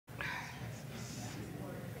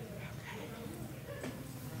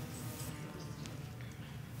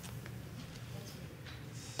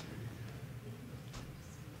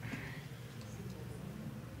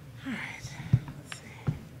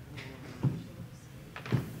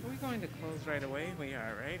going to close right away? We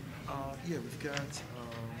are, right? Yeah, we've got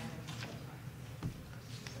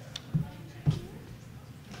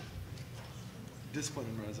discipline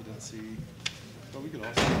and residency, but we could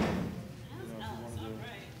also, if you wanted to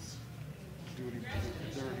do any,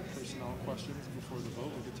 if there are any personnel questions before the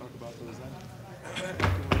vote, we could talk about those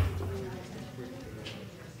then.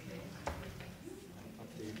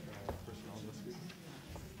 Update personnel this week.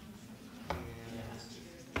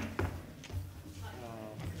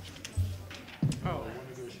 And one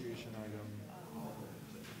negotiation item.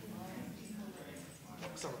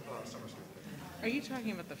 Summer school. Are you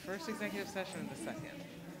talking about the first executive session or the second?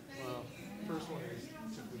 Well, first one is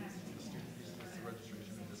simply the student fees, it's the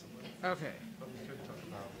registration and discipline. Okay. But we could talk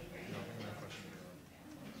about, bringing that question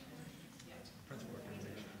principal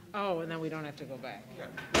recommendation. Oh, and then we don't have to go back. Yeah.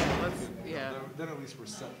 Let's, yeah. Then at least we're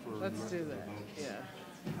set for Let's the rest do of the that. votes. Yeah.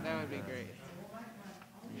 That would be great.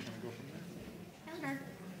 You want to go from there?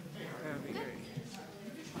 That would be great.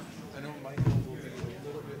 I know Michael will be a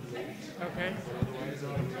little bit late, Okay. but otherwise,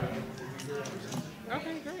 we'll be here.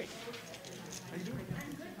 Okay, great. How you doing?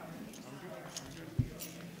 I'm good.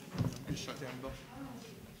 I'm shut down though.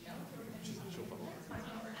 She'll follow.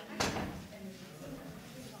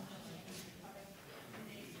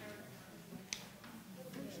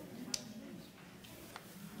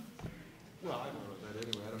 Well, I don't know that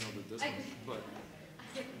anyway. I don't know the distance, but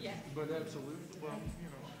Yes. but absolutely. Well,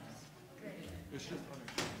 it's just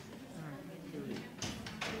unacceptable. Period.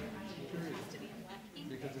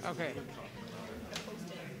 Because it's Okay. what we're talking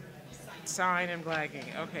about. Sign and blacking.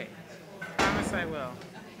 Okay. Promise I will.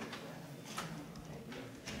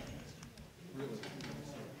 Really?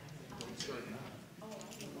 Don't start now.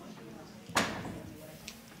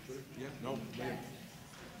 Yeah, no,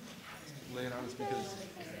 lay it on us because,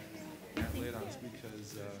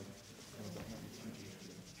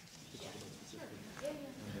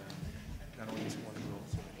 not only this one, but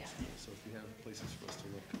also, so if you have places for us to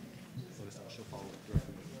look, let us know. She'll follow up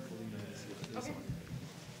directly with Paulina and see if it is on.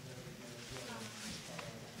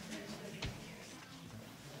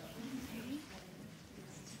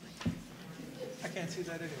 I can't see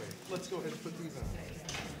that anyway. Let's go ahead and put these on.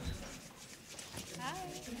 Hi.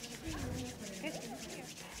 Good to see you.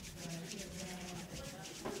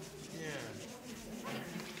 Yeah.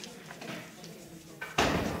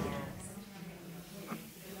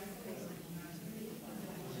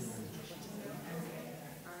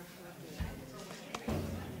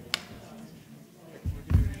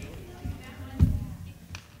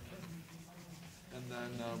 And then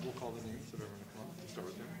we'll call the names that are going to come up. We'll start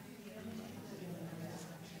with him.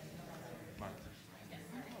 Mike.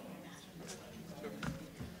 Sure.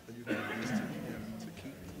 Then you can give these to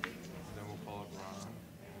Keith. And then we'll call up Ron.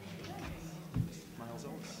 Miles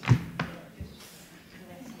Ellis.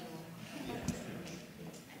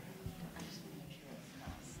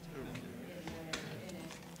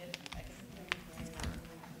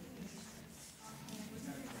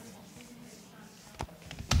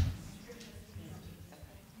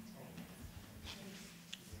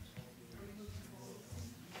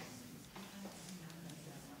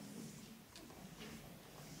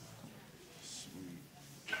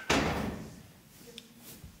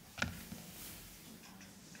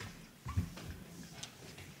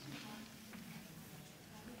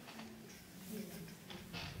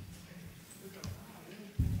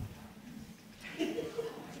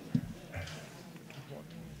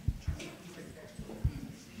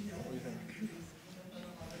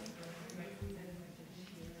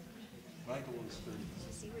 Michael is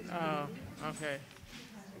 30. Oh, okay.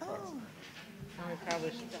 Oh, Well, we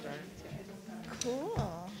probably should start.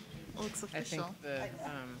 cool. Looks I think official. the,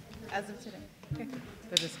 As of today.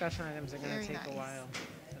 the discussion items are going Very to take a nice. while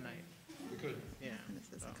tonight. We could. Yeah. This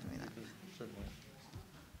isn't coming up. Certainly.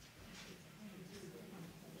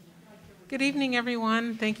 Good evening,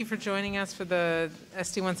 everyone. Thank you for joining us for the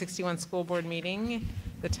SD161 School Board meeting.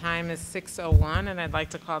 The time is 6:01, and I'd like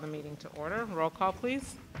to call the meeting to order. Roll call,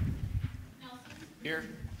 please. Here.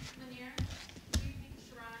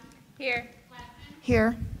 Here.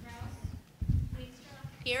 Here.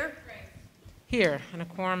 Here. Here, and a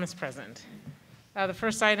quorum is present. The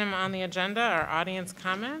first item on the agenda are audience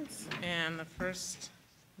comments, and the first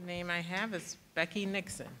name I have is Becky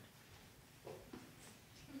Nixon.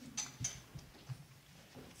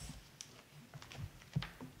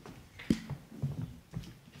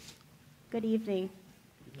 Good evening.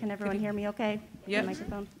 Can everyone hear me okay? Yep. The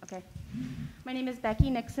microphone? Okay. My name is Becky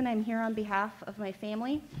Nixon. I'm here on behalf of my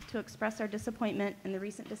family to express our disappointment in the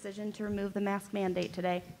recent decision to remove the mask mandate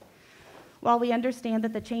today. While we understand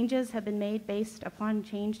that the changes have been made based upon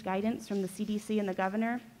changed guidance from the CDC and the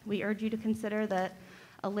governor, we urge you to consider that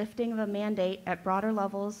A lifting of a mandate at broader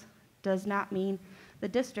levels does not mean the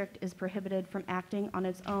district is prohibited from acting on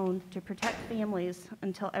its own to protect families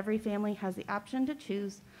until every family has the option to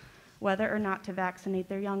choose whether or not to vaccinate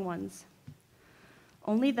their young ones.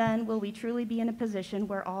 Only then will we truly be in a position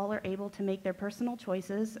where all are able to make their personal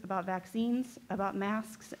choices about vaccines, about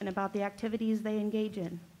masks, and about the activities they engage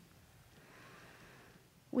in.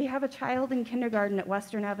 We have a child in kindergarten at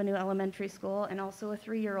Western Avenue Elementary School and also a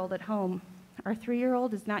 3-year-old at home. Our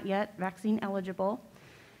 3-year-old is not yet vaccine eligible,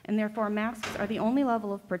 and therefore masks are the only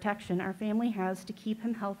level of protection our family has to keep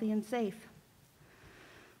him healthy and safe.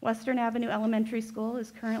 Western Avenue Elementary School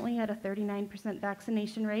is currently at a 39%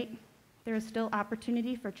 vaccination rate. There is still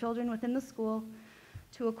opportunity for children within the school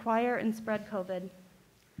to acquire and spread COVID.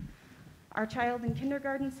 Our child in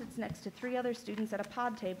kindergarten sits next to 3 other students at a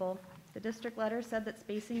pod table. The district letter said that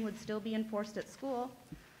spacing would still be enforced at school,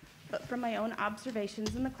 but from my own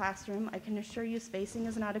observations in the classroom, I can assure you spacing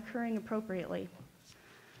is not occurring appropriately.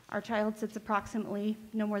 Our child sits approximately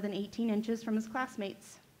no more than 18 inches from his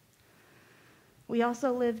classmates. We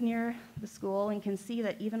also live near the school and can see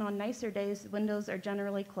that even on nicer days, windows are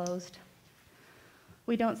generally closed.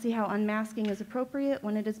 We don't see how unmasking is appropriate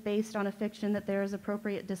when it is based on a fiction that there is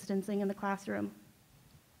appropriate distancing in the classroom.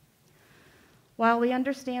 While we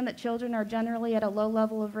understand that children are generally at a low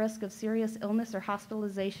level of risk of serious illness or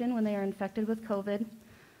hospitalization when they are infected with COVID,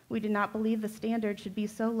 we do not believe the standard should be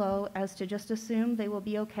so low as to just assume they will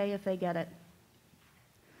be okay if they get it.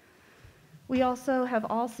 We also have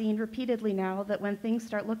all seen repeatedly now that when things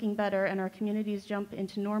start looking better and our communities jump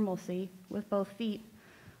into normalcy with both feet,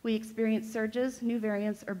 we experience surges, new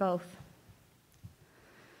variants, or both.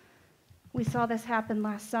 We saw this happen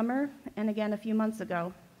last summer and again a few months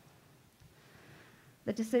ago.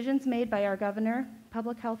 The decisions made by our governor,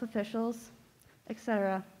 public health officials,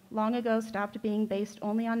 etc., long ago stopped being based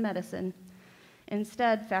only on medicine,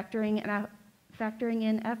 instead factoring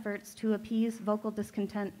in efforts to appease vocal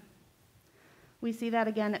discontent. We see that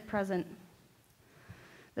again at present.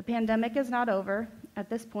 The pandemic is not over at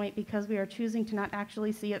this point because we are choosing to not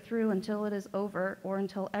actually see it through until it is over or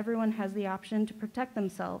until everyone has the option to protect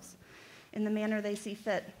themselves in the manner they see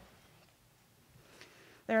fit.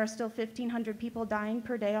 There are still 1,500 people dying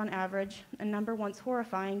per day on average, a number once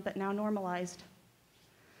horrifying but now normalized.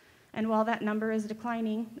 And while that number is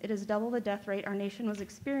declining, it is double the death rate our nation was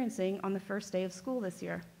experiencing on the first day of school this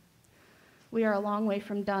year. We are a long way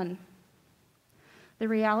from done. The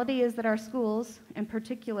reality is that our schools, in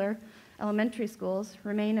particular elementary schools,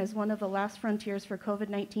 remain as one of the last frontiers for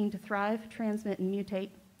COVID-19 to thrive, transmit, and mutate.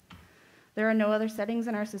 There are no other settings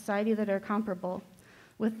in our society that are comparable,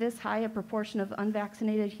 with this high a proportion of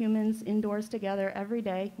unvaccinated humans indoors together every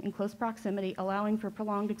day in close proximity, allowing for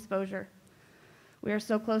prolonged exposure. We are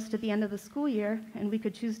so close to the end of the school year, and we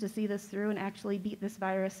could choose to see this through and actually beat this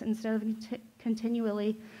virus instead of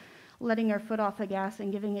continually letting our foot off the gas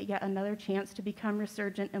and giving it yet another chance to become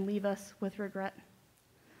resurgent and leave us with regret.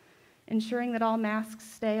 Ensuring that all masks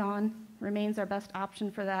stay on remains our best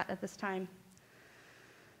option for that at this time.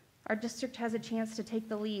 Our district has a chance to take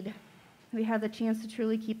the lead. We have the chance to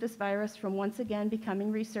truly keep this virus from once again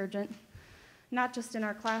becoming resurgent, not just in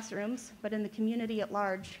our classrooms, but in the community at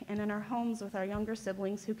large and in our homes with our younger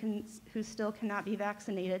siblings who still cannot be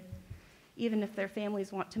vaccinated, even if their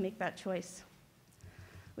families want to make that choice.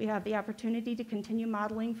 We have the opportunity to continue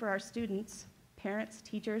modeling for our students, parents,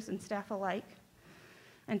 teachers, and staff alike,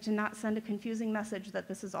 and to not send a confusing message that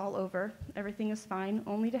this is all over, everything is fine,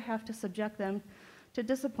 only to have to subject them to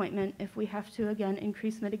disappointment if we have to again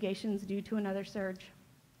increase mitigations due to another surge.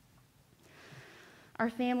 Our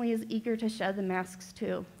family is eager to shed the masks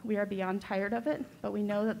too. We are beyond tired of it, but we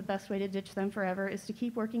know that the best way to ditch them forever is to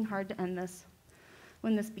keep working hard to end this.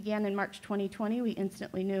 When this began in March 2020, we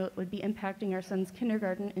instantly knew it would be impacting our son's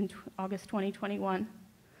kindergarten in August 2021.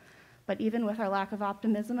 But even with our lack of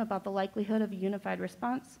optimism about the likelihood of a unified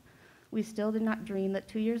response, we still did not dream that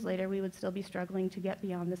 2 years later we would still be struggling to get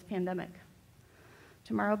beyond this pandemic.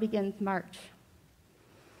 Tomorrow begins March.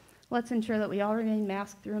 Let's ensure that we all remain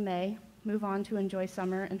masked through May, move on to enjoy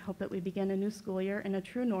summer, and hope that we begin a new school year in a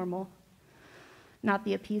true normal, not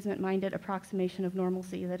the appeasement-minded approximation of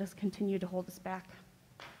normalcy that has continued to hold us back.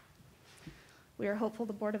 We are hopeful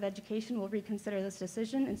the Board of Education will reconsider this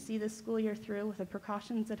decision and see this school year through with the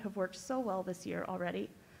precautions that have worked so well this year already,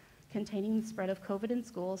 containing the spread of COVID in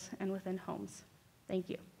schools and within homes. Thank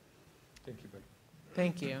you. Thank you, Becky.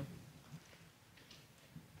 Thank you.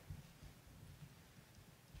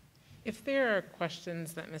 If there are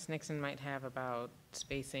questions that Ms. Nixon might have about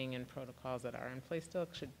spacing and protocols that are in place still,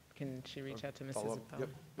 can she reach out to Mrs. Follow up. Isabella? Yep,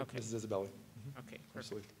 Okay. Mrs. Isabella. Okay, perfect.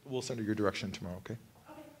 Absolutely. We'll send her your direction tomorrow, okay?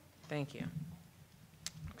 Thank you.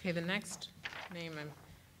 Okay, the next name,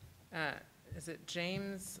 is it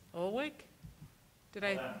James Ulwick? Did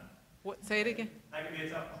I, what, say it again? I can be a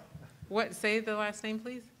tough What, say the last name,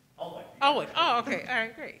 pleplease? one. Ulwick, oh, okay, all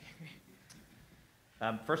right, great.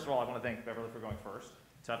 First of all, I want to thank Beverly for going first.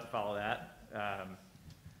 Tough to follow that.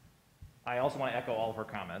 I also want to echo all of her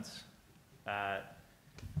comments. The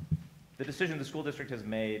decision the school district has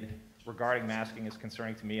made regarding masking is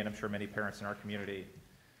concerning to me, and I'm sure many parents in our community.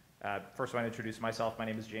 First, I want to introduce myself. My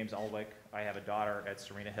name is James Ulwick. I have a daughter at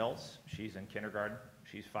Serena Hills. She's in kindergarten.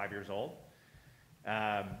 She's 5 years old.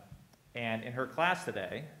 And in her class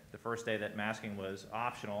today, the first day that masking was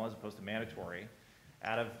optional as opposed to mandatory,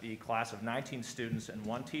 out of the class of 19 students and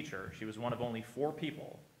 1 teacher, she was one of only 4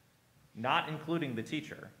 people, not including the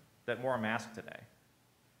teacher, that wore a mask today.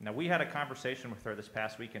 Now, we had a conversation with her this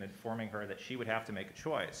past weekend informing her that she would have to make a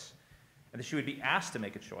choice, and that she would be asked to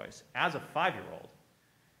make a choice as a 5-year-old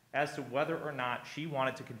as to whether or not she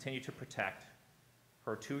wanted to continue to protect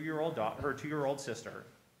her 2-year-old sister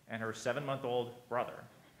and her 7-month-old brother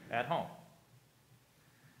at home.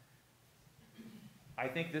 I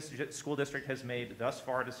think this school district has made thus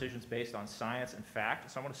far decisions based on science and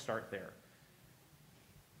fact, so I want to start there.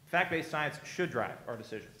 Fact-based science should drive our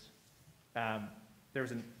decisions. There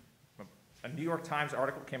was a New York Times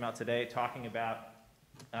article came out today talking about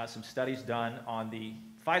some studies done on the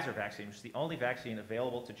Pfizer vaccine, which is the only vaccine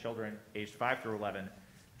available to children aged 5 through 11,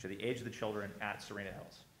 which are the age of the children at Serena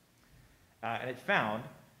Hills. And it found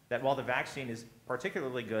that while the vaccine is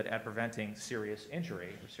particularly good at preventing serious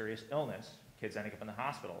injury or serious illness, kids ending up in the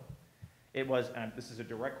hospital, it was, and this is a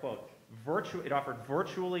direct quote, it offered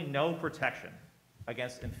virtually no protection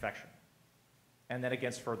against infection and then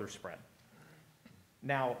against further spread.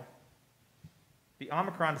 Now, the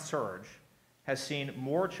Omicron surge has seen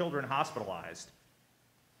more children hospitalized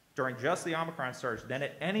during just the Omicron surge than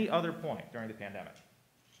at any other point during the pandemic,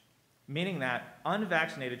 meaning that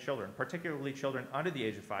unvaccinated children, particularly children under the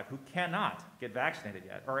age of 5 who cannot get vaccinated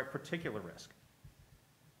yet, are at particular risk.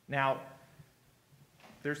 Now,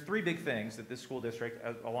 there's 3 big things that this school district,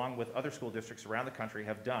 along with other school districts around the country,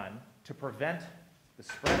 have done to prevent the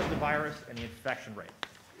spread of the virus and the infection rate.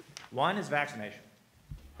 1 is vaccination.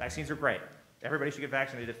 Vaccines are great. Everybody should get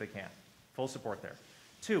vaccinated if they can. Full support there.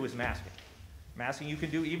 2 is masking. Masking you can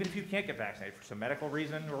do even if you can't get vaccinated for some medical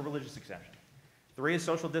reason or religious exemption. 3 is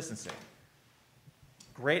social distancing.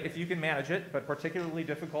 Great if you can manage it, but particularly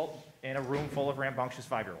difficult in a room full of rambunctious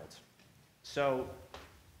 5-year-olds. So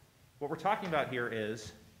what we're talking about here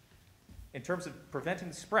is, in terms of preventing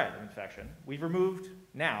the spread of infection, we've removed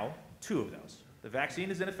now 2 of those. The vaccine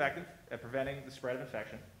is ineffective at preventing the spread of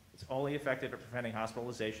infection. It's only effective at preventing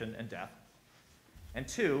hospitalization and death. And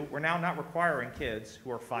 2, we're now not requiring kids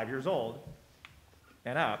who are 5 years old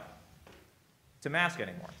and up to mask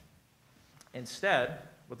anymore. Instead,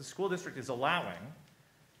 what the school district is allowing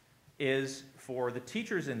is for the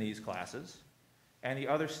teachers in these classes and the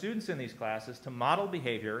other students in these classes to model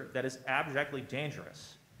behavior that is abjectly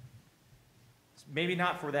dangerous. Maybe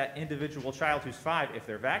not for that individual child who's 5 if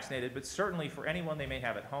they're vaccinated, but certainly for anyone they may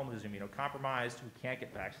have at home who's immunocompromised, who can't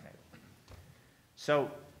get vaccinated. So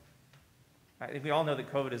I think we all know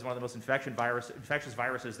that COVID is one of the most infectious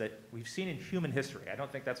viruses that we've seen in human history. I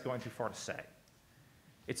don't think that's going too far to say.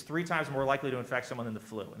 It's 3 times more likely to infect someone than the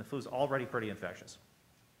flu, and the flu is already pretty infectious.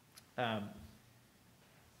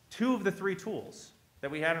 2 of the 3 tools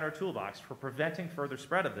that we had in our toolbox for preventing further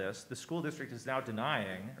spread of this, the school district is now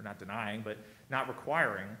denying, or not denying, but not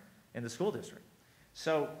requiring in the school district.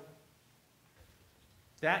 So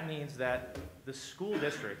that means that the school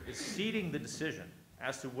district is ceding the decision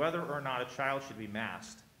as to whether or not a child should be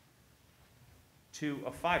masked to a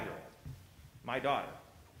 5-year-old, my daughter.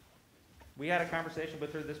 We had a conversation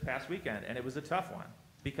with her this past weekend, and it was a tough one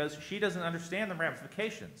because she doesn't understand the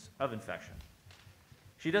ramifications of infection.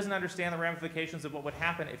 She doesn't understand the ramifications of what would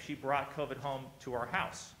happen if she brought COVID home to our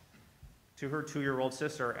house, to her 2-year-old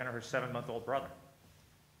sister and her 7-month-old brother.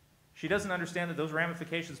 She doesn't understand that those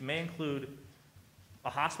ramifications may include a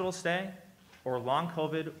hospital stay or long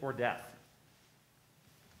COVID or death.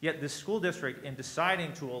 Yet this school district, in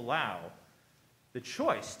deciding to allow the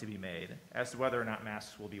choice to be made as to whether or not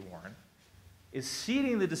masks will be worn, is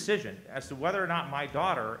ceding the decision as to whether or not my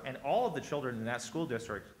daughter and all of the children in that school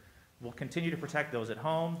district will continue to protect those at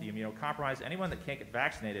home, the immunocompromised, anyone that can't get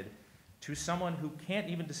vaccinated, to someone who can't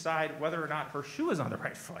even decide whether or not her shoe is on the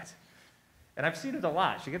right foot. And I've seen it a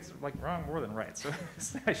lot. She gets like wrong more than right, so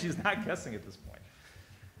she's not guessing at this point.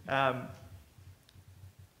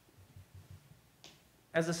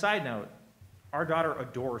 As a side note, our daughter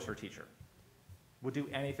adores her teacher, would do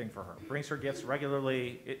anything for her, brings her gifts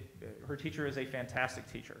regularly. Her teacher is a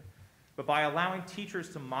fantastic teacher. But by allowing teachers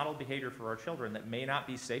to model behavior for our children that may not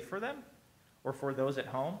be safe for them, or for those at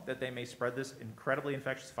home that they may spread this incredibly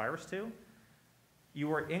infectious virus to,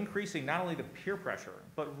 you are increasing not only the peer pressure,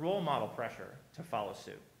 but role model pressure to follow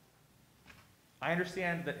suit. I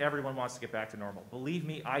understand that everyone wants to get back to normal. Believe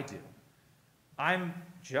me, I do. I'm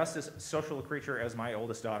just as social a creature as my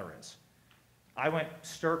oldest daughter is. I went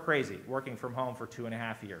stir crazy working from home for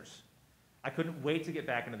 2.5 years. I couldn't wait to get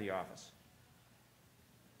back into the office.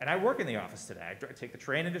 And I work in the office today. I take the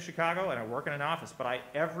train into Chicago and I work in an office, but I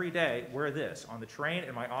every day wear this on the train,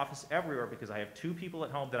 in my office, everywhere, because I have 2 people at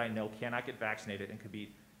home that I know cannot get vaccinated and could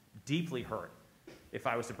be deeply hurt if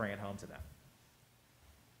I was to bring it home to them.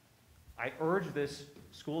 I urge this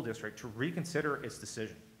school district to reconsider its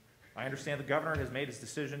decision. I understand the governor has made his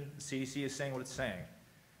decision. The CDC is saying what it's saying.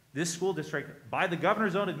 This school district, by the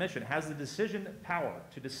governor's own admission, has the decision power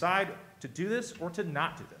to decide to do this or to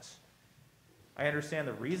not do this. I understand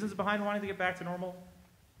the reasons behind wanting to get back to normal.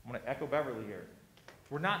 I'm going to echo Beverly here.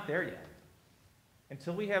 We're not there yet.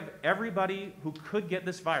 Until we have everybody who could get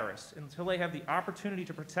this virus, until they have the opportunity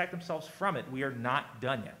to protect themselves from it, we are not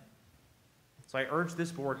done yet. So I urge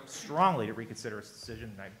this board strongly to reconsider its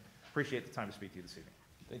decision, and I appreciate the time to speak to you this evening.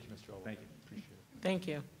 Thank you, Mr. Elwood. Thank you. Appreciate it. Thank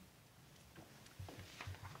you.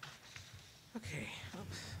 Okay.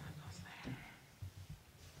 Oops, that goes there.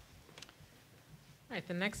 All right,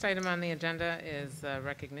 the next item on the agenda is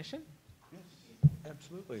recognition. Yes,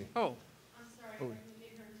 absolutely. Oh, I'm sorry, Oh. I didn't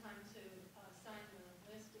give her time to sign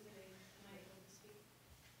the list. Am I able to speak?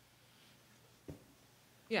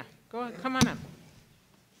 yeah, go ahead, come on up.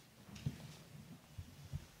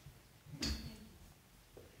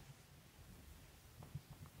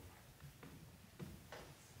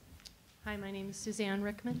 Hi, my name is Suzanne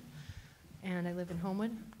Rickman, and I live in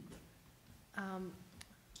Homewood.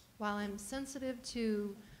 While I'm sensitive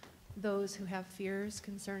to those who have fears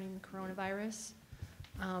concerning the coronavirus,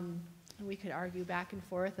 and we could argue back and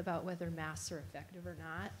forth about whether masks are effective or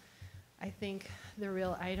not, I think the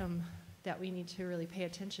real item that we need to really pay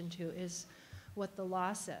attention to is what the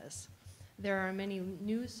law says. There are many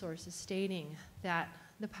news sources stating that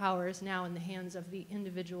the power is now in the hands of the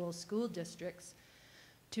individual school districts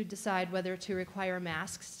to decide whether to require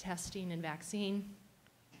masks, testing, and vaccine.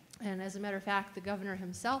 And as a matter of fact, the governor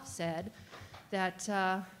himself said that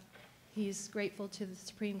he's grateful to the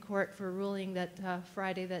Supreme Court for ruling that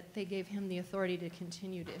Friday that they gave him the authority to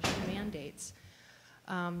continue to issue mandates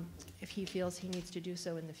if he feels he needs to do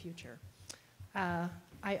so in the future.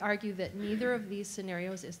 I argue that neither of these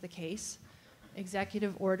scenarios is the case.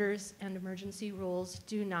 Executive orders and emergency rules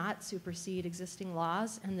do not supersede existing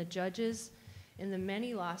laws, and the judges in the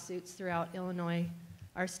many lawsuits throughout Illinois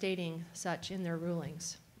are stating such in their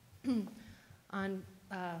rulings. On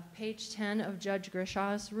page 10 of Judge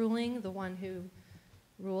Grishaw's ruling, the one who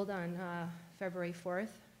ruled on February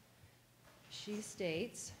 4th, she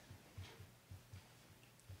states,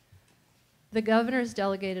 the governor's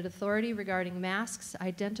delegated authority regarding masks,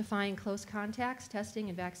 identifying close contacts, testing,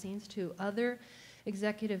 and vaccines to another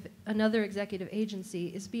executive agency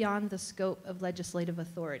is beyond the scope of legislative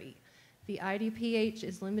authority. The IDPH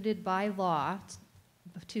is limited by law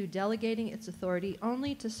to delegating its authority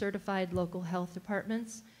only to certified local health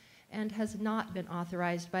departments and has not been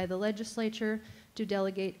authorized by the legislature to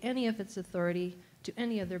delegate any of its authority to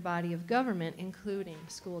any other body of government, including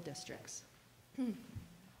school districts.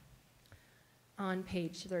 On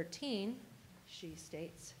page 13, she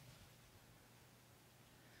states,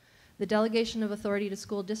 the delegation of authority to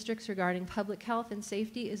school districts regarding public health and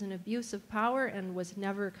safety is an abuse of power and was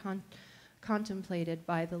never contemplated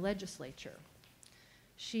by the legislature.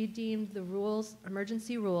 She deemed the rules,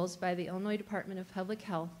 emergency rules by the Illinois Department of Public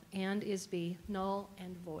Health and ISB null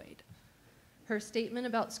and void. Her statement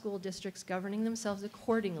about school districts governing themselves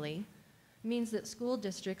accordingly means that school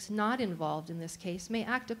districts not involved in this case may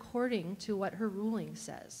act according to what her ruling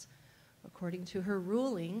says. According to her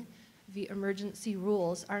ruling, the emergency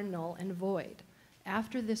rules are null and void.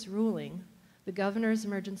 After this ruling, the governor's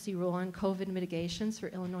emergency rule on COVID mitigations for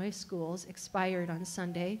Illinois schools expired on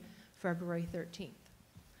Sunday, February 13th.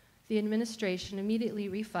 The administration immediately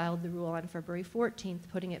refiled the rule on February 14th,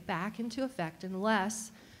 putting it back into effect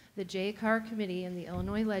unless the JCAR committee in the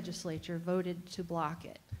Illinois legislature voted to block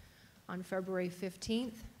it. On February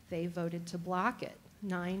 15th, they voted to block it,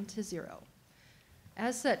 9-0.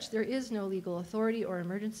 As such, there is no legal authority or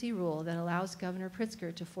emergency rule that allows Governor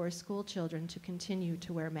Pritzker to force school children to continue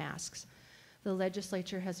to wear masks. The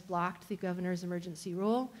legislature has blocked the governor's emergency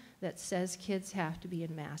rule that says kids have to be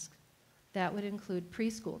in masks. That would include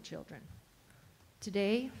preschool children.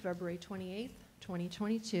 Today, February 28th,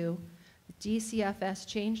 2022, the DCFS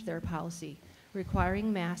changed their policy,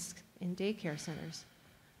 requiring masks in daycare centers.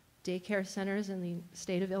 Daycare centers in the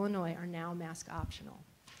state of Illinois are now mask optional.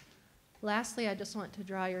 Lastly, I just want to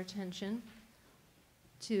draw your attention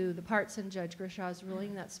to the parts in Judge Grishaw's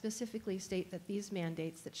ruling that specifically state that these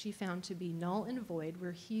mandates that she found to be null and void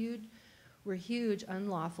were huge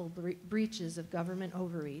unlawful breaches of government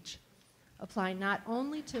overreach, apply not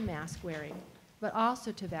only to mask wearing, but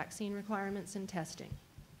also to vaccine requirements and testing.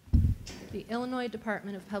 The Illinois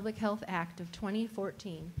Department of Public Health Act of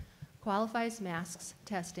 2014 qualifies masks,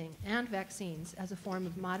 testing, and vaccines as a form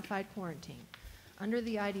of modified quarantine. Under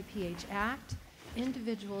the IDPH Act,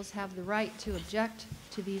 individuals have the right to object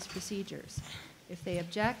to these procedures. If they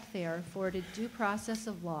object, they are afforded due process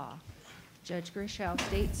of law. Judge Grishow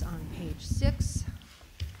states on page 6,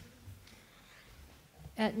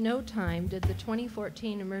 at no time did the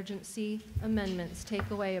 2014 emergency amendments take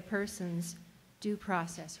away a person's due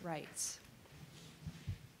process rights.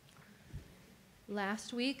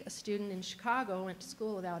 Last week, a student in Chicago went to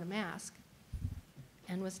school without a mask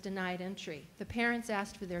and was denied entry. The parents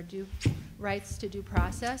asked for their rights to due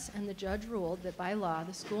process, and the judge ruled that by law,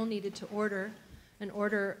 the school needed to order an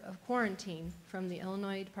order of quarantine from the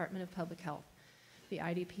Illinois Department of Public Health. The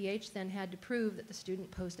IDPH then had to prove that the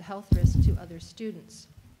student posed a health risk to other students.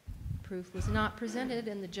 Proof was not presented,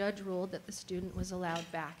 and the judge ruled that the student was allowed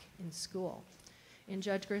back in school. In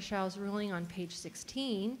Judge Grishow's ruling on page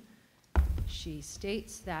 16, she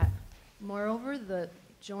states that, moreover, the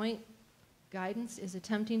joint guidance is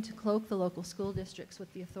attempting to cloak the local school districts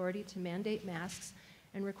with the authority to mandate masks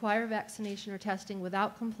and require vaccination or testing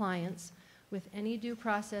without compliance with any due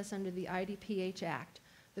process under the IDPH Act.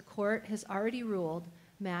 The court has already ruled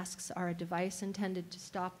masks are a device intended to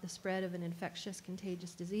stop the spread of an infectious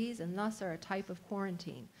contagious disease and thus are a type of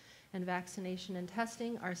quarantine. And vaccination and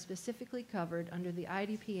testing are specifically covered under the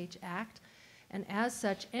IDPH Act, and as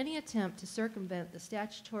such, any attempt to circumvent the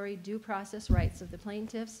statutory due process rights of the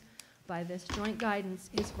plaintiffs by this joint guidance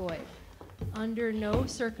is void. Under no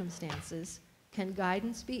circumstances can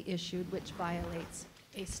guidance be issued which violates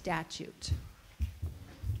a statute.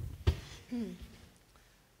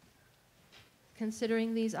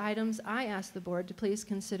 Considering these items, I ask the board to please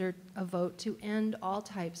consider a vote to end all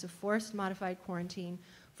types of forced modified quarantine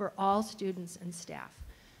for all students and staff.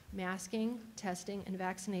 Masking, testing, and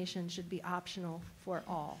vaccination should be optional for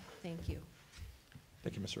all. Thank you.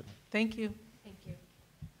 Thank you, Ms. Circle. Thank you. Thank you.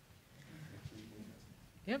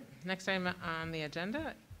 Yep, next item on the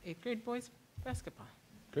agenda, 8th grade boys basketball.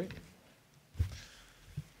 Great.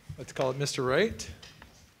 Let's call it Mr. Wright,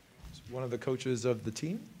 one of the coaches of the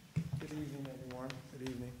team. Good evening, everyone. Good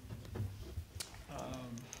evening.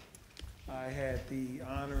 I had the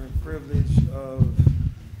honor and privilege of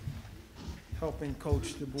helping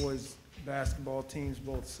coach the boys' basketball teams,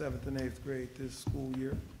 both 7th and 8th grade this school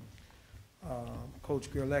year.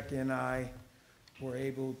 Coach Gerlecki and I were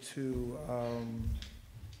able to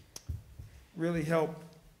really help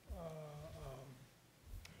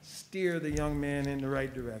steer the young men in the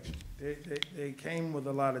right direction. They came with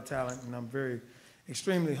a lot of talent, and I'm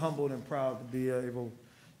extremely humbled and proud to be able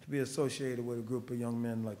to be associated with a group of young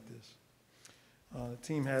men like this. The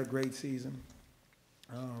team had a great season.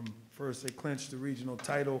 First, they clinched the regional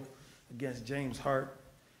title against James Hart,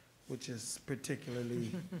 which is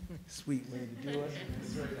particularly sweet way to do it.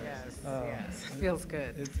 Yes, feels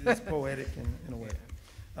good. It's poetic in a way.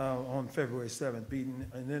 On February 7th, beating,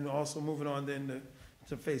 and then also moving on then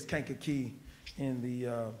to face Kankakee in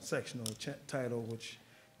the sectional title, which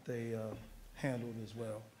they handled as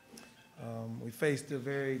well. We faced a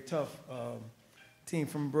very tough team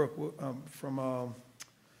from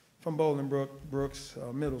Bolingbrook Brooks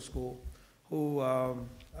Middle School, who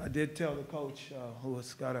I did tell the coach, who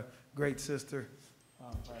has got a great sister,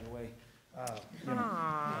 by the way. So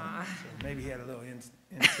maybe he had a little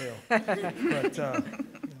intel,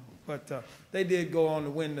 but they did go on to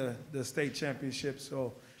win the state championship.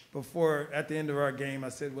 So at the end of our game, I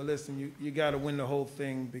said, well, listen, you got to win the whole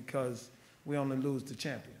thing because we only lose to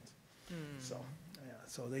champions. So, yeah,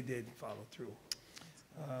 so they did follow through.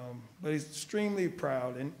 But he's extremely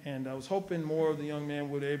proud, and I was hoping more of the young men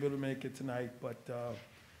would be able to make it tonight, but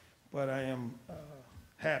I am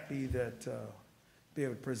happy that be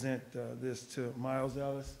able to present this to Miles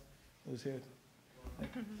Ellis, who's here.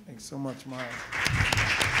 Thanks so much, Miles.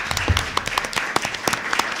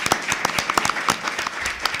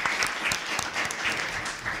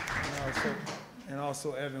 And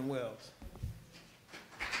also Evan Wells.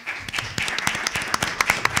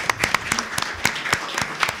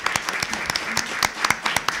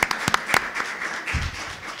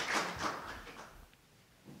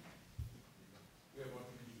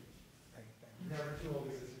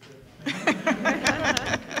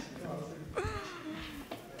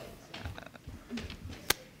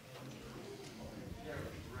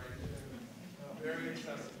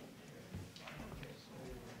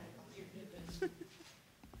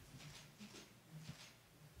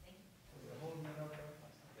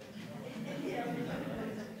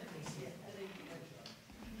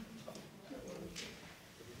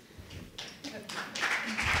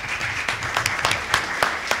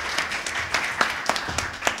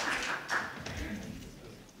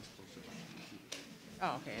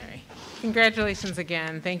 Oh, okay, all right. Congratulations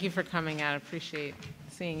again. Thank you for coming out. I appreciate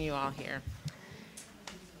seeing you all here.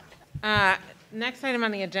 Next item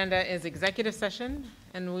on the agenda is executive session,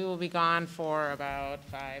 and we will be gone for about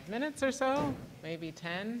 5 minutes or so, maybe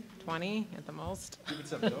 10, 20 at the most. Keep it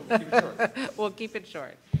simple, we'll keep it short. We'll keep it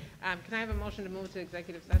short. Can I have a motion to move to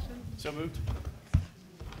executive session? So moved.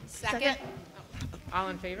 Second. All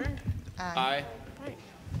in favor? Aye. Right.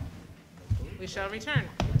 We shall return.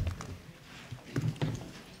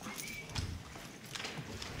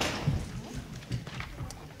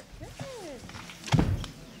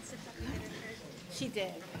 She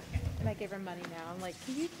did. And I gave her money now. I'm like,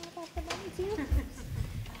 can you drop off the money too?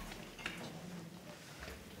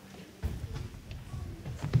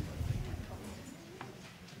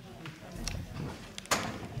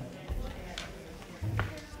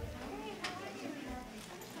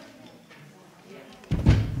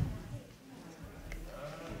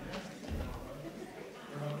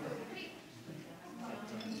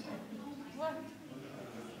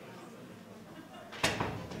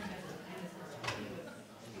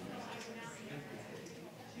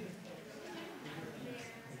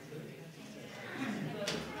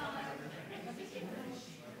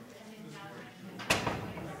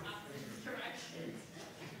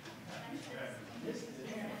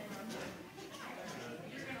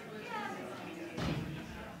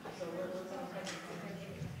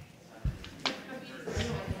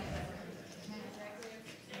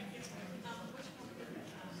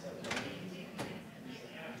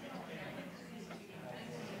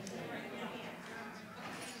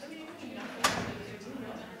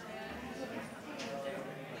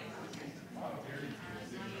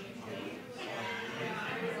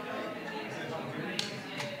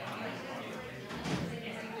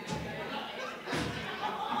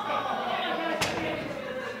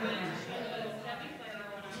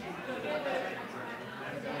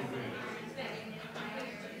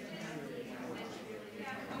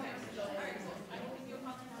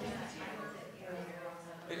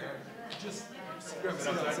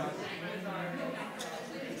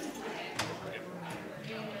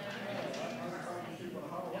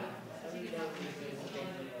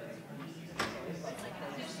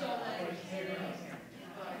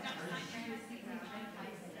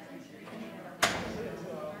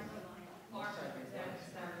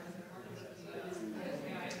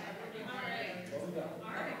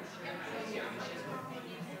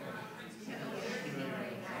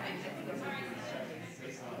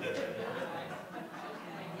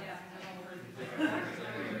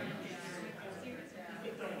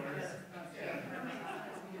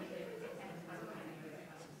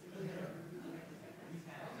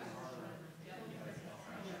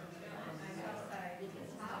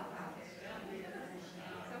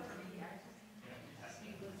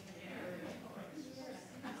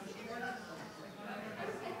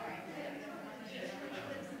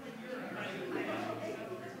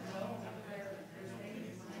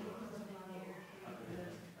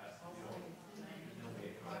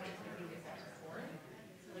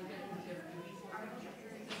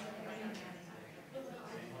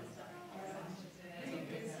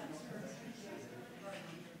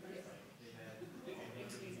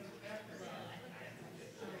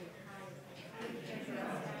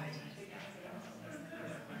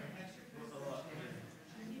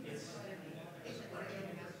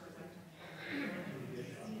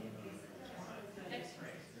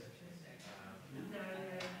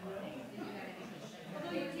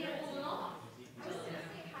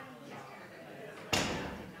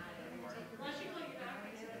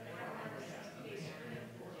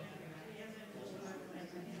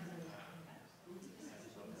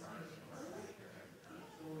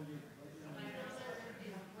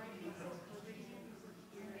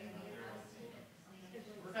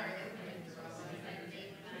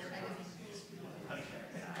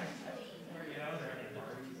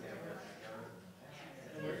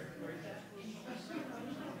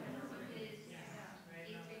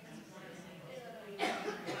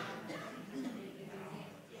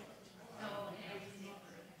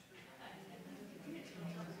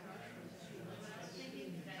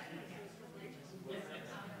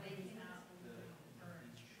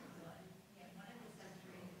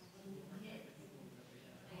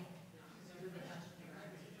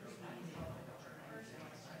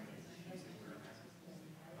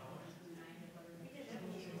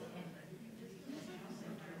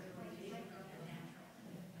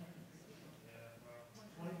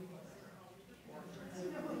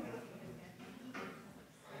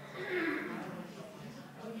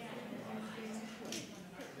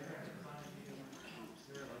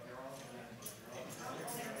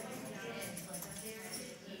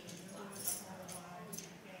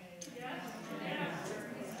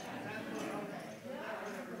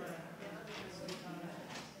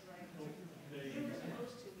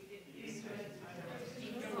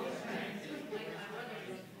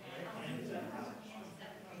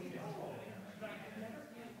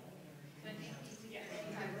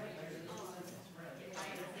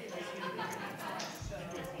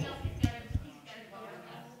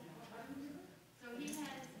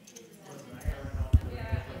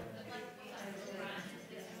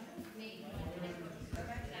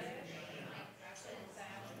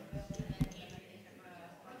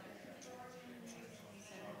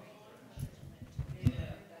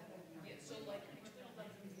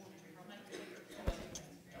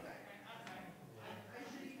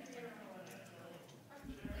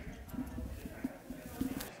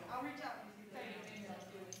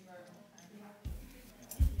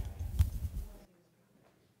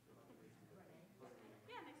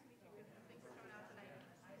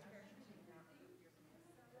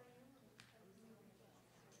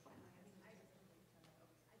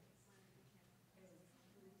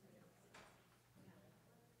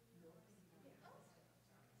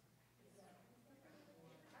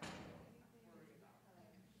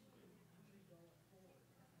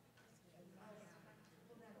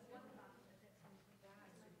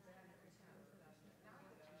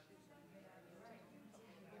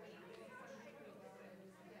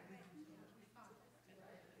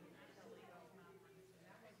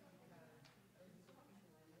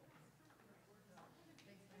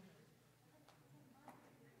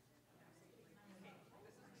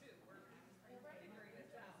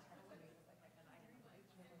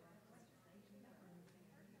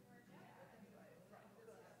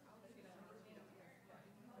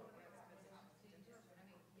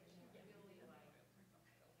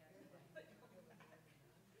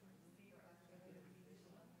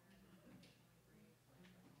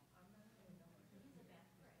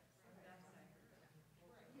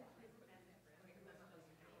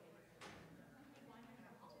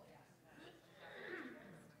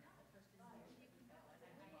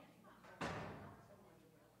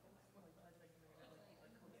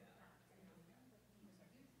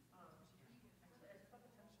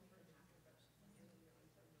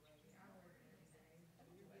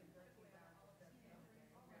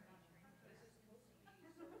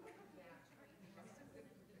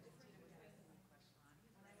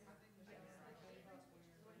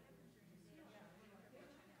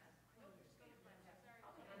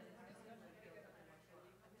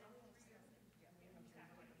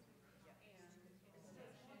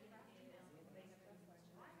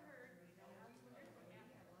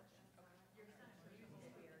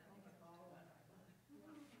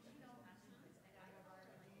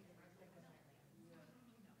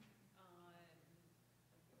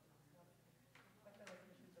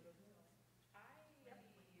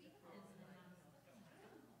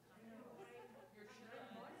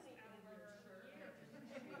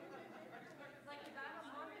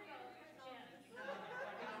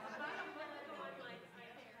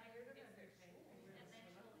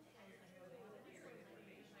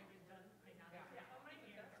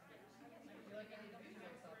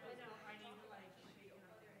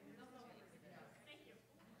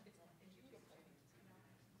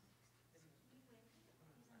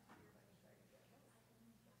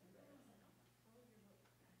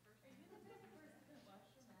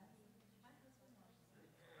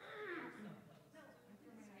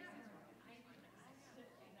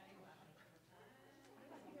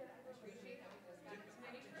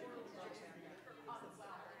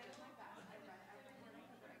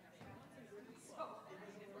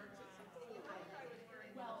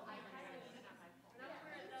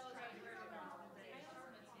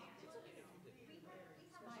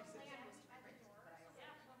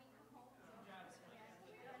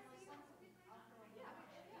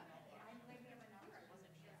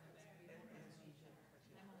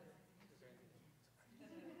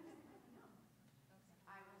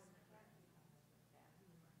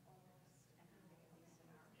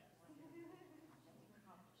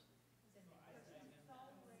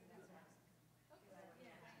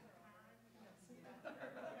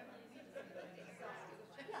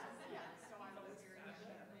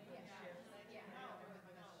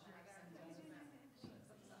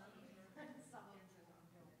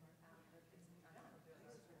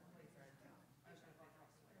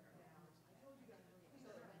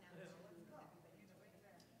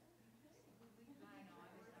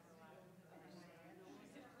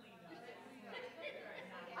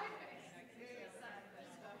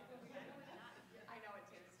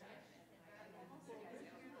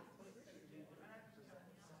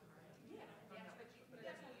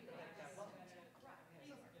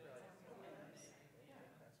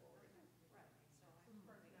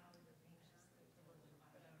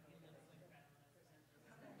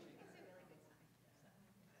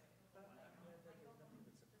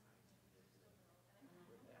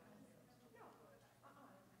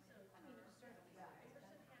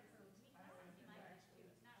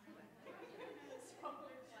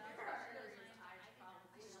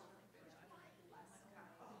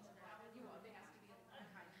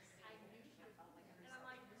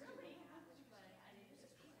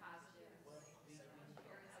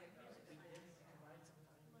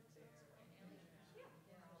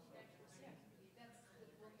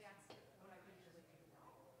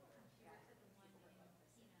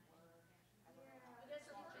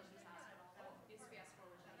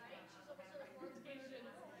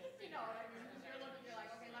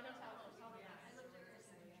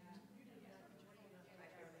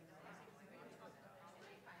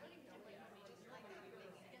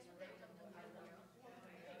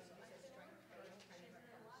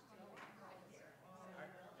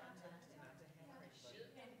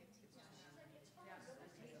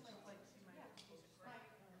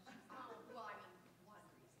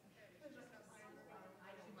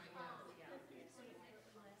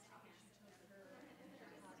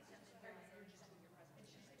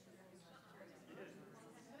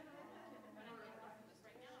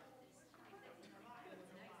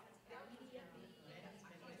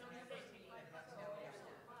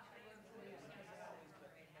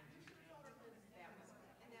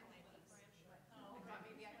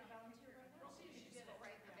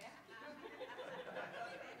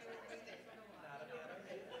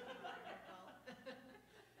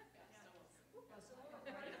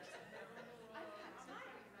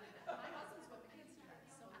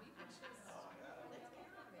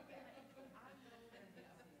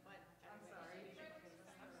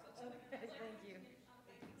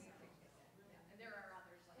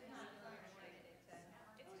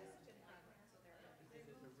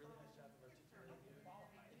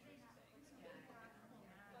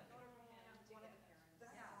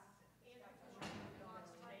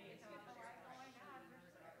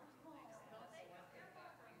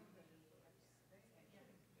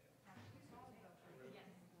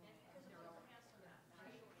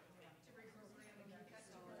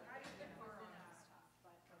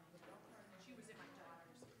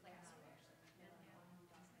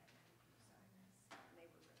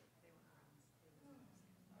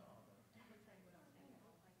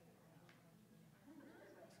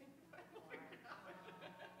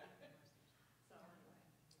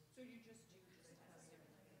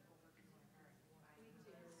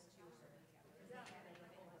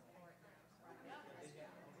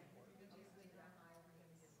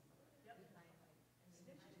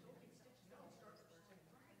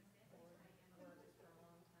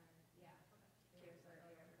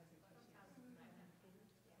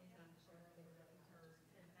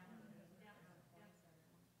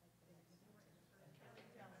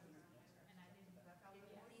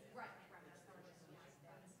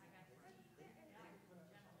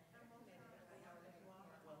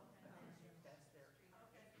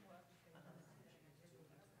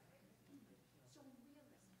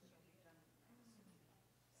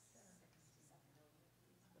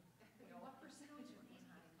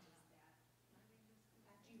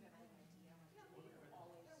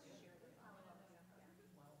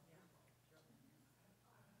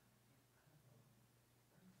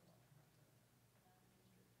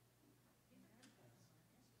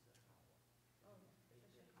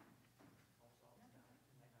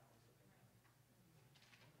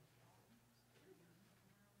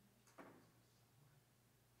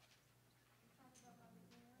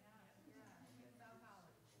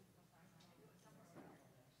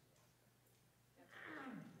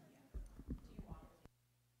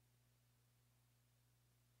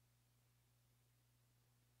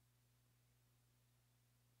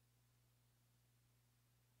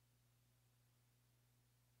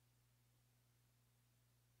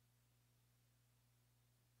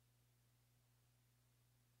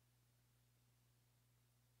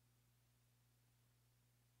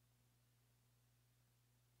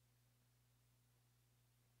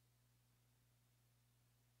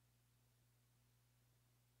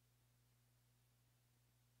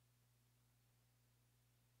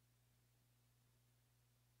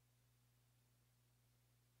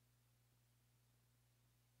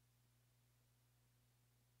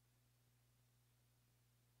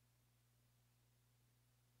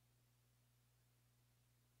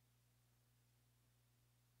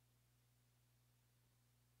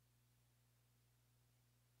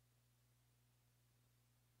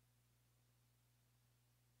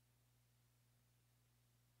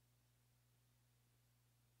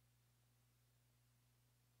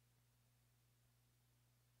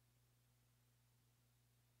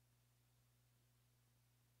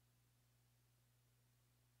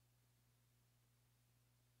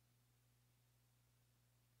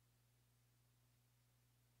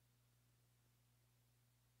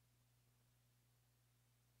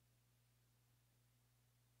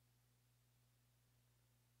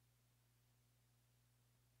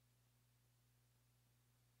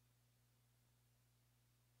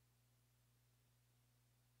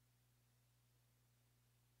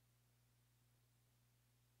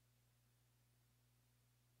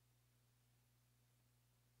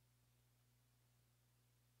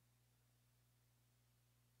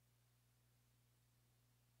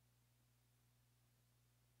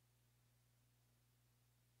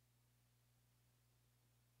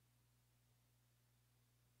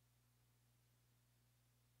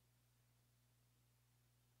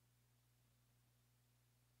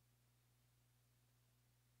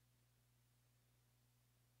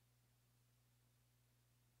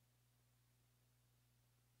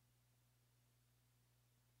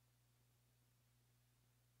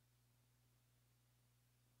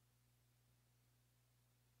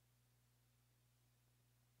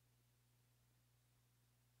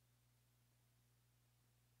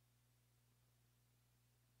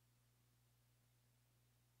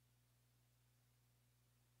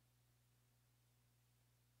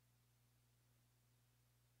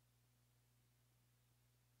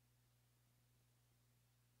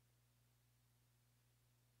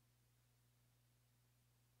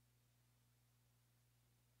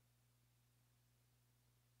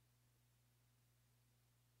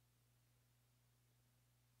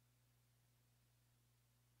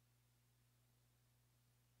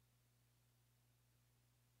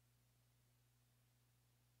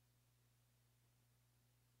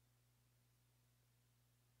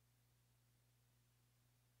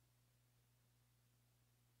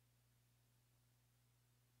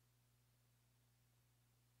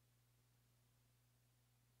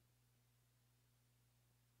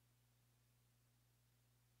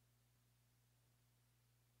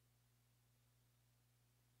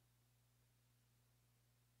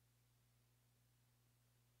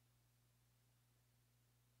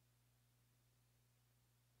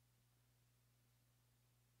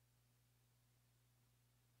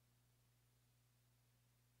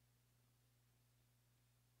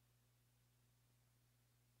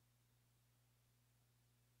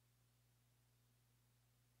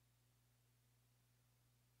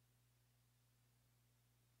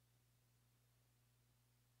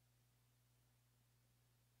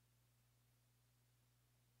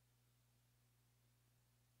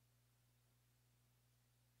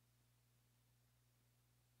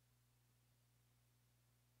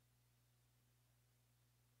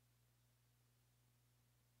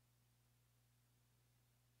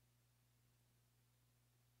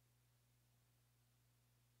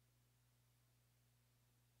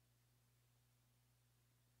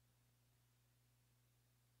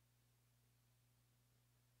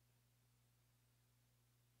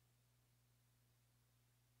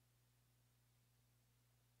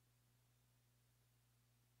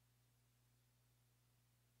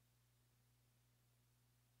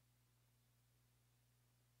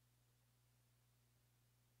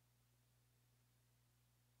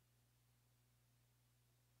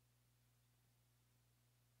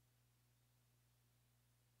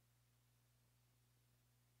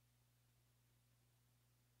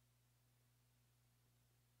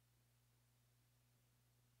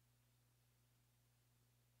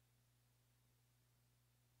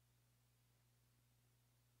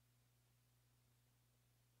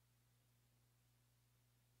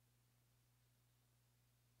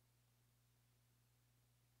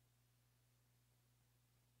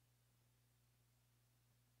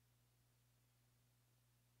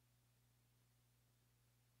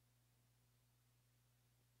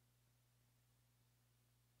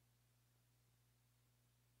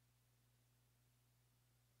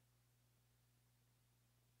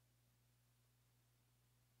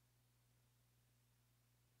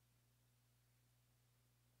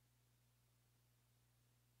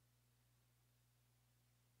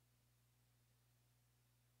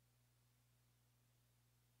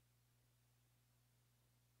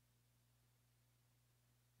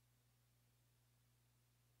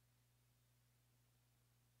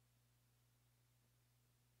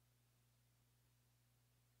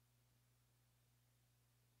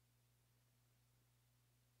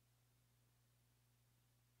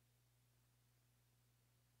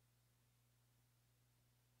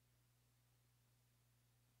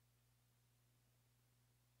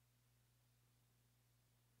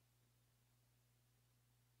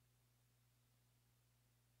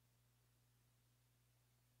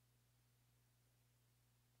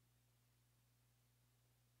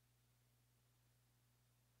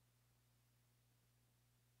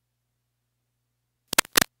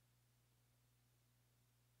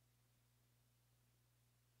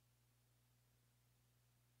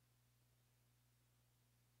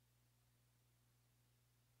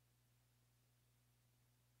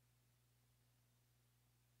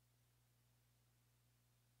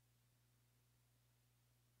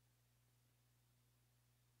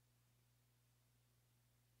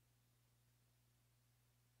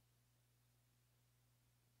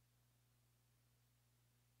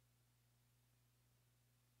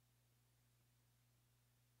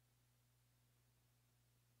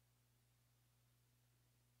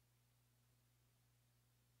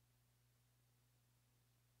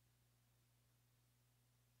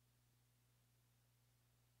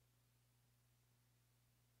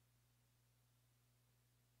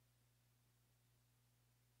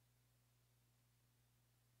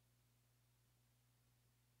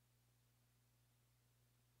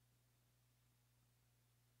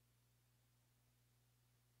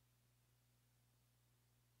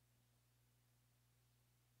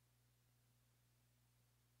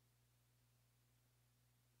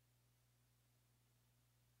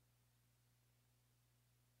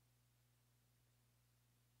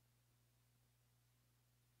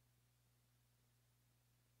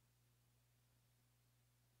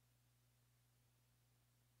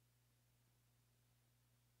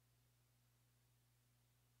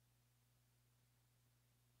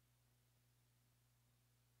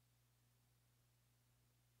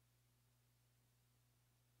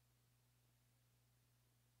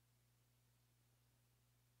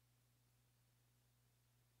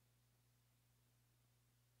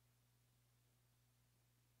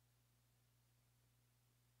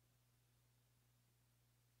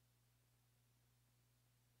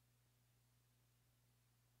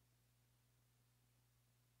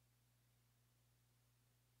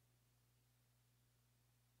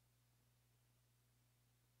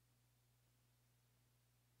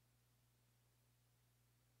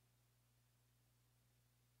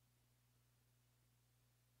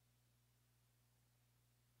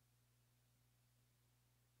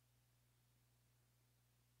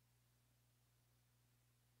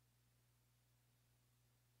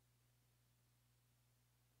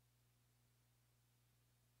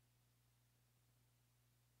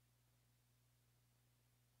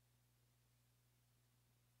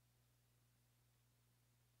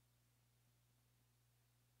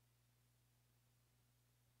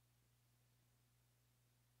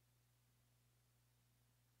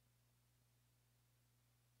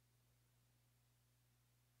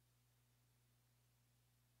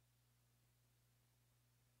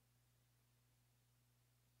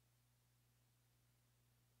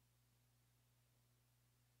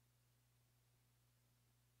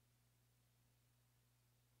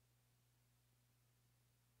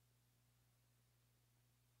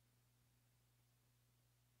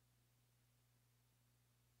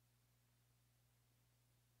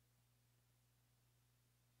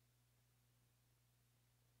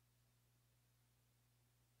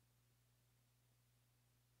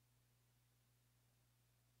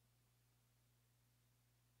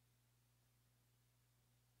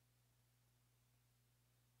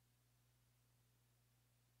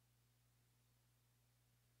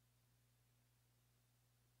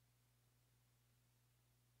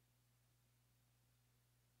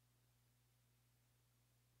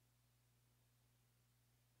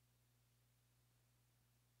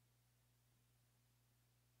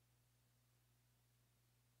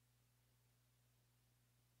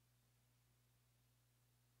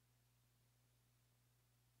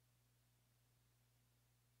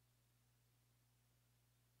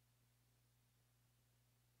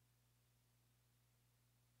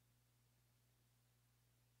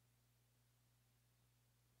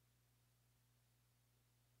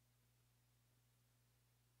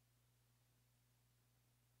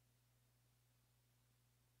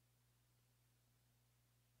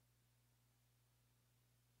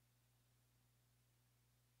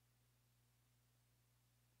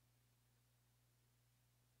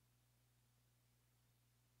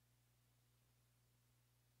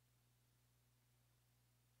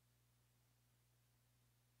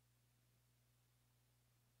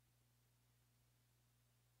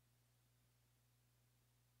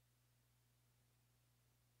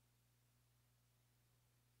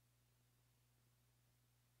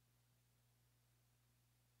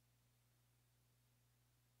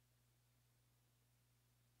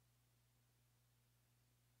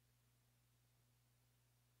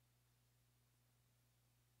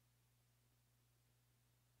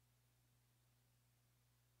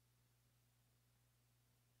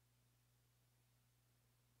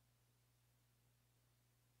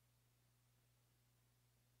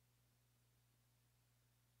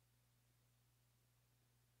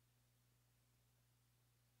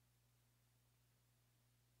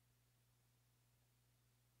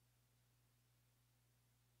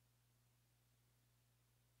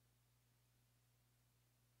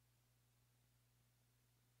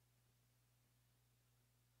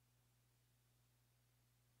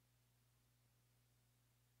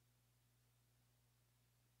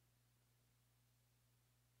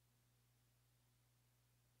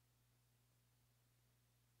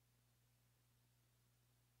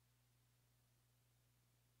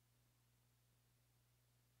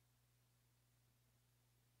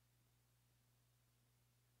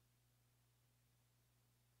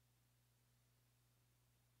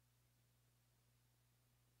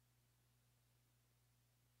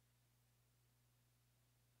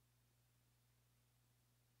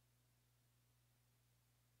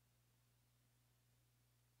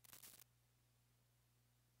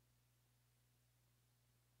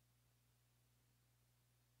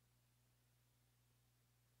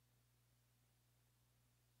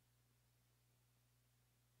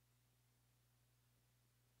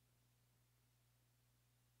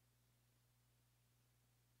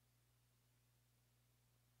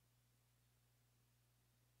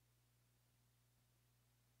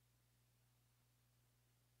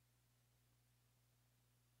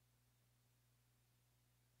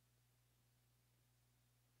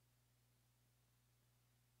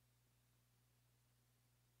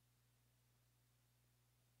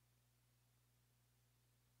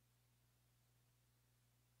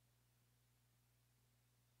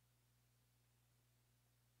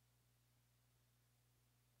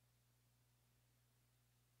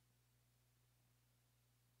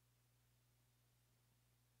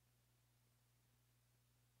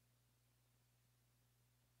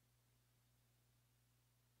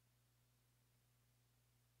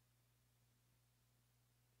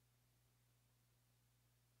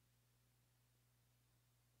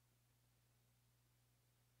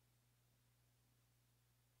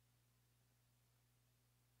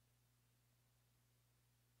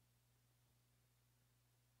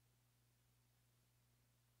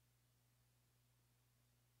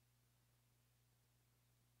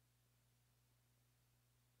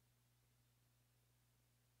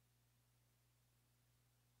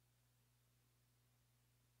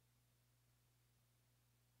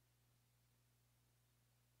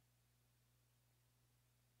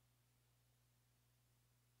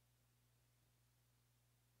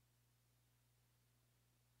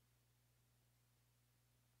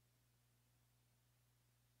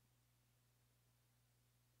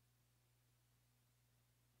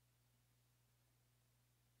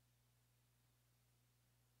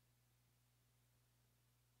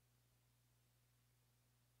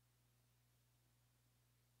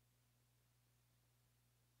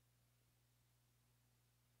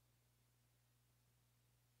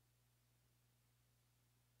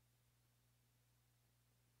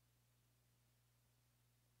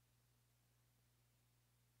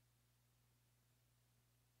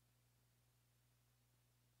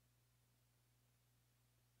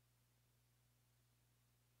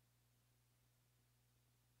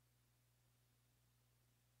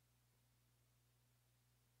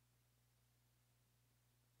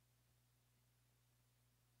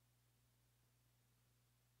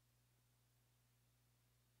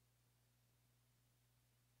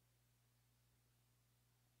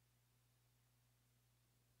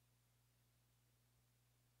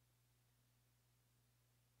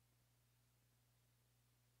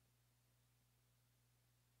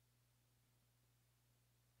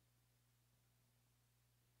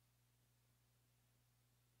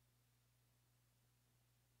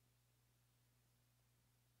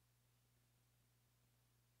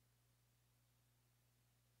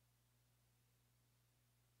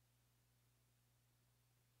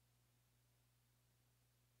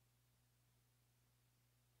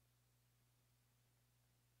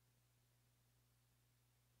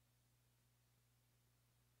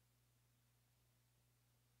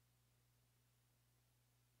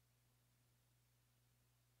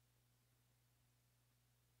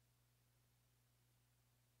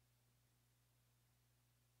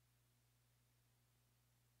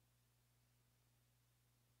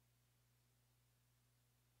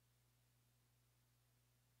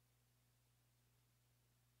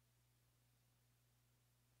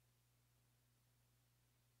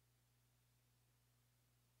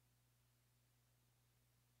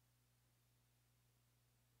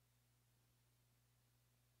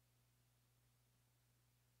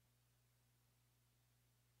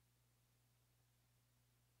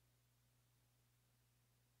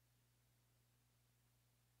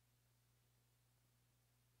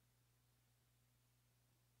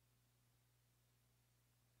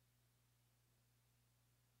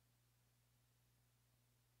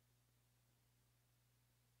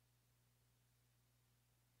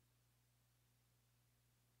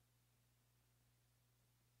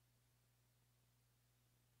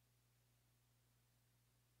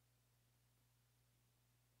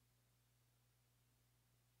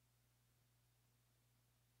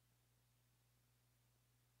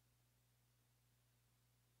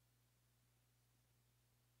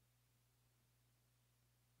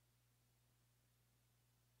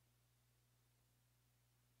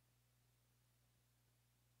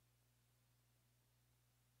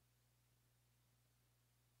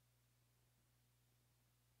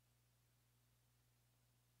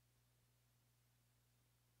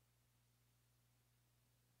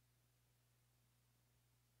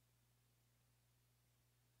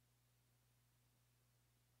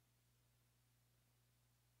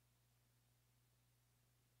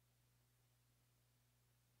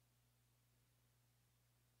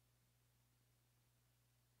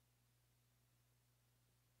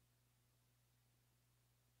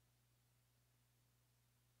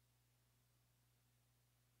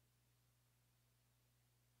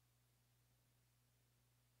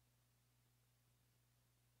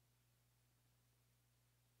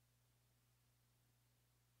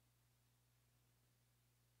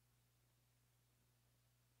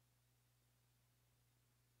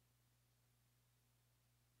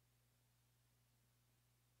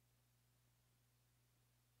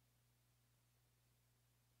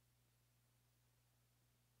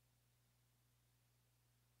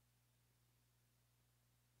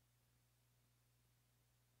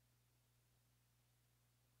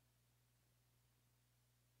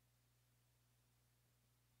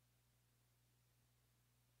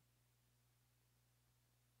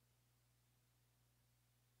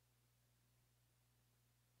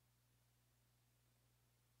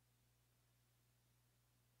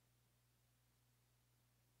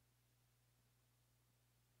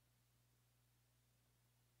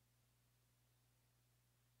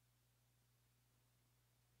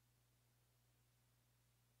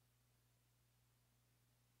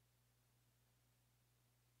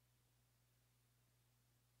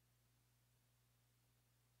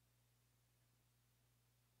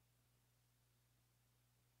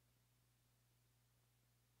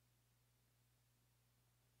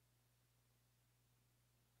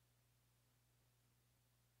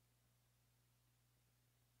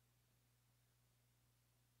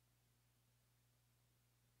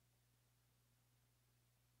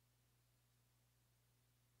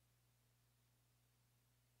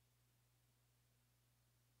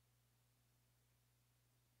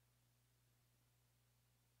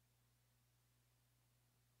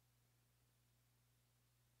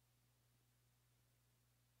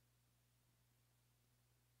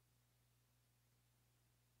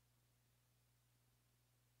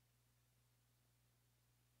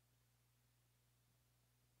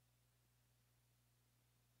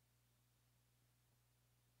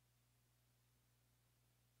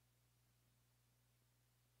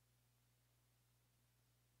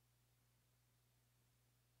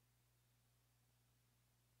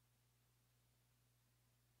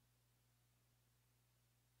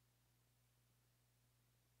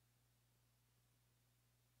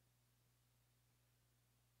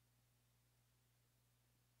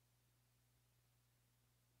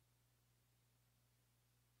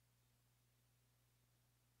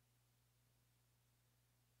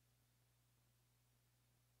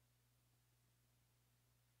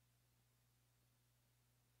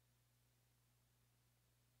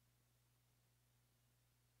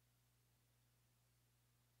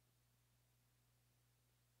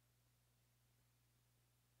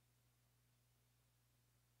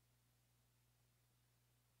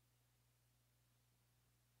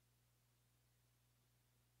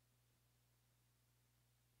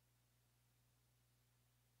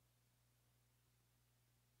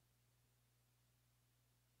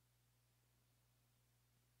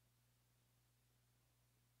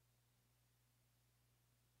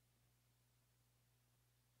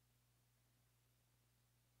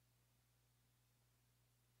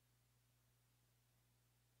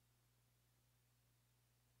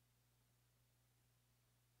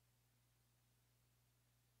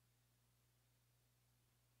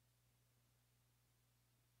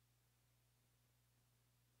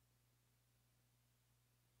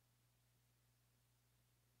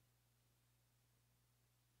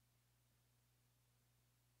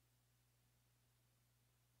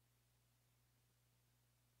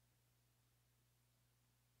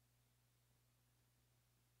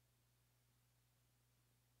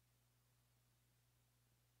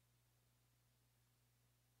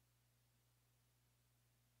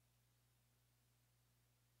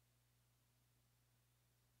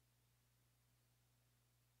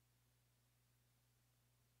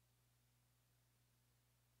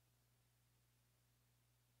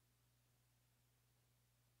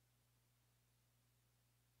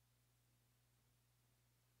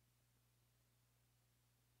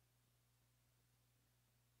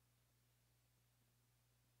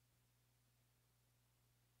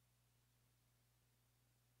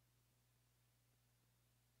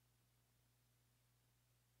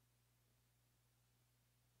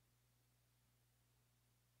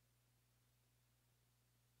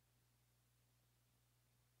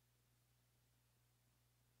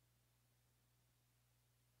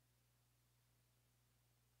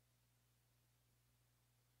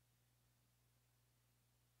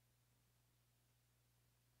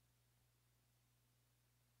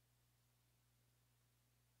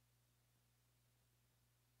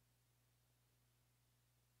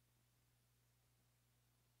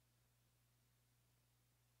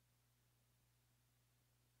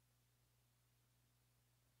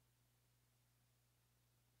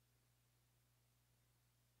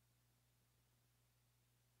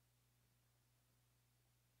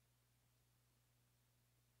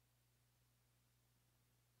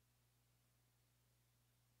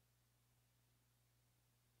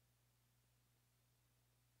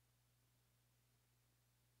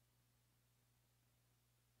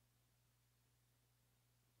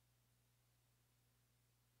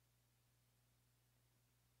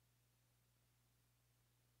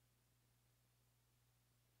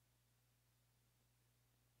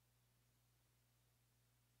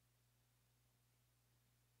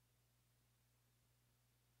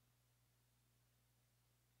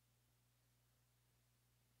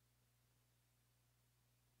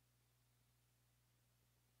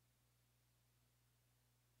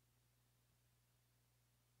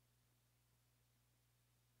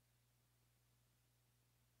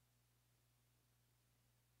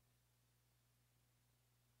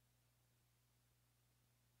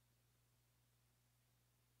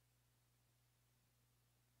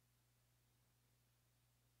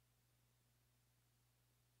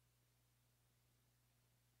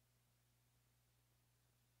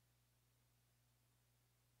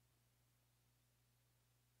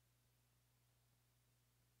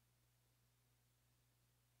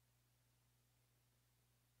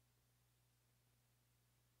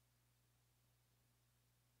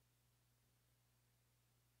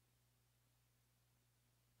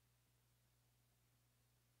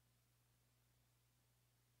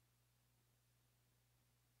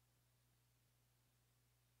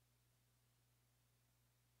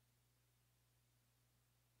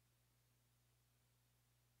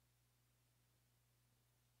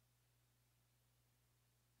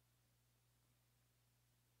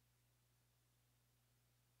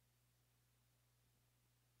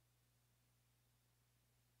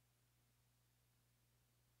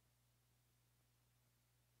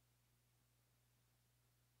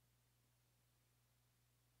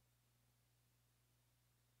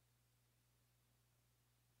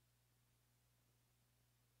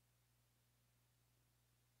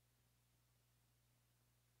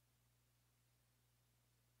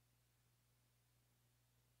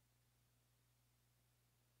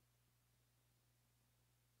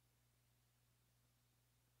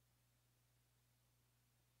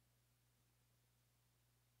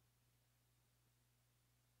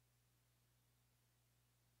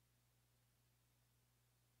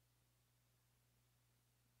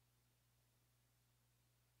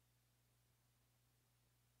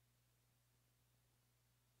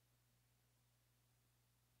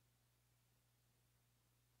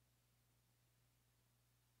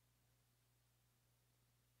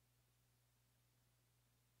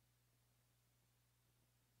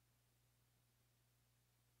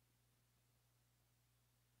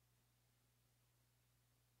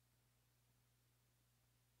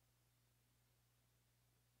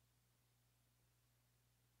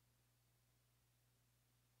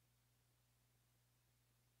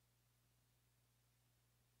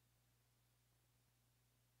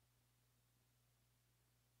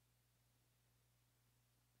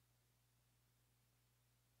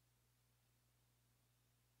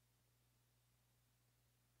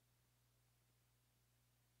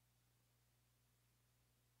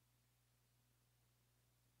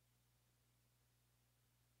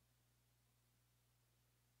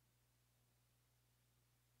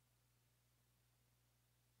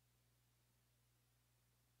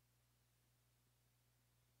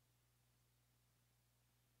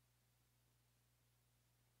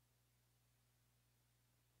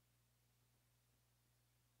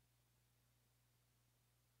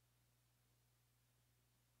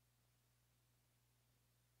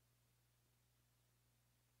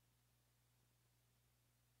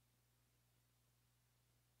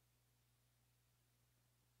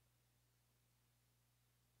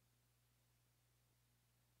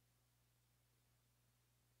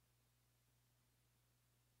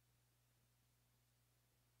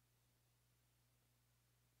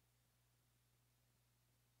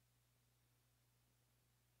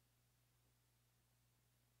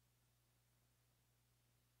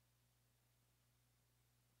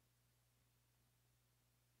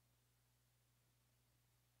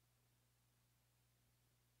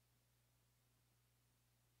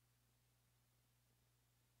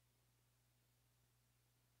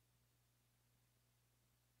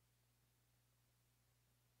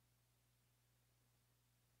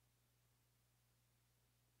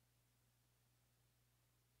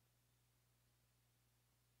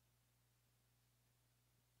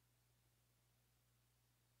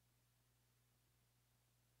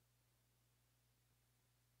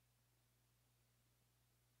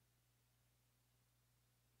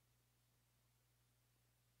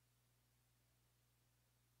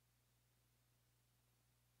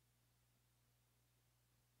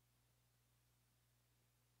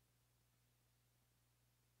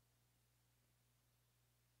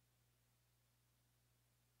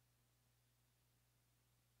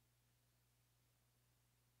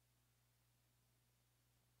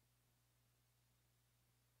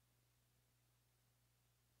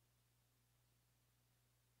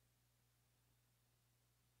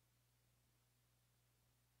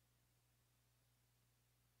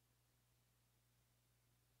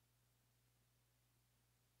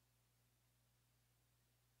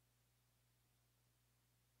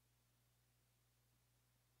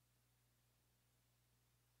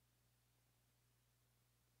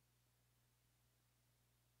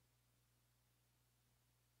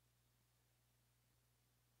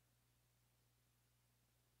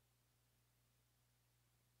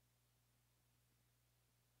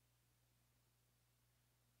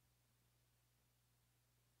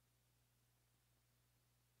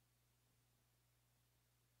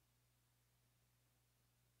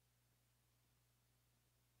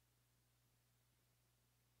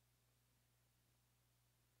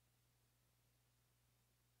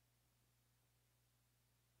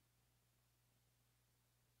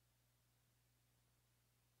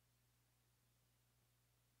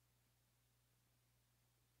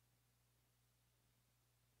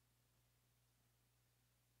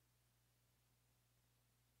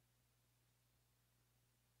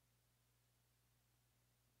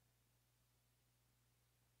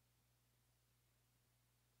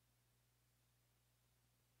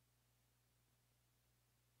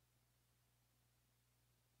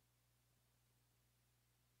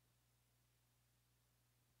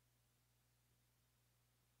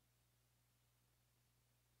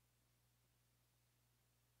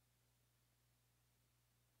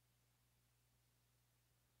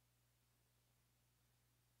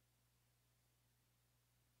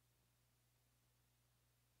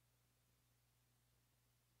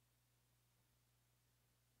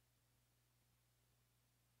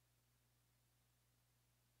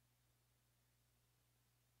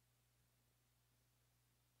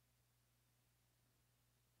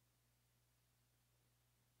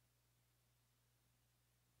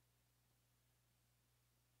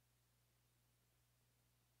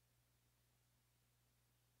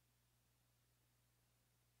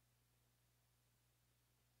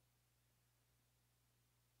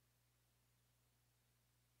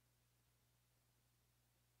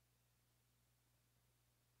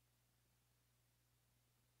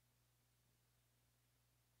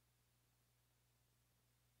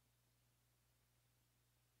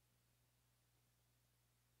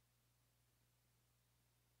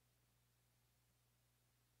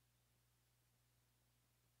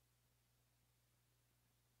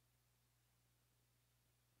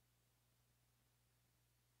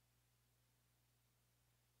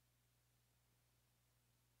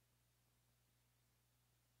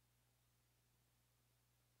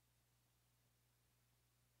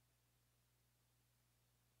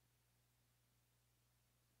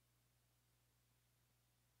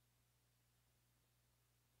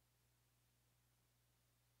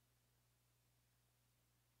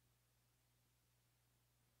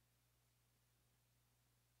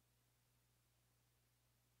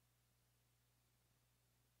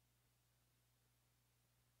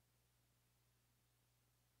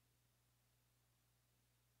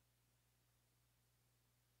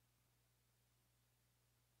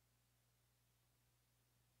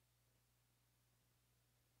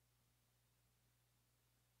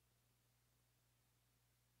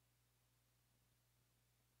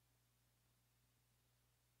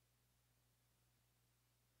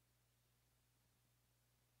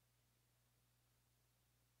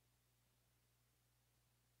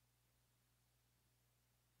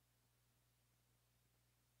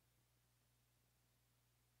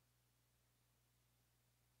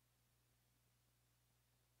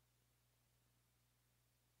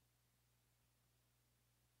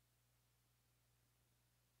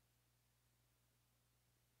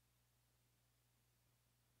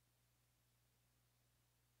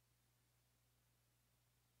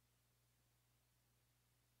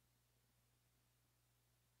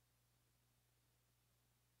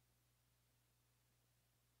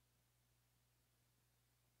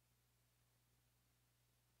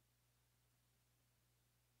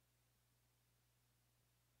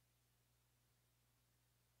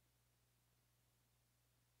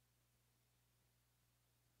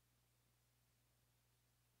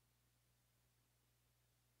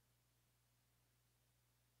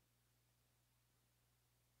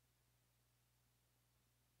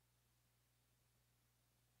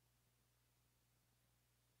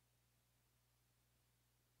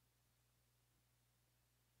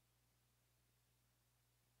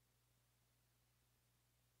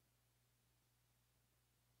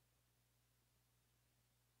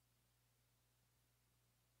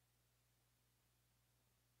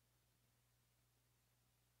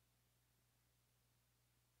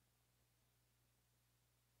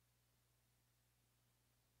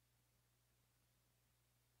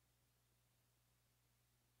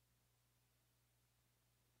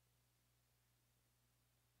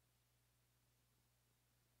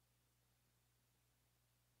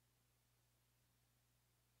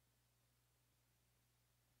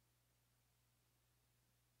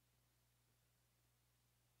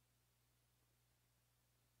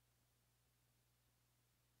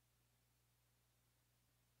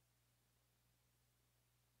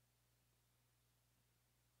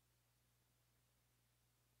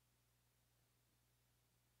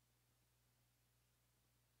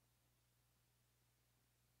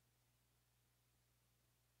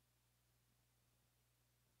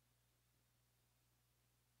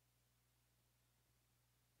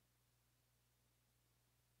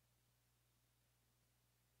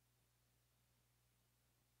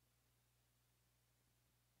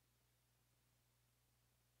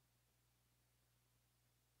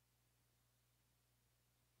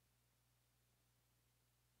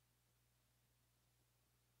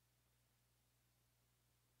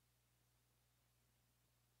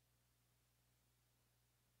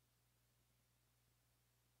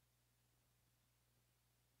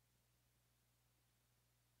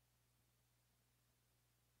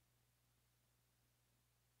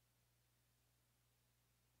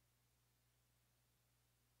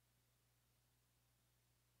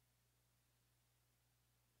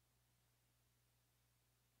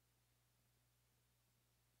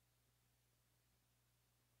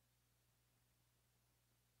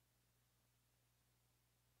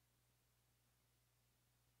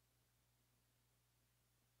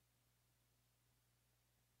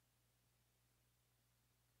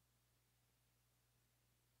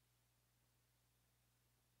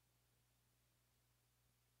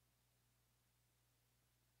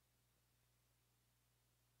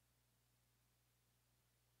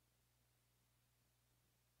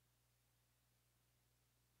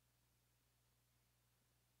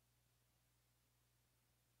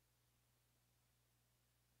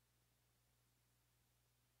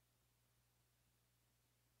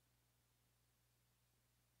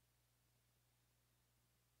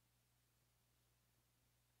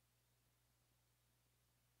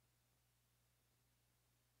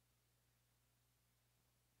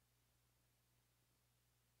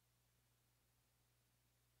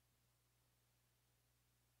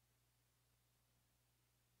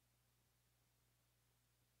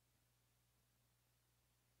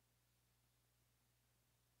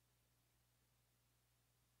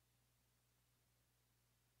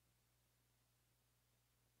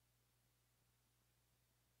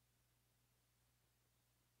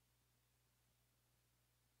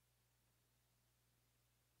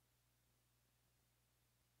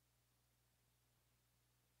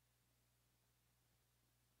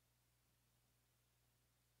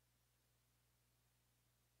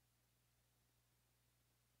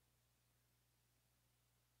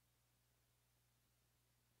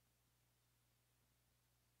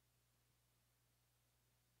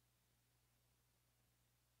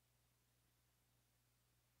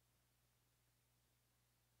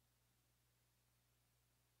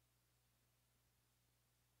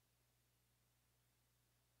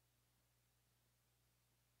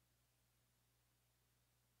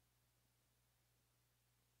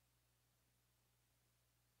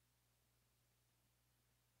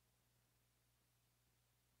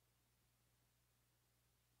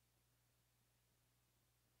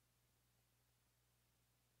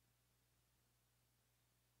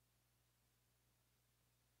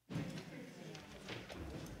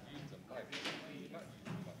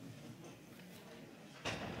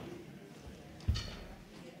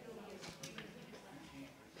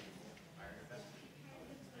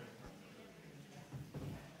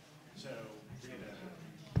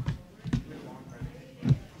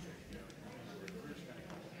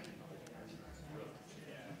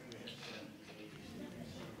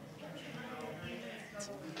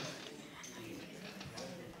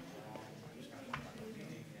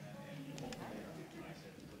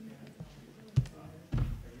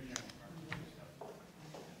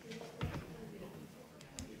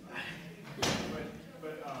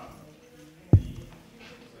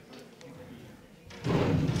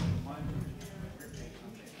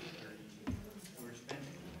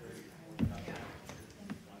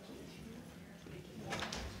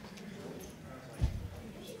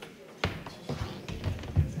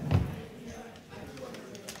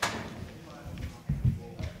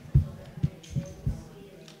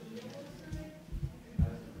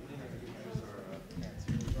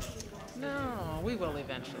 we will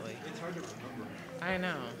eventually. It's hard to remember. I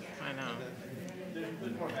know.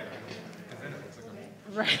 There's more back because then it's like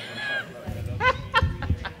Right.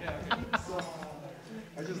 so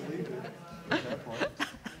I just leave it at that point.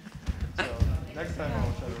 So next time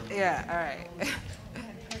I'll try to remember. Yeah, all right.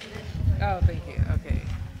 Oh, thank you. Okay.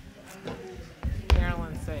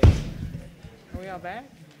 Carolyn safe. Are we all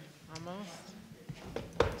back? Almost?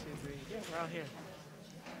 1, 2, 3. Yeah, we're all here.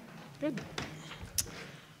 Good.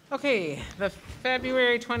 Okay, the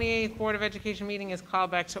February 28th Board of Education meeting is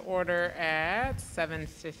called back to order at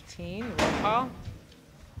 7:15. Roll call.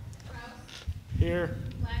 Here.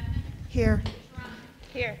 Here.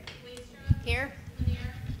 Here. Here.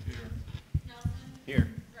 Here.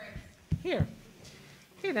 Here.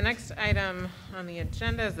 Okay, the next item on the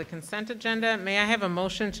agenda is the consent agenda. May I have a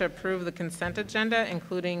motion to approve the consent agenda,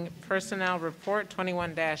 including personnel report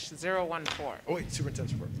 21-014? Oh wait,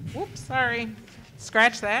 superintendent's report. Whoops, sorry.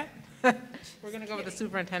 Scratch that. We're going to go with the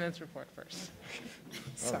superintendent's report first.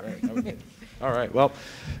 Sorry. All right. Well,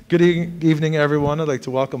 good evening, everyone. I'd like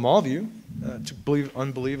to welcome all of you,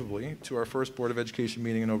 unbelievably, to our first Board of Education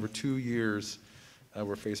meeting in over 2 years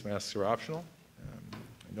where face masks are optional.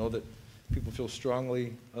 I know that people feel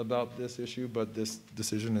strongly about this issue, but this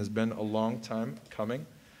decision has been a long time coming.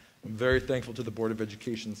 I'm very thankful to the Board of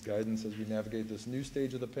Education's guidance as we navigate this new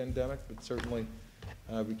stage of the pandemic, but certainly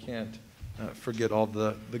we can't forget all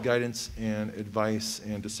the guidance and advice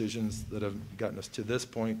and decisions that have gotten us to this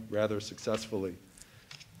point rather successfully.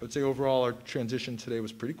 I would say overall our transition today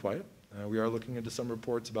was pretty quiet. We are looking into some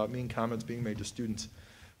reports about mean comments being made to students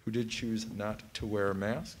who did choose not to wear a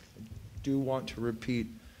mask. I do want to repeat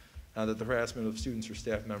that the harassment of students or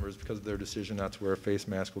staff members because of their decision not to wear a face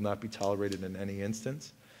mask will not be tolerated in any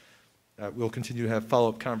instance. We'll continue to have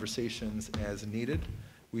follow-up conversations as needed.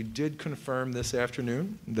 We did confirm this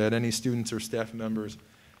afternoon that any students or staff members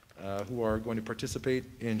who are going to participate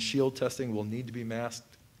in shield testing will need to be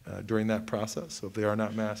masked during that process. So if they are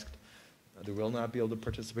not masked, they will not be able to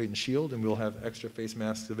participate in shield, and we'll have extra face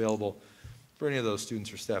masks available for any of those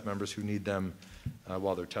students or staff members who need them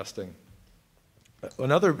while they're testing.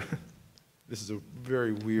 This is a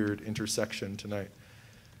very weird intersection tonight.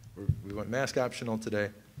 We went mask optional today.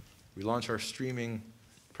 We launched our streaming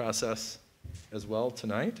process as well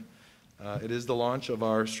tonight. It is the launch of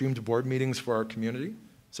our streamed board meetings for our community.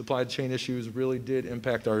 Supply chain issues really did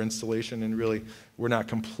impact our installation, and really we're not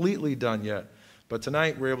completely done yet. But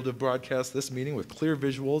tonight we're able to broadcast this meeting with clear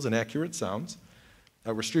visuals and accurate sounds.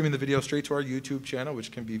 We're streaming the video straight to our YouTube channel,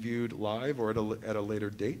 which can be viewed live or at a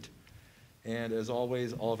later date. And as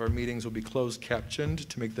always, all of our meetings will be closed captioned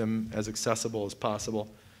to make them as accessible as possible.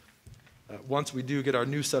 Once we do get our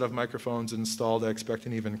new set of microphones installed, I expect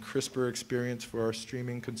an even crisper experience for our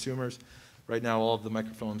streaming consumers. Right now, all of the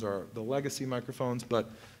microphones are the legacy microphones, but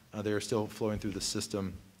they are still flowing through the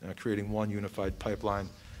system, creating one unified pipeline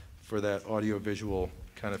for that audio-visual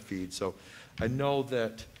kind of feed. So I know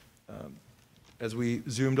that as we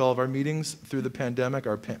Zoomed all of our meetings through the pandemic,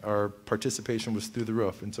 our participation was through the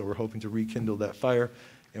roof, and so we're hoping to rekindle that fire,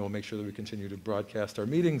 and we'll make sure that we continue to broadcast our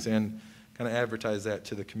meetings and kind of advertise that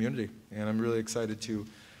to the community. And I'm really excited to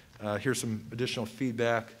hear some additional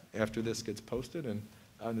feedback after this gets posted and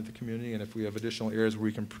out into the community, and if we have additional areas where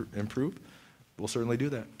we can improve, we'll certainly do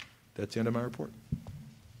that. That's the end of my report.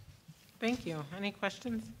 Thank you. Any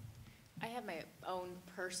questions? I have my own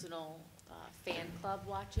personal fan club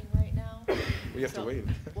watching right now. We have to wait.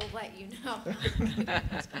 We'll let you know.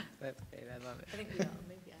 That's great. I love it. I think we all,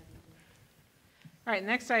 maybe I do. All right,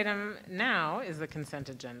 next item now is the consent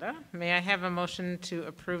agenda. May I have a motion to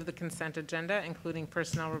approve the consent agenda, including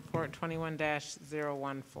personnel report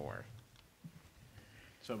 21-014?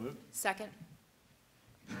 So moved. Second?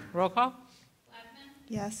 Roll call?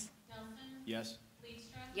 Yes. Yes.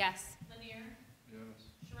 Yes. Yes.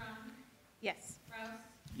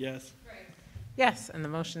 Yes. Yes, and the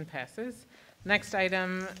motion passes. Next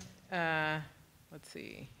item, let's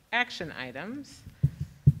see, action items.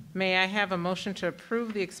 May I have a motion to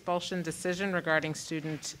approve the expulsion decision regarding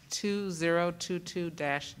student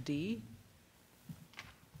 2022-D?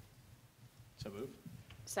 So moved.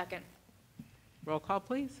 Second? Roll call,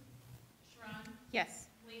 please. Yes.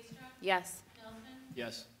 Yes.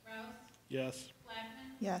 Yes. Yes.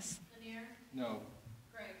 Yes. No.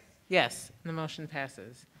 Yes, and the motion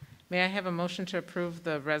passes. May I have a motion to approve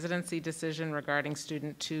the residency decision regarding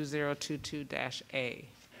student 2022-A?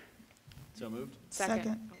 So moved.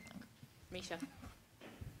 Second. Misha.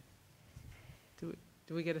 Do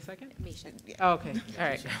we get a second? Misha. Oh, okay, all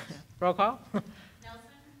right. Roll call?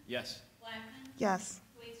 Yes. Yes.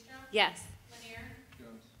 Yes.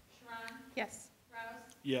 Yes.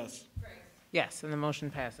 Yes. Yes, and the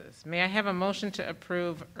motion passes. May I have a motion to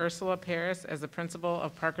approve Ursula Paris as the principal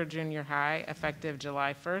of Parker Junior High effective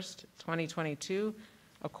July 1st, 2022,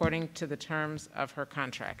 according to the terms of her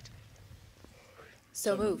contract?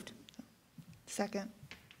 So moved. Second.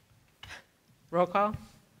 Roll call?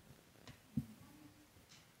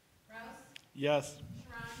 Yes.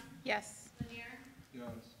 Yes. Yes.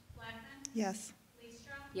 Yes.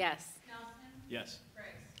 Yes.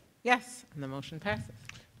 Yes, and the motion passes.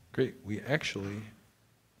 Great. We actually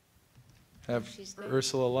have She's there.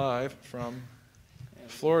 Ursula live from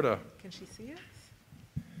Florida. Can she see us?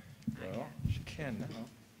 Well, she can now.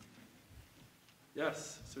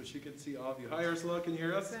 Yes, so she can see all of you. Hi, Ursula. Can you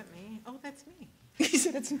hear Is us? that me? Oh, that's me. He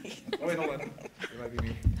said it's me. Oh, wait, hold on. It might be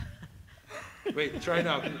me. Wait, try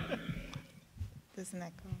now. Doesn't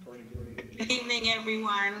that go? Good evening,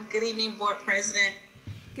 everyone. Good evening, Board President,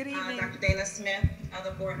 Good Dr. Dana Smith,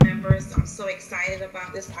 other board members. I'm so excited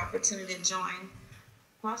about this opportunity to join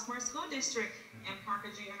Flossmoor School District and Parker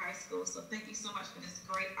Junior High School. So thank you so much for this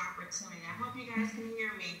great opportunity. I hope you guys can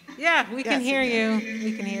hear me. Yeah, we can Yes, hear we you.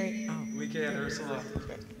 We can hear you. Oh. We can, Ursula.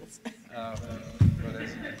 But They're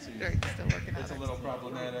still working on it's a it. little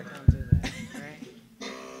problematic. Don't do that,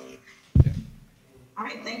 right? All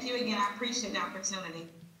right, thank you again. I appreciate the opportunity.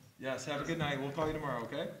 Yes, have a good night. We'll call you tomorrow,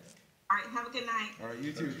 okay? All right, have a good night. All right,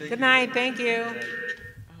 you too. Thank you. Good night, thank you. Good night.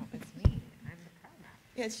 Oh, it's me. I'm the proud mom.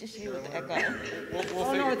 Yeah, it's just you with the echo.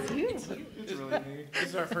 Oh, no, it's you. It's really me. This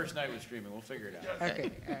is our first night with streaming. We'll figure it out.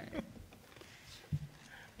 Okay, all right.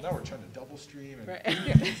 Now we're trying to double stream. And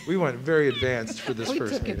Right. we went very advanced for this We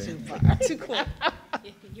first took it too meeting. far, too close.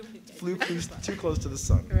 Flew too close to the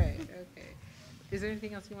sun. Right, okay. Is there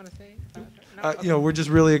anything else you want to say? No? You know, we're just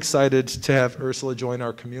really excited to have Ursula join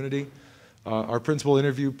our community. Our principal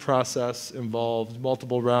interview process involved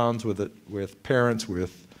multiple rounds with parents,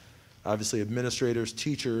 with obviously administrators,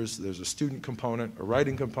 teachers. There's a student component, a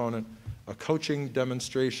writing component, a coaching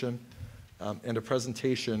demonstration, and a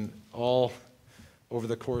presentation all over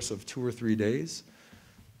the course of 2 or 3 days.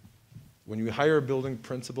 When you hire a building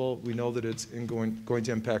principal, we know that it's going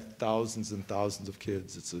to impact thousands and thousands of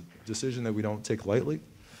kids. It's a decision that we don't take lightly.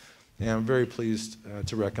 And I'm very pleased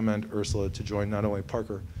to recommend Ursula to join not only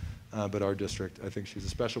Parker, but our district. I think she's a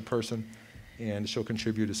special person, and she'll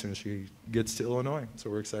contribute as soon as she gets to Illinois. So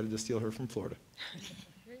we're excited to steal her from Florida.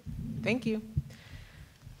 Thank you.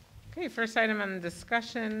 Okay, first item on the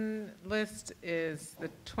discussion list is the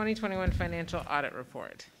 2021 financial audit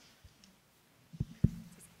report.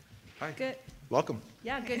 Hi. Good. Welcome.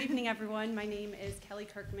 Yeah, good evening, everyone. My name is Kelly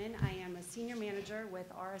Kirkman. I am a senior manager with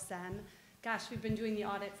RSM. Gosh, we've been doing the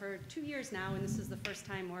audit for 2 years now, and this is the first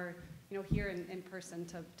time we're here in person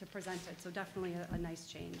to present it, so definitely a nice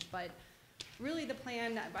change. But really the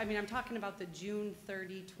plan, I mean, I'm talking about the June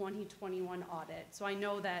 30, 2021 audit, so I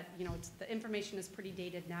know that, the information is pretty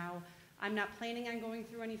dated now. I'm not planning on going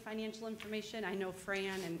through any financial information. I know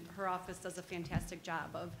Fran and her office does a fantastic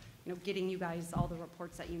job of getting you guys all the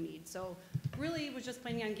reports that you need. So really was just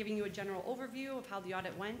planning on giving you a general overview of how the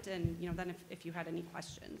audit went, and then if you had any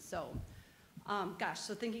questions. So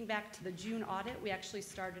so thinking back to the June audit, we actually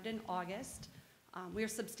started in August. We are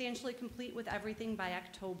substantially complete with everything by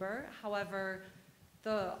October. However,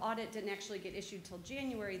 the audit didn't actually get issued till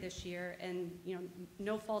January this year, and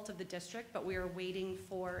no fault of the district, but we are waiting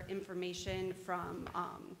for information from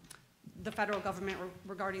the federal government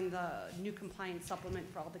regarding the new compliance supplement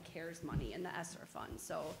for all the CARES money and the ESSER fund.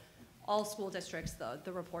 So all school districts,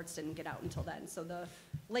 the reports didn't get out until then. So the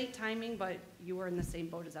late timing, but you were in the same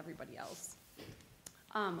boat as everybody else.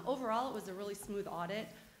 Overall, it was a really smooth audit.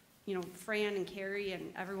 Fran and Carrie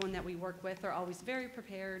and everyone that we work with are always very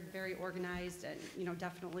prepared, very organized, and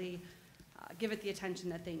definitely give it the attention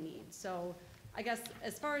that they need. So I guess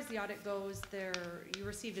as far as the audit goes, you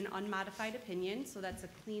received an unmodified opinion, so that's a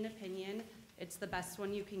clean opinion. It's the best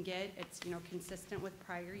one you can get. It's consistent with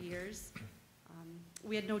prior years.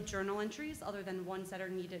 We had no journal entries other than ones that are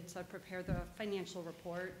needed to prepare the financial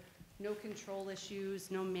report. No control issues,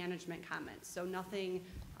 no management comments. So nothing,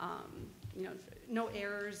 no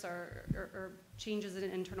errors or changes in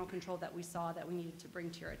internal control that we saw that we needed to bring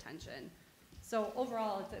to your attention. So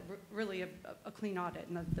overall, it's really a clean audit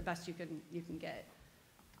and the best you can get.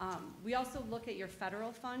 We also look at your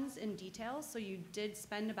federal funds in detail. So you did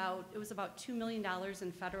spend it was about $2 million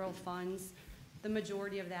in federal funds. The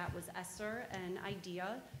majority of that was ESSER and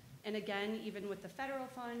IDEA. And again, even with the federal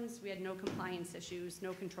funds, we had no compliance issues,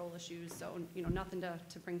 no control issues, so nothing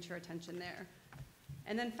to bring to your attention there.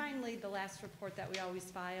 And then finally, the last report that we always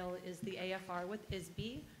file is the AFR with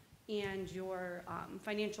ISB, and your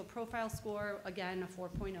financial profile score, again, a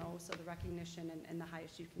 4.0, so the recognition and the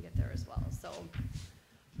highest you can get there as well. So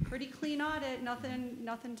pretty clean audit,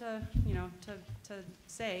 nothing to, to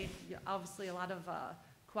say. Obviously, a lot of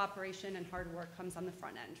cooperation and hard work comes on the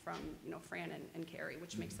front end from, Fran and Carrie,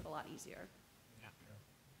 which makes it a lot easier.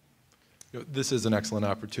 This is an excellent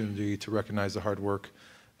opportunity to recognize the hard work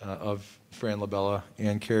of Fran LaBella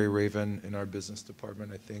and Carrie Raven in our business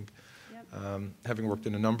department. I think having worked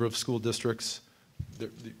in a number of school districts,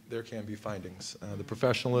 there can be findings. The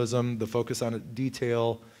professionalism, the focus on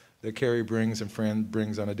detail that Carrie brings and Fran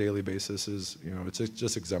brings on a daily basis is, it's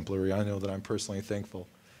just exemplary. I know that I'm personally thankful,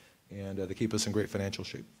 and they keep us in great financial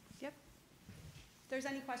shape. Yep. If there's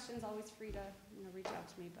any questions, always free to reach out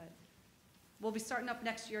to me, but we'll be starting up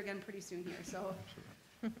next year again pretty soon here, so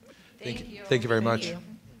thank you. Thank you very much. you.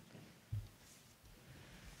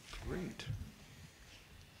 Great.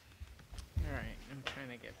 All right, I'm trying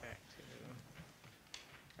to get back to,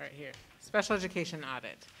 right here, special education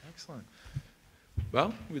audit. Excellent.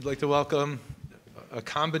 Well, we'd like to welcome a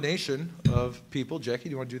combination of people. Jackie,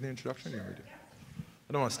 do you want to do the introduction? Or you want me to?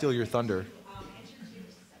 I don't want to steal your thunder.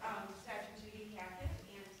 Introduce Dr. Judy Hackett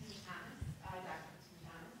and Tim Thomas, Dr. Tim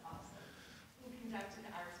Thomas also, who conducted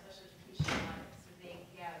our special education audit. So they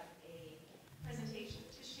have a presentation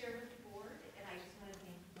to share with the board, and I just want to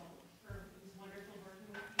thank them for it was wonderful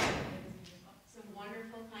working with you. Some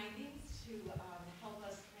wonderful findings to help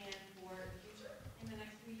us plan for the future in the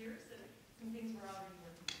next few years, and some things we're already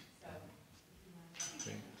working on. So, if you want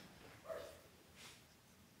to.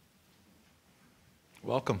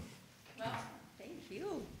 Welcome. Well, thank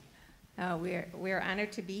you. We're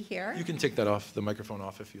honored to be here. You can take that off, the microphone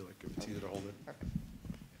off if you like, if it's easier to hold it. Perfect.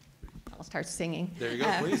 I'll start singing. There you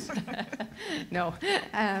go, please. No.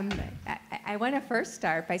 I want to first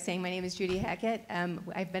start by saying my name is Judy Hackett.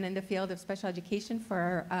 I've been in the field of special education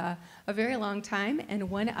for a very long time, and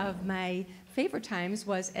one of my favorite times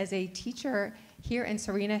was as a teacher here in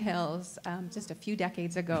Serena Hills just a few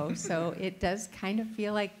decades ago. So it does kind of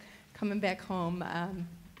feel like coming back home,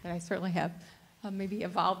 that I certainly have maybe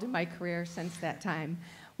evolved in my career since that time.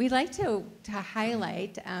 We'd like to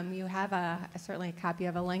highlight, you have certainly a copy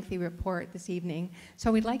of a lengthy report this evening,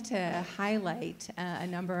 so we'd like to highlight a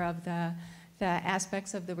number of the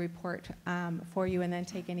aspects of the report for you and then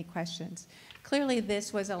take any questions. Clearly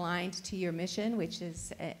this was aligned to your mission, which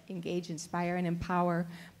is engage, inspire, and empower,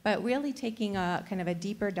 but really taking a kind of a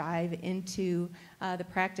deeper dive into the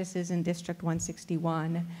practices in District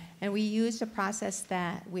 161. And we used a process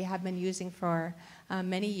that we have been using for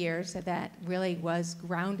many years that really was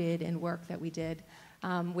grounded in work that we did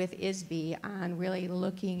with ISB on really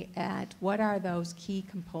looking at what are those key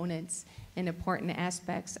components and important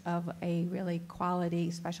aspects of a really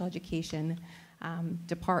quality special education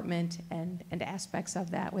department and aspects of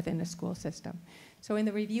that within the school system. So in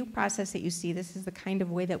the review process that you see, this is the kind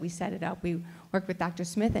of way that we set it up. We worked with Dr.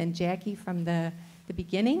 Smith and Jackie from the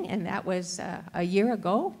beginning, and that was a year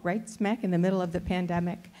ago, right smack in the middle of the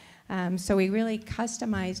pandemic. So we really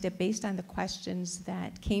customized it based on the questions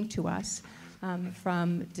that came to us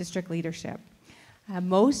from district leadership.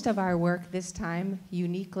 Most of our work this time,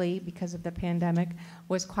 uniquely because of the pandemic,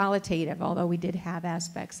 was qualitative, although we did have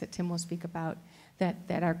aspects that Tim will speak about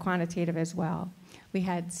that are quantitative as well. We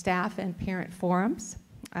had staff and parent forums.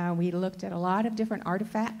 We looked at a lot of different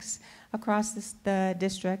artifacts across the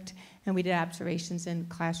district, and we did observations in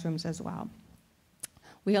classrooms as well.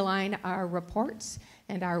 We align our reports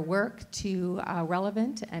and our work to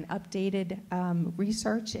relevant and updated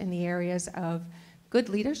research in the areas of good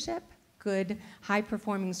leadership, good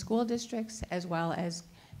high-performing school districts, as well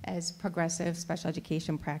as progressive special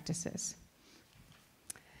education practices.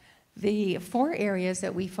 The 4 areas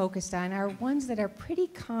that we focused on are ones that are pretty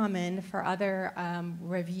common for other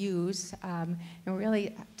reviews and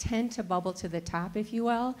really tend to bubble to the top, if you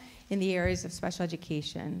will, in the areas of special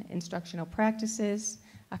education: instructional practices,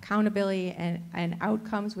 accountability and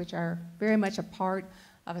outcomes, which are very much a part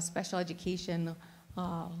of a special education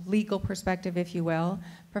legal perspective, if you will,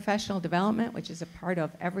 professional development, which is a part of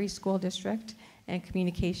every school district, and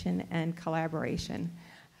communication and collaboration.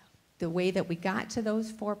 The way that we got to those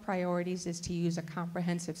 4 priorities is to use a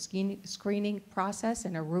comprehensive screening process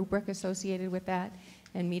and a rubric associated with that,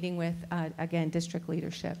 and meeting with, again, district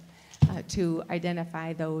leadership to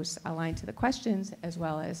identify those aligned to the questions as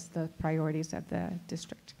well as the priorities of the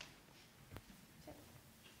district.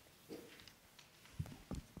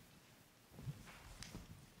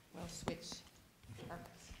 We'll switch.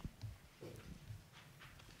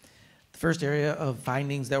 The first area of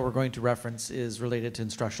findings that we're going to reference is related to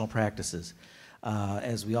instructional practices.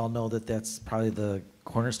 As we all know, that's probably the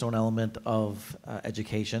cornerstone element of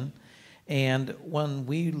education. And when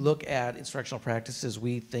we look at instructional practices,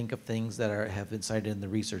 we think of things that have been cited in the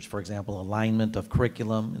research. For example, alignment of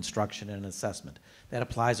curriculum, instruction, and assessment. That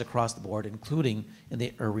applies across the board, including in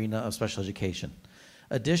the arena of special education.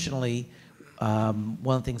 Additionally, one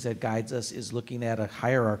of the things that guides us is looking at a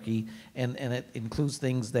hierarchy, and it includes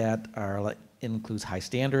things that are like, includes high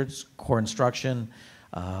standards, core instruction,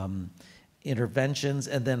 interventions,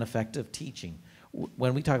 and then effective teaching.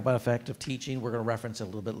 When we talk about effective teaching, we're going to reference it a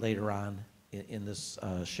little bit later on in this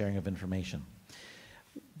sharing of information.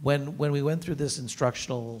 When we went through this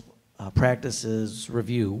instructional practices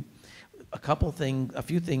review, a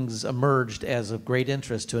few things emerged as of great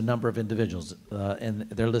interest to a number of individuals, and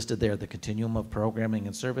they're listed there: the continuum of programming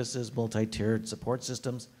and services, multi-tiered support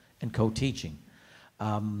systems, and co-teaching.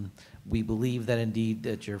 We believe that indeed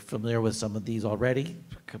that you're familiar with some of these already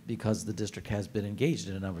because the district has been engaged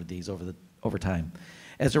in a number of these over time.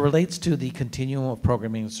 As it relates to the continuum of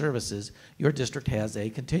programming and services, your district has a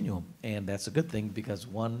continuum, and that's a good thing because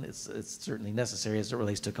one, it's certainly necessary as it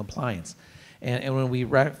relates to compliance. And when we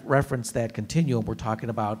reference that continuum, we're talking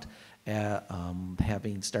about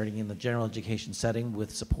starting in the general education setting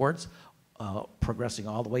with supports, progressing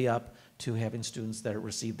all the way up to having students that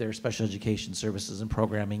receive their special education services and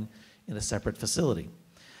programming in a separate facility.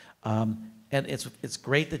 And it's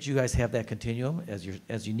great that you guys have that continuum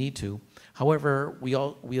as you need to. However,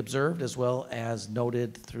 we observed, as well as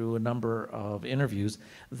noted through a number of interviews,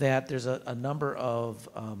 that there's a number of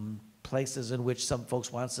places in which some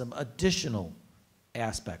folks want some additional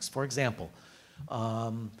aspects. For example,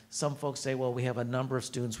 some folks say, well, we have a number of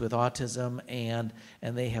students with autism and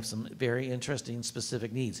they have some very interesting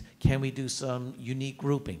specific needs. Can we do some unique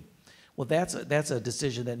grouping? Well, that's a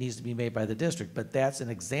decision that needs to be made by the district, but that's an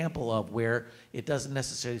example of where it doesn't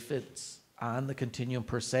necessarily fit on the continuum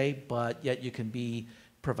per se, but yet you can be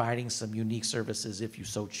providing some unique services if you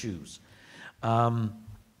so choose.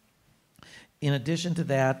 In addition to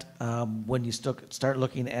that, when you start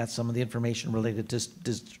looking at some of the information related to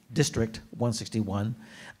District 161,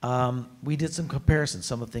 we did some comparisons,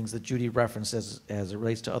 some of the things that Judy referenced as it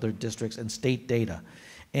relates to other districts and state data.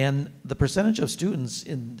 And the percentage of students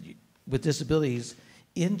with disabilities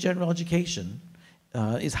in general education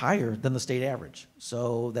is higher than the state average.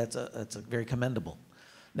 So that's very commendable.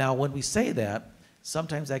 Now, when we say that,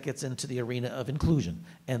 sometimes that gets into the arena of inclusion.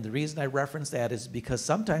 And the reason I reference that is because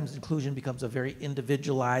sometimes inclusion becomes a very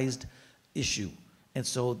individualized issue. And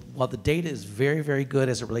so while the data is very, very good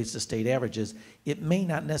as it relates to state averages, it may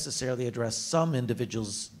not necessarily address some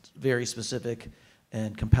individuals' very specific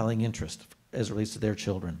and compelling interest as it relates to their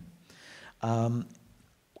children.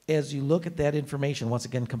 As you look at that information, once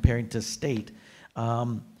again comparing to state,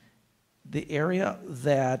 the area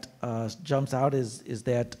that jumps out is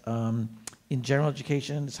that in general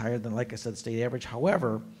education, it's higher than, like I said, the state average.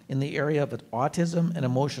 However, in the area of autism and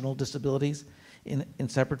emotional disabilities in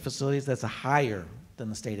separate facilities, that's higher than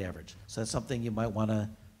the state average. So that's something you might want to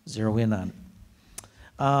zero in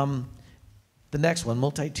on. The next one,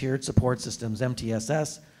 multi-tiered support systems,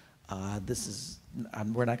 MTSS. This is,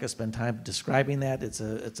 we're not going to spend time describing that. It's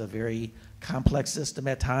a very complex system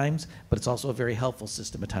at times, but it's also a very helpful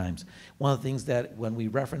system at times. One of the things that when we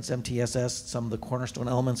reference MTSS, some of the cornerstone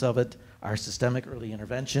elements of it are systemic early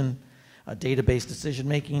intervention, data-based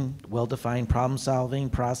decision-making, well-defined problem-solving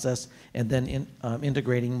process, and then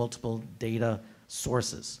integrating multiple data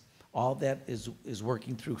sources. All that is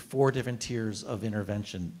working through 4 different tiers of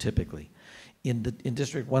intervention typically. In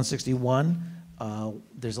District 161,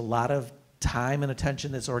 there's a lot of time and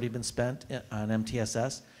attention that's already been spent on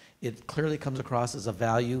MTSS. It clearly comes across as a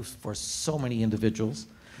value for so many individuals.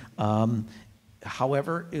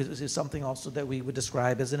 However, it is something also that we would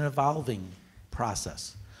describe as an evolving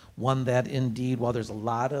process. One that indeed, while there's a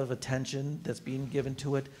lot of attention that's being given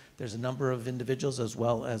to it, there's a number of individuals as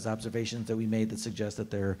well as observations that we made that suggest that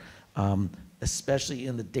they're, especially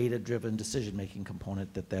in the data-driven decision-making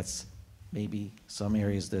component, that's maybe some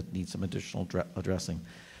areas that need some additional addressing.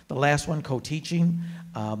 The last one, co-teaching,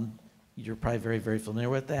 you're probably very, very familiar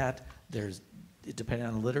with that. Depending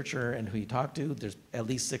on the literature and who you talk to, there's at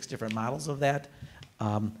least 6 different models of that.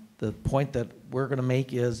 The point that we're going to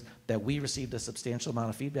make is that we received a substantial amount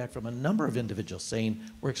of feedback from a number of individuals saying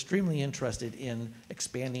we're extremely interested in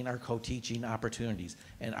expanding our co-teaching opportunities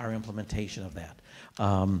and our implementation of that.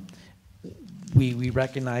 We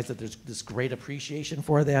recognize that there's this great appreciation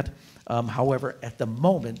for that. However, at the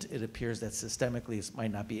moment, it appears that systemically it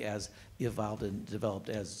might not be as evolved and developed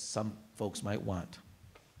as some folks might want.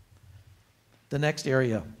 The next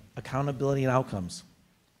area, accountability and outcomes.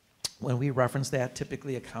 When we reference that,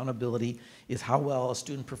 typically accountability is how well a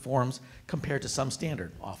student performs compared to some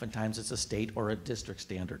standard. Oftentimes it's a state or a district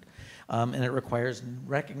standard. And it requires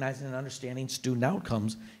recognizing and understanding student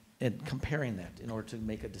outcomes and comparing that in order to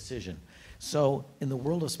make a decision. So in the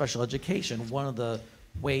world of special education, one of the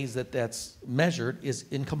ways that that's measured is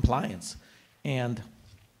in compliance. And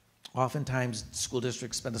oftentimes school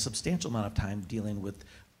districts spend a substantial amount of time dealing with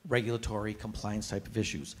regulatory compliance type of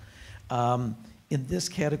issues. In this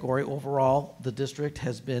category, overall, the district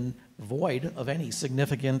has been void of any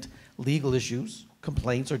significant legal issues,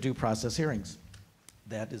 complaints, or due process hearings.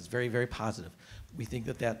 That is very, very positive. We think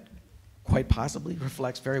that that quite possibly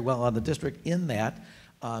reflects very well on the district in that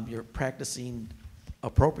you're practicing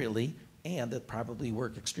appropriately and that probably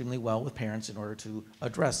work extremely well with parents in order to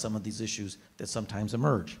address some of these issues that sometimes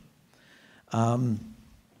emerge.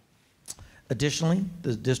 Additionally,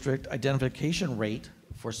 the district identification rate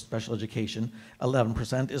for special education,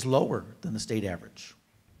 11%, is lower than the state average.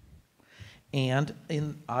 And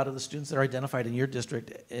out of the students that are identified in your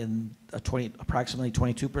district, approximately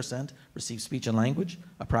 22% receive speech and language,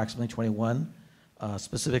 approximately 21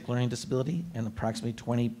 specific learning disability, and approximately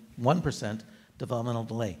 21% developmental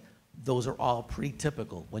delay. Those are all pretty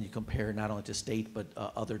typical when you compare not only to state but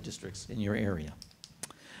other districts in your area.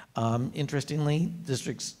 Interestingly, this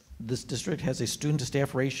district has a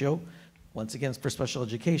student-to-staff ratio, once again for special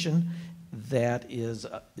education, that is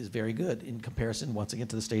very good in comparison, once again,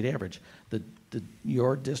 to the state average.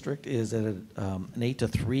 Your district is at an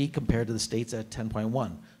 8-to-3 compared to the state's at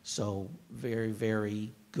 10.1. So very,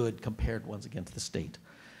 very good compared, once again, to the state.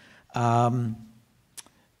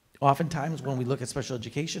 Oftentimes when we look at special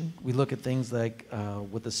education, we look at things like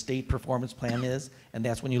what the state performance plan is, and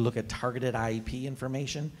that's when you look at targeted IEP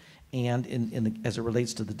information. And as it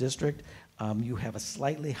relates to the district, you have a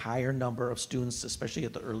slightly higher number of students, especially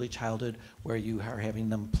at the early childhood, where you are having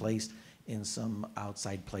them placed in some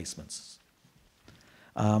outside placements.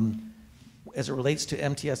 As it relates to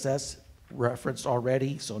MTSS, referenced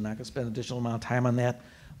already, so I'm not going to spend an additional amount of time on that.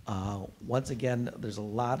 Once again, there's a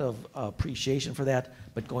lot of appreciation for that,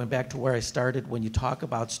 but going back to where I started, when you talk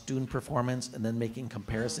about student performance and then making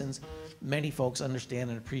comparisons, many folks understand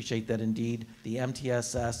and appreciate that indeed the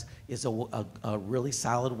MTSS is a really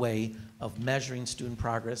solid way of measuring student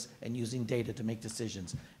progress and using data to make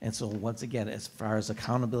decisions. And so once again, as far as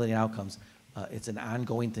accountability and outcomes, it's an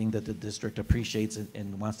ongoing thing that the district appreciates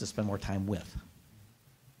and wants to spend more time with.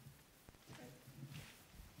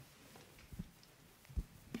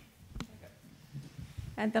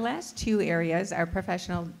 And the last two areas are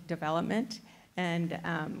professional development and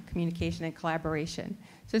communication and collaboration.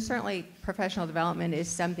 So certainly professional development is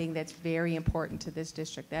something that's very important to this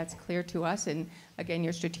district. That's clear to us, and again,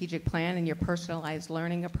 your strategic plan and your personalized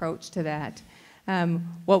learning approach to that.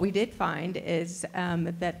 What we did find is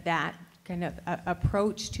that kind of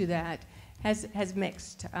approach to that has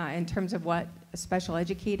mixed in terms of what special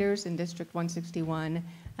educators in District 161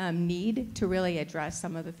 need to really address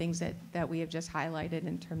some of the things that we have just highlighted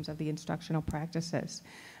in terms of the instructional practices.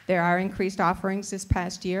 There are increased offerings this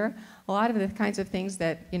past year. A lot of the kinds of things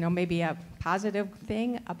that, maybe a positive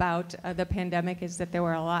thing about the pandemic is that there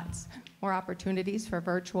were lots more opportunities for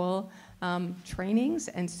virtual trainings,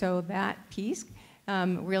 and so that piece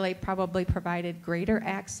really probably provided greater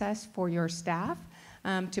access for your staff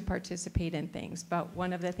to participate in things. But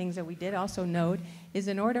one of the things that we did also note is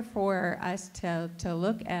in order for us to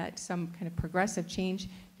look at some kind of progressive change,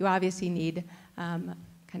 you obviously need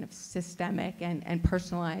kind of systemic and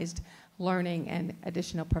personalized learning and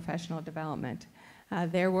additional professional development.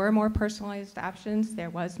 There were more personalized options. There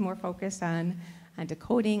was more focus on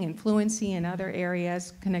decoding and fluency and other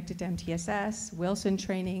areas connected to MTSS, Wilson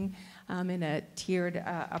training in a tiered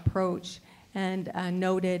approach, and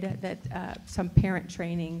noted that some parent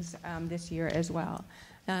trainings this year as well.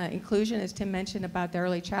 Inclusion, as Tim mentioned about the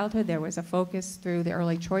early childhood, there was a focus through the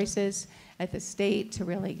early choices at the state to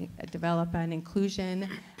really develop an inclusion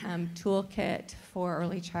toolkit for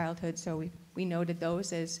early childhood. So we noted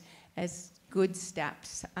those as good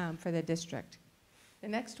steps for the district. The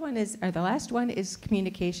next one is, or the last one is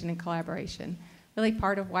communication and collaboration. Really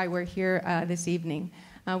part of why we're here this evening.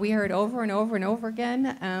 We heard over and over and over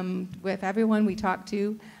again with everyone we talked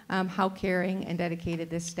to how caring and dedicated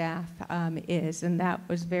this staff is, and that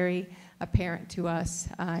was very apparent to us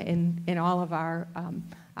in all of our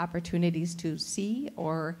opportunities to see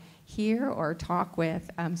or hear or talk with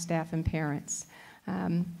staff and parents.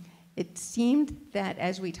 It seemed that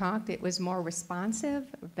as we talked, it was more responsive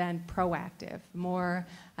than proactive, more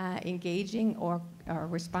engaging or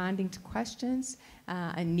responding to questions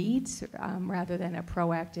and needs rather than a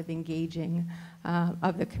proactive engaging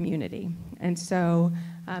of the community. And so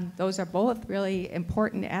those are both really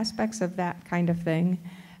important aspects of that kind of thing.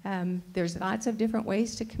 There's lots of different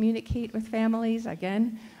ways to communicate with families.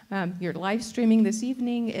 Again, your live streaming this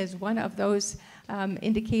evening is one of those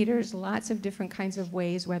indicators, lots of different kinds of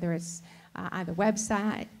ways, whether it's on the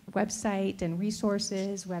website and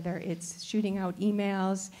resources, whether it's shooting out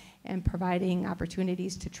emails and providing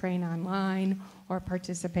opportunities to train online or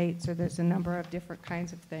participate. So there's a number of different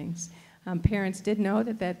kinds of things. Parents did know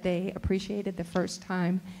that they appreciated the first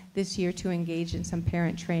time this year to engage in some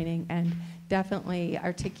parent training and definitely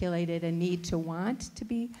articulated a need to want to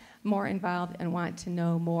be more involved and want to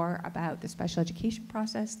know more about the special education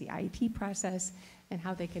process, the IEP process, and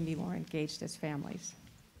how they can be more engaged as families.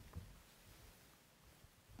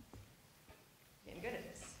 Getting good at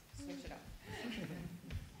this. Switch it up.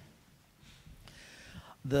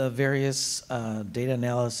 The various data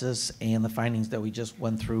analysis and the findings that we just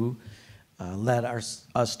went through led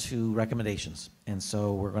us to recommendations. And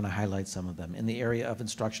so we're going to highlight some of them. In the area of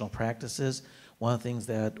instructional practices, one of the things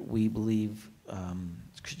that we believe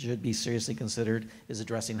should be seriously considered is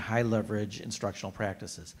addressing high leverage instructional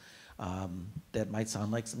practices. That might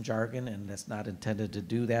sound like some jargon, and that's not intended to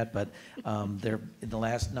do that, but in the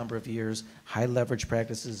last number of years, high leverage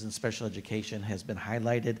practices in special education has been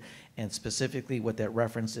highlighted, and specifically what that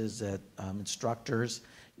references that instructors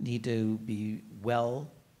need to be well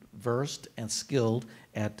versed and skilled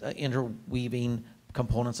at interweaving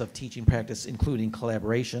components of teaching practice, including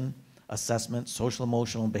collaboration, assessment, social,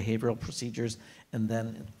 emotional, and behavioral procedures, and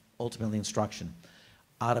then ultimately instruction.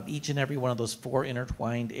 Out of each and every one of those 4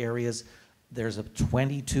 intertwined areas, there's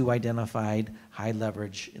 22 identified high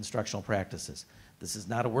leverage instructional practices. This is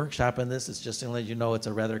not a workshop in this, it's just to let you know it's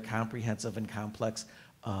a rather comprehensive and complex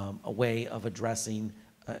a way of addressing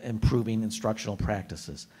improving instructional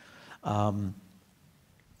practices.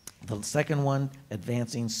 The second one,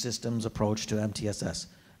 advancing systems approach to MTSS.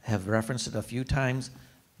 Have referenced it a few times,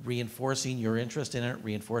 reinforcing your interest in it,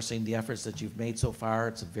 reinforcing the efforts that you've made so far.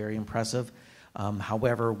 It's very impressive.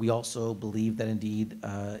 However, we also believe that indeed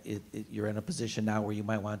you're in a position now where you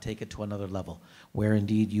might want to take it to another level, where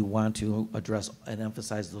indeed you want to address and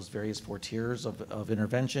emphasize those various 4 tiers of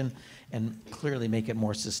intervention and clearly make it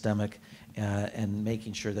more systemic and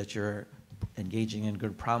making sure that you're engaging in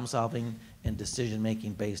good problem solving and decision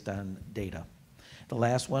making based on data. The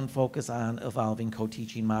last one, focus on evolving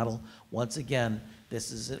co-teaching model. Once again,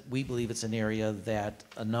 we believe it's an area that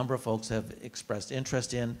a number of folks have expressed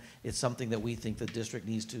interest in. It's something that we think the district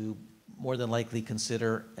needs to more than likely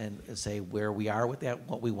consider and say where we are with that,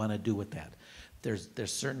 what we want to do with that.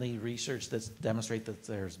 There's certainly research that demonstrates that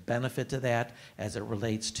there's benefit to that as it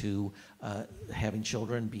relates to having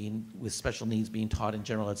children with special needs being taught in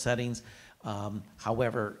general ed settings.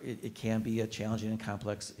 However, it can be a challenging and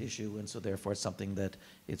complex issue, and so therefore it's something that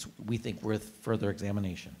we think worth further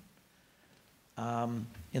examination.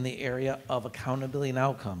 In the area of accountability and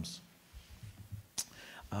outcomes,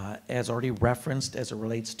 as already referenced as it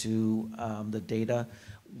relates to the data,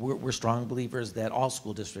 we're strong believers that all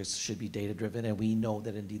school districts should be data-driven, and we know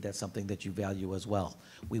that indeed that's something that you value as well.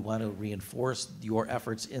 We want to reinforce your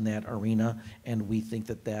efforts in that arena, and we think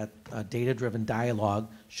that data-driven dialogue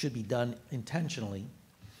should be done intentionally,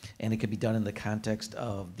 and it can be done in the context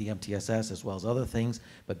of the MTSS as well as other things,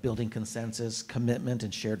 but building consensus, commitment,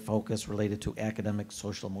 and shared focus related to academic,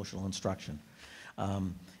 social, emotional instruction.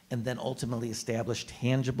 And then ultimately establish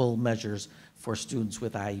tangible measures for students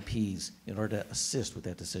with IEPs in order to assist with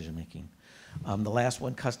that decision making. The last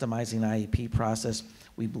one, customizing IEP process.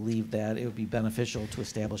 We believe that it would be beneficial to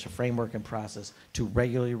establish a framework and process to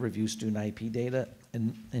regularly review student IEP data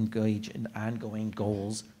and engage in ongoing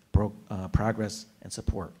goals, progress, and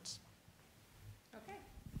supports. Okay.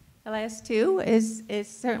 The last 2 is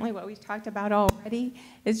certainly what we've talked about already,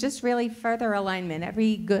 is just really further alignment.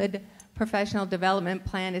 Every good professional development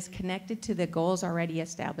plan is connected to the goals already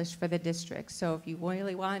established for the district. So if you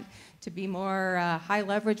really want to be more high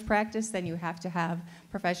leverage practice, then you have to have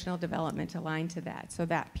professional development aligned to that. So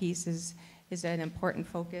that piece is an important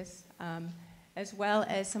focus, as well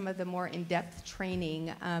as some of the more in-depth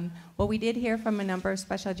training. What we did hear from a number of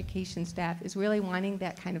special education staff is really wanting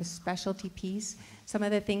that kind of specialty piece. Some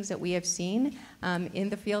of the things that we have seen in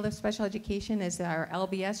the field of special education is our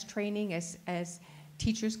LBS training as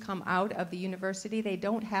teachers come out of the university, they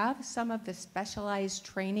don't have some of the specialized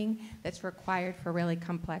training that's required for really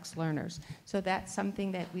complex learners. So that's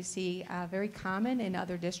something that we see very common in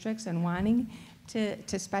other districts and wanting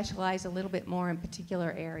to specialize a little bit more in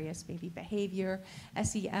particular areas, maybe behavior,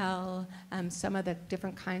 SEL, some of the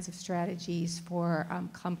different kinds of strategies for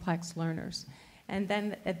complex learners. And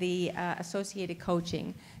then the associated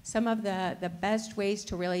coaching. Some of the best ways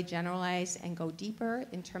to really generalize and go deeper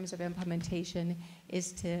in terms of implementation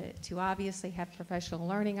is to obviously have professional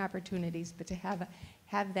learning opportunities, but to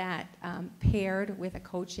have that paired with a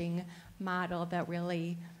coaching model that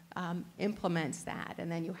really implements that.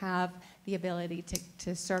 And then you have the ability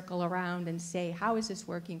to circle around and say, how is this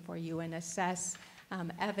working for you, and assess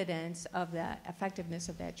evidence of the effectiveness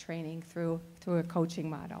of that training through a coaching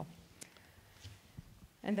model.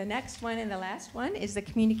 And the next one and the last one is the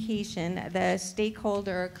communication, the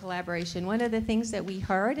stakeholder collaboration. One of the things that we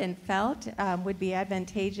heard and felt would be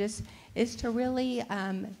advantageous is to really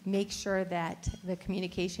make sure that the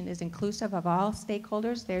communication is inclusive of all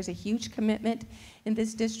stakeholders. There's a huge commitment in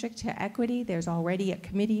this district to equity. There's already a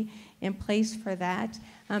committee in place for that.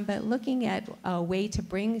 But looking at a way to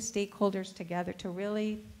bring stakeholders together to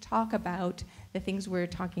really talk about the things we're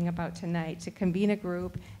talking about tonight, to convene a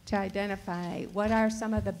group, to identify what are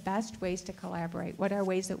some of the best ways to collaborate, what are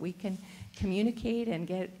ways that we can communicate and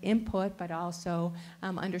get input, but also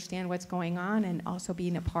understand what's going on and also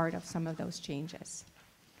being a part of some of those changes.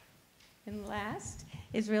 And last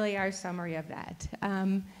is really our summary of that.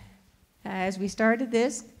 As we started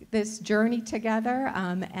this journey together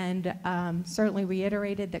and certainly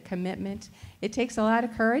reiterated the commitment, it takes a lot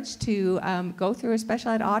of courage to go through a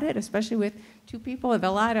special ed audit, especially with two people with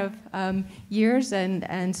a lot of years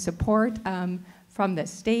and support from the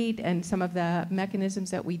state and some of the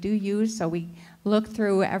mechanisms that we do use. So we looked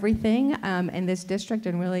through everything in this district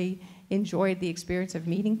and really enjoyed the experience of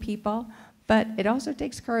meeting people. But it also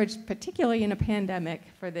takes courage, particularly in a pandemic,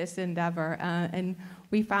 for this endeavor. And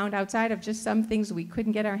we found outside of just some things we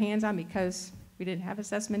couldn't get our hands on because we didn't have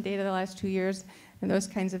assessment data the last 2 years and those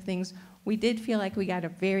kinds of things, we did feel like we got a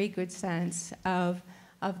very good sense of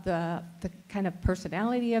the kind of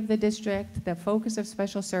personality of the district, the focus of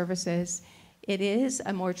special services. It is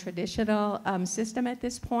a more traditional system at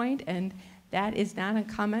this point, and that is not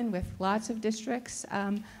uncommon with lots of districts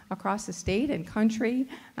across the state and country,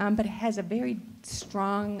 but it has a very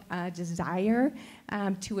strong desire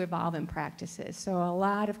to evolve in practices. So a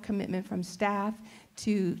lot of commitment from staff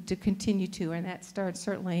to continue to, and that starts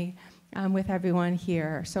certainly with everyone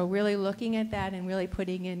here. So really looking at that and really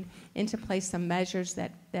putting into place some measures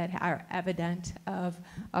that are evident of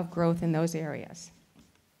growth in those areas.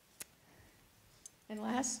 And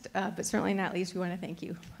last, but certainly not least, we want to thank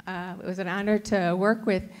you. It was an honor to work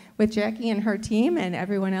with Jackie and her team and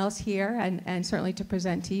everyone else here, and certainly to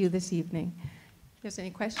present to you this evening. If there's any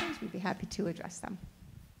questions, we'd be happy to address them.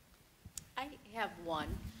 I have one.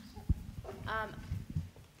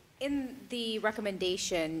 In the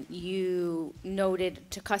recommendation, you noted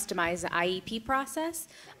to customize the IEP process.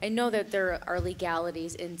 I know that there are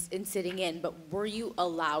legalities in sitting in, but were you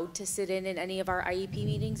allowed to sit in any of our IEP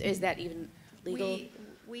meetings? Is that even legal?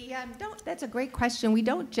 We don't, that's a great question. We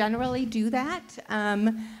don't generally do that.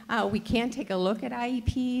 We can take a look at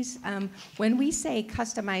IEPs. When we say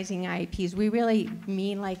customizing IEPs, we really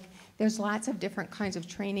mean like there's lots of different kinds of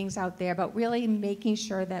trainings out there, but really making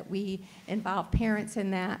sure that we involve parents in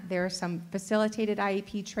that. There's some facilitated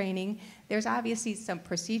IEP training. There's obviously some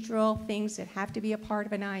procedural things that have to be a part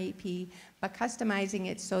of an IEP, but customizing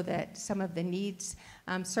it so that some of the needs,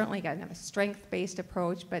 certainly got a strength-based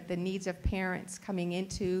approach, but the needs of parents coming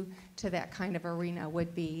into that kind of arena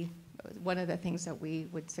would be one of the things that we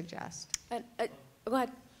would suggest. Go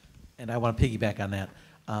ahead. And I want to piggyback on that.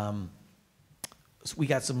 So we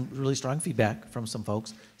got some really strong feedback from some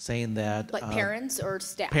folks saying that Like parents or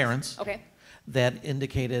staff? Parents. Okay. That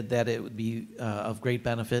indicated that it would be of great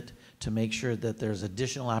benefit to make sure that there's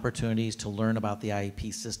additional opportunities to learn about the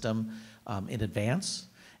IEP system in advance.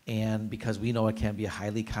 And because we know it can be a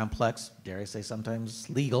highly complex, dare I say sometimes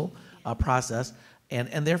legal process,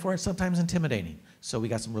 and therefore it's sometimes intimidating. So we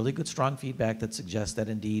got some really good strong feedback that suggests that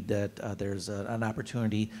indeed that there's an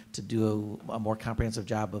opportunity to do a more comprehensive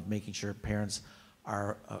job of making sure parents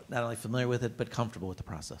are not only familiar with it, but comfortable with the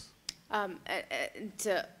process.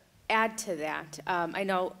 To add to that, I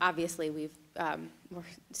know obviously we're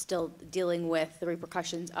still dealing with the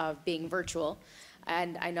repercussions of being virtual,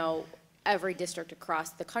 and I know every district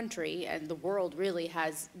across the country and the world really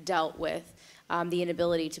has dealt with the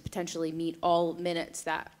inability to potentially meet all minutes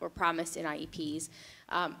that were promised in IEPs,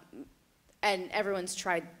 and everyone's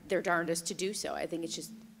tried their darndest to do so. I think it's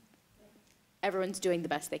just everyone's doing the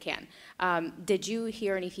best they can. Did you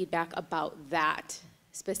hear any feedback about that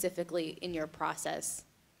specifically in your process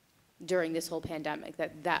during this whole pandemic,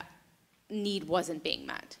 that need wasn't being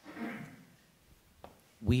met?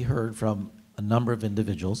 we heard from a number of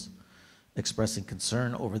individuals expressing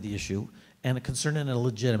concern over the issue, and a concern in a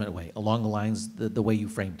legitimate way, along the lines, the way you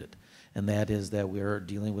framed it. And that is that we're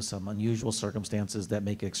dealing with some unusual circumstances that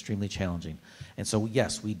make it extremely challenging. And so,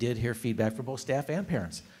 yes, we did hear feedback from both staff and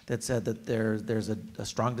parents that said that there's a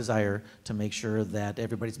strong desire to make sure that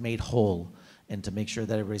everybody's made whole and to make sure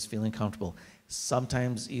that everybody's feeling comfortable.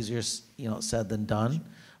 Sometimes easier, said than done.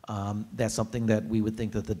 That's something that we would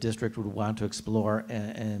think that the district would want to explore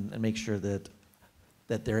and make sure that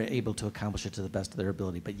they're able to accomplish it to the best of their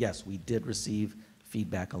ability. But yes, we did receive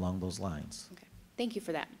feedback along those lines. Okay. Thank you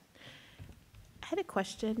for that. I had a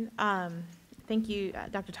question. Thank you,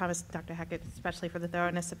 Dr. Thomas, Dr. Hackett, especially for the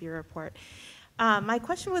thoroughness of your report. My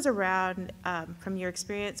question was around, from your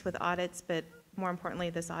experience with audits, but more importantly,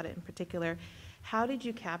 this audit in particular, how did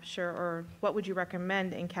you capture, or what would you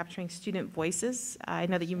recommend in capturing student voices? I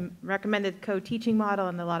know that you recommended co-teaching model,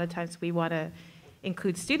 and a lot of times we want to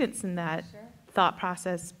include students in that thought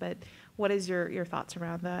process, but what is your thoughts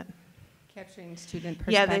around that? Capturing student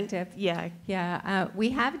perspective. Yeah. We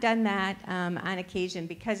have done that on occasion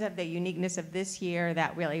because of the uniqueness of this year.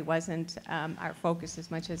 That really wasn't our focus as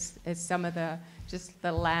much as some of just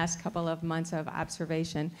the last couple of months of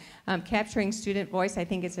observation. Capturing student voice, I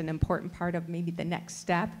think, is an important part of maybe the next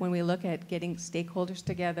step when we look at getting stakeholders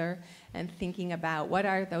together and thinking about what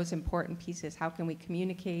are those important pieces, how can we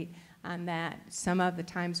communicate on that. Some of the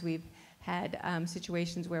times we've had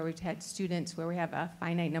situations where we've had students where we have a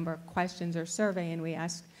finite number of questions or survey, and we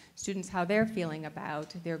ask students how they're feeling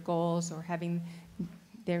about their goals or having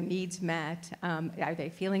their needs met. Are they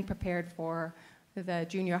feeling prepared for the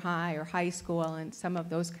junior high or high school, and some of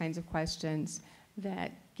those kinds of questions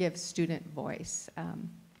that give student voice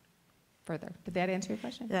further. Did that answer your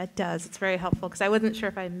question? That does. It's very helpful, because I wasn't sure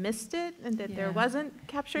if I missed it and that there wasn't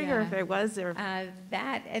capturing, or if there was. Or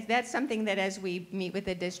that's something that as we meet with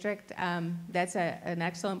the district, that's an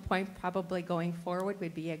excellent point. Probably going forward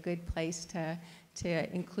would be a good place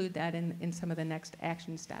to include that in some of the next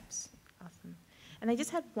action steps. Awesome. And I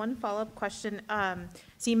just had one follow-up question.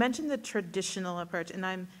 So you mentioned the traditional approach, and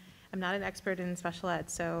I'm not an expert in special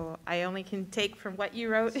ed, so I only can take from what you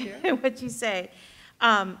wrote and what you say.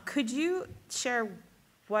 Could you share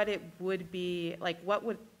what it would be, like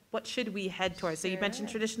what should we head towards? So you mentioned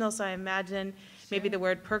traditional, so I imagine maybe the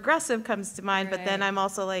word progressive comes to mind, but then I'm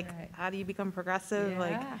also like, how do you become progressive?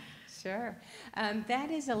 Sure. That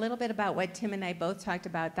is a little bit about what Tim and I both talked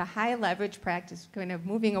about, the high leverage practice, kind of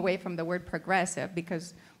moving away from the word progressive,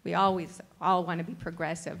 because we always all want to be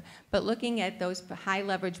progressive, but looking at those high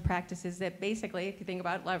leverage practices that basically, if you think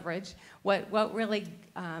about leverage, what really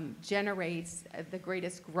generates the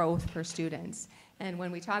greatest growth for students. And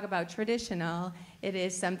when we talk about traditional, it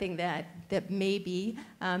is something that maybe,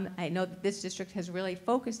 I know that this district has really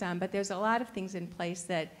focused on, but there's a lot of things in place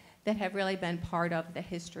that have really been part of the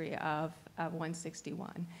history of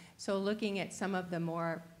 161. So looking at some of the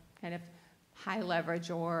more kind of high leverage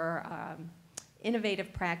or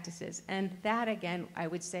innovative practices. And that, again, I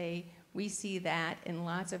would say we see that in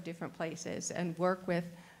lots of different places and work with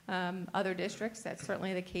other districts. That's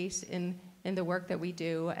certainly the case in the work that we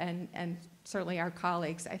do, and certainly our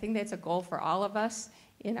colleagues. I think that's a goal for all of us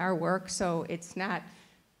in our work, so it's not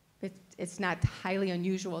highly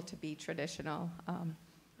unusual to be traditional.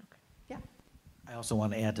 I also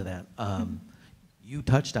want to add to that. You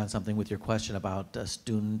touched on something with your question about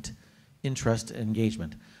student interest and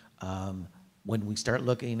engagement. When we start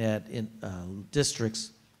looking at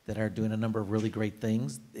districts that are doing a number of really great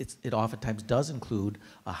things, it oftentimes does include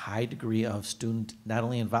a high degree of student, not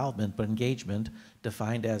only involvement, but engagement,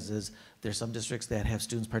 defined as there's some districts that have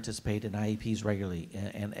students participate in IEPs regularly,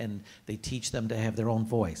 and they teach them to have their own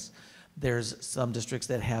voice. There's some districts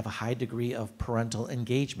that have a high degree of parental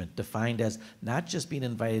engagement, defined as not just being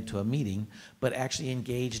invited to a meeting, but actually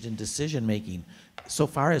engaged in decision-making, so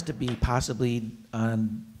far as to be possibly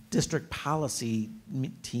on district policy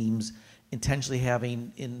teams intentionally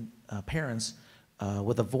having parents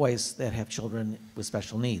with a voice that have children with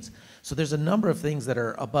special needs. So there's a number of things that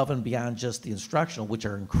are above and beyond just the instructional, which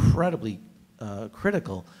are incredibly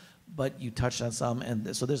critical, but you touched on some,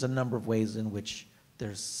 and so there's a number of ways in which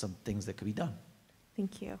there's some things that could be done.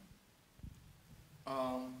 Thank you.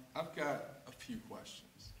 I've got a few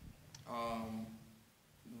questions.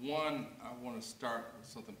 One, I want to start with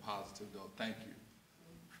something positive, though. Thank you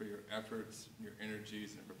for your efforts, your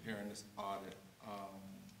energies in preparing this audit.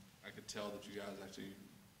 I could tell that you guys actually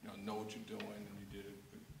know what you're doing, and you did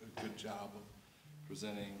a good job of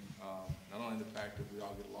presenting not only the fact that we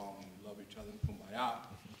all get along and we love each other and kumbaya,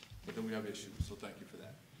 but then we have issues, so thank you for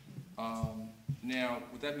that. Now,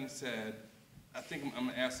 with that being said, I think I'm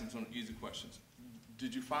going to ask some easy questions.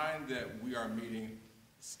 Did you find that we are meeting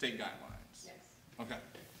state guidelines? Yes. Okay.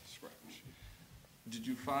 Scratch. Did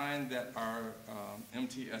you find that our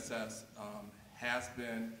MTSS has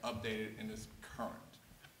been updated and is current?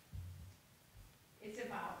 It's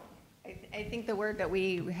evolving. I think the word that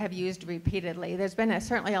we have used repeatedly, there's been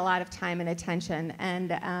certainly a lot of time and attention,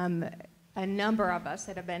 and a number of us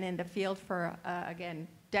that have been in the field for, again,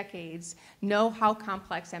 decades know how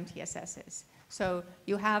complex MTSS is. So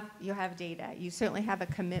you have data. You certainly have a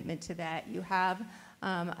commitment to that. You have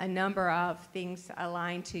a number of things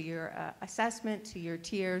aligned to your assessment, to your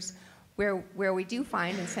tiers. Where we do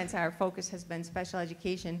find, and since our focus has been special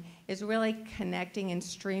education, is really connecting and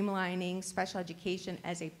streamlining special education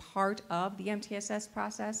as a part of the MTSS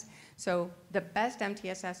process. So the best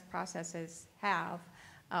MTSS processes have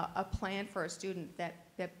a plan for a student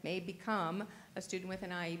that may become a student with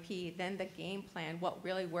an IEP. Then the game plan, what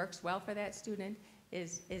really works well for that student,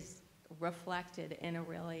 is reflected in a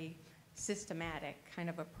really systematic kind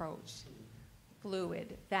of approach,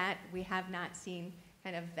 fluid. That we have not seen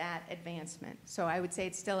kind of that advancement. So I would say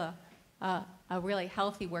it's still a really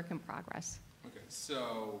healthy work in progress. Okay,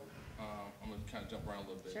 so I'm going to kind of jump around a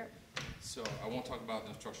little bit. Sure. So I won't talk about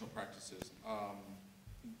instructional practices.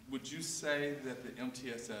 Would you say that the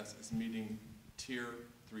MTSS is meeting Tier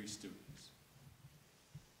 3 students?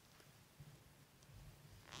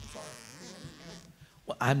 I'm sorry.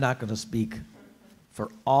 Well, I'm not going to speak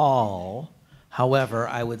for all. However,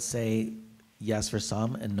 I would say yes for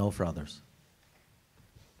some and no for others.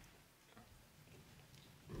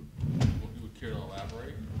 You would care to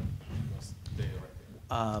elaborate? Stay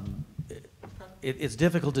right there. It's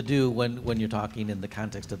difficult to do when you're talking in the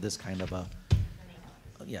context of this kind of a,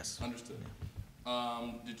 yes. Understood.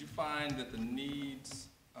 Did you find that the needs,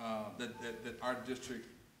 that our district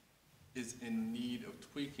is in need of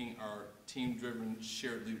tweaking our team-driven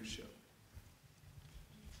shared leadership?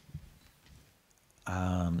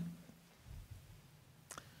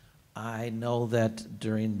 I know that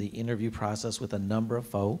during the interview process with a number of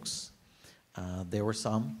folks, there were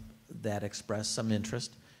some that expressed some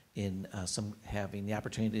interest in some having the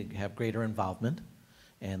opportunity to have greater involvement,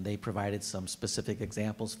 and they provided some specific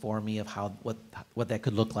examples for me of what that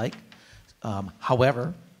could look like.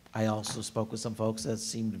 However, I also spoke with some folks that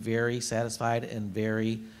seemed very satisfied and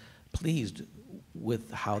very pleased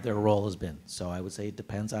with how their role has been. So I would say it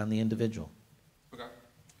depends on the individual. Okay.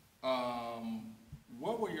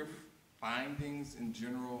 What were your findings in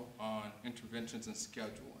general on interventions and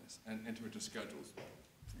schedules and intervention schedules?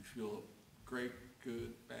 Do you feel great,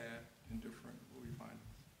 good, bad, indifferent? What were your findings?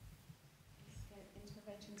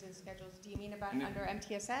 Interventions and schedules, do you mean about And under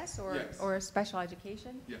MTSS or, yes. or special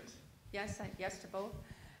education? Yes. Yes, yes to both.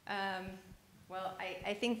 Well,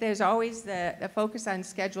 I think there's always the focus on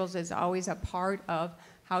schedules is always a part of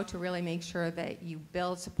how to really make sure that you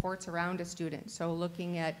build supports around a student. So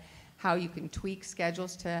looking at how you can tweak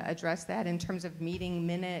schedules to address that in terms of meeting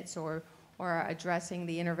minutes or addressing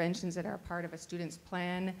the interventions that are part of a student's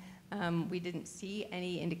plan. We didn't see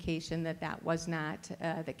any indication that that was not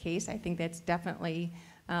the case. I think that's definitely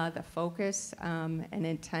the focus and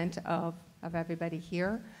intent of everybody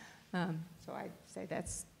here. So I'd say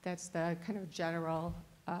that's the kind of general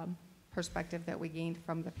perspective that we gained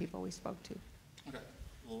from the people we spoke to. Okay.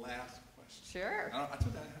 Last question. Sure. I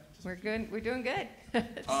took that. We're good. We're doing good.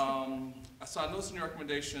 So I noticed in your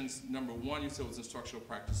recommendations, number one, you said was instructional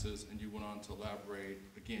practices, and you went on to elaborate.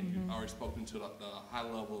 Again, you've already spoken to the high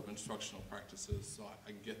level of instructional practices, so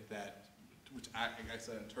I get that, which I guess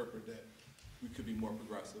I interpret that we could be more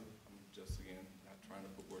progressive. I'm just, again, not trying to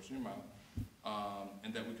put words in your mouth.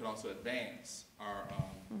 And that we could also advance our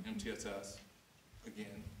MTSS.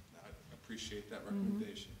 Again, I appreciate that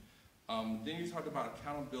recommendation. Then you talked about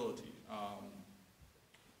accountability,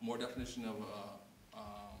 more definition of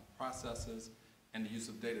processes, and the use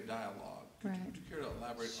of data dialogue. Would you care to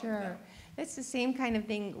elaborate on that? Sure. It's the same kind of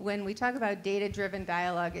thing when we talk about data-driven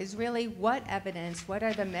dialogue is really what evidence, what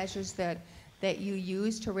are the measures that you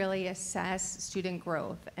use to really assess student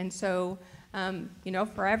growth. And so, you know,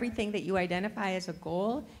 for everything that you identify as a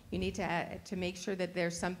goal, you need to make sure that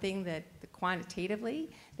there's something that quantitatively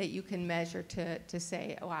that you can measure to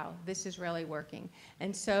say, oh, wow, this is really working.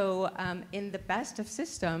 And so in the best of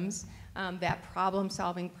systems, that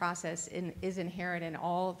problem-solving process is inherent in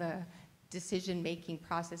all the decision-making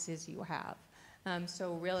processes you have.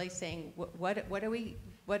 So really saying, what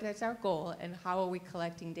is our goal and how are we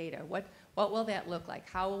collecting data? What will that look like?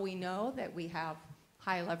 How will we know that we have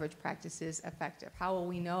high leverage practices effective? How will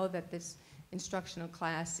we know that this instructional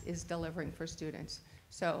class is delivering for students?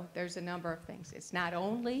 So there's a number of things. It's not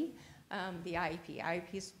only the IEP.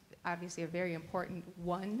 IEP is obviously a very important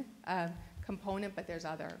one component, but there's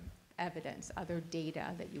other evidence, other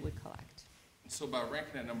data that you would collect. So by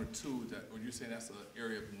ranking at number 2, are you saying that's an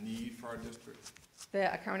area of need for our district?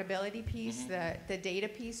 The accountability piece, the data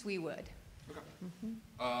piece, we would. Okay.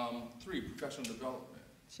 3, professional development.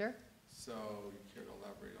 Sure. So you care to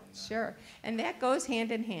elaborate on that? Sure, and that goes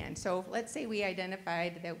hand in hand. So let's say we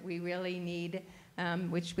identified that we really need,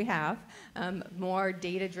 which we have, more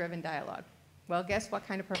data-driven dialogue. Well, guess what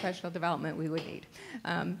kind of professional development we would need?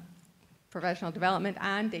 Professional development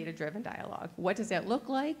on data-driven dialogue. What does that look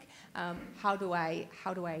like? How do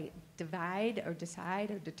I divide or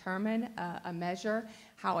decide or determine a measure?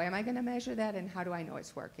 How am I going to measure that, and how do I know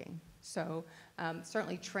it's working? So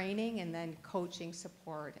certainly training and then coaching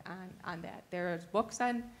support on that. There's books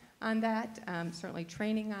on that, certainly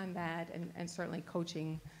training on that, and certainly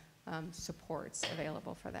coaching supports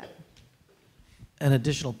available for that. An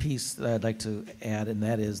additional piece that I'd like to add, and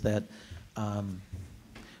that is that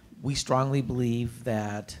we strongly believe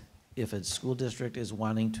that if a school district is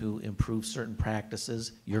wanting to improve certain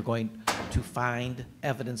practices, you're going to find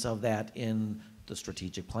evidence of that in the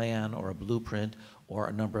strategic plan or a blueprint or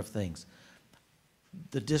a number of things.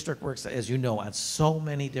 The district works, as you know, on so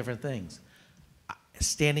many different things.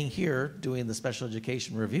 Standing here doing the special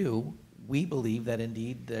education review, we believe that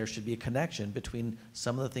indeed there should be a connection between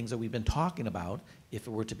some of the things that we've been talking about. If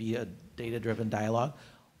it were to be a data-driven dialogue,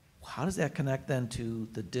 how does that connect then to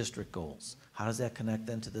the district goals? How does that connect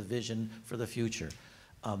then to the vision for the future?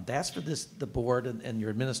 That's for the board and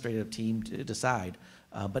your administrative team to decide.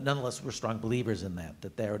 But nonetheless, we're strong believers in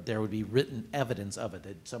that there would be written evidence of it,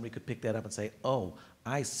 that somebody could pick that up and say, oh,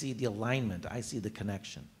 I see the alignment, I see the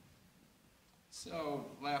connection. So,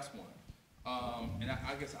 last one. And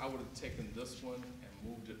I guess I would have taken this one and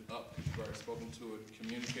moved it up because you've already spoken to it.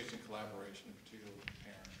 Communication, collaboration, in particular with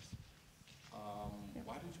parents.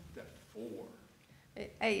 Why did you put that 4?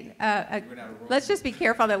 Let's just be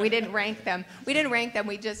careful that we didn't rank them. We didn't rank them,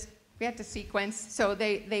 we had to sequence. So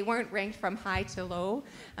they weren't ranked from high to low.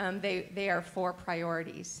 They are 4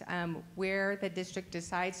 priorities. Where the district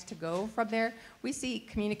decides to go from there, we see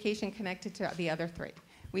communication connected to the other 3.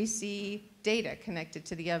 We see data connected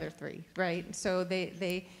to the other 3, right? So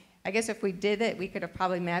I guess if we did it, we could have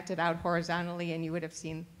probably mapped it out horizontally, and you would have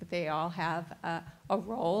seen that they all have a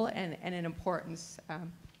role and an importance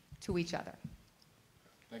to each other.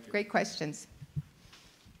 Thank you. Great questions.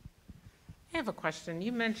 I have a question.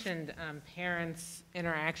 You mentioned parents'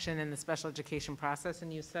 interaction in the special education process,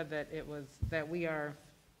 and you said that we are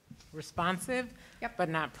responsive, but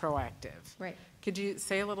not proactive. Right. Could you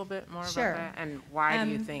say a little bit more Sure. about that, and why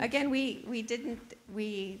do you think? Again,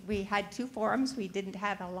 we had 2 forums. We didn't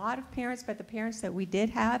have a lot of parents, but the parents that we did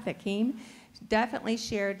have that came definitely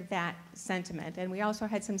shared that sentiment. And we also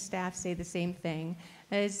had some staff say the same thing.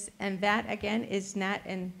 And that, again, is not,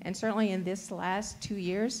 and certainly in this last 2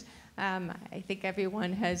 years, I think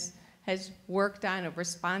everyone has worked on a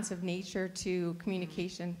responsive nature to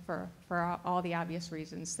communication for all the obvious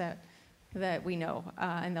reasons that we know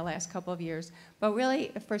in the last couple of years. But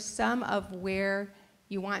really, for some of where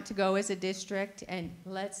you want to go as a district, and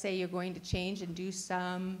let's say you're going to change and do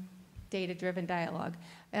some data-driven dialogue,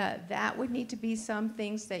 that would need to be some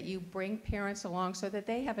things that you bring parents along so that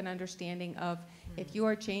they have an understanding of if you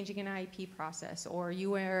are changing an IEP process or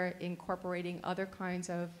you are incorporating other kinds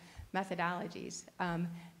of methodologies,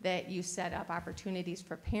 that you set up opportunities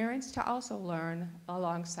for parents to also learn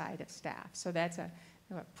alongside of staff. So that's a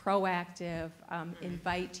proactive,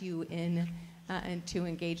 invite you in and to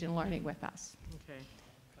engage in learning with us. Okay.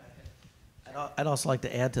 I'd also like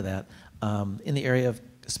to add to that, in the area of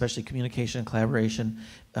especially communication and collaboration,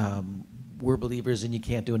 we're believers in you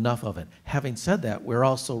can't do enough of it. Having said that, we're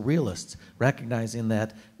also realists, recognizing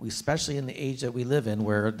that we, especially in the age that we live in,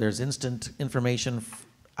 where there's instant information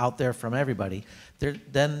out there from everybody,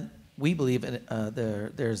 then we believe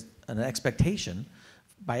there's an expectation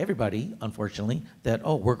by everybody, unfortunately, that,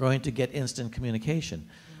 oh, we're going to get instant communication.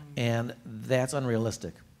 And that's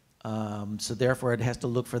unrealistic. So therefore, it has to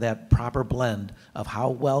look for that proper blend of how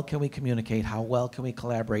well can we communicate, how well can we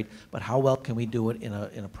collaborate, but how well can we do it in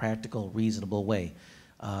a practical, reasonable way.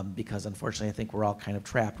 Because unfortunately, I think we're all kind of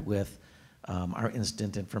trapped with our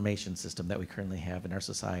instant information system that we currently have in our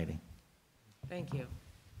society. Thank you.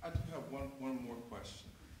 I do have one more question.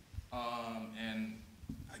 And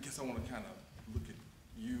I guess I want to kind of look at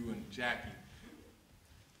you and Jackie.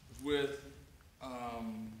 With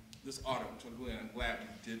this audit, which I'm glad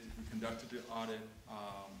we conducted the audit.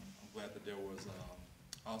 I'm glad that there was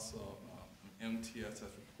also an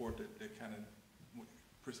MTSS report that kind of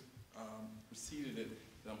preceded it,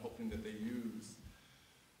 that I'm hoping that they use.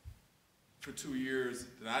 For 2 years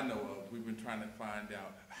that I know of, we've been trying to find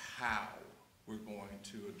out how we're going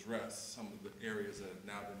to address some of the areas that have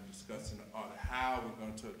now been discussed in the audit, how we're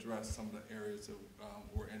going to address some of the areas that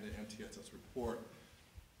were in the MTSS report.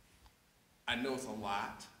 I know it's a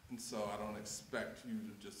lot, and so I don't expect you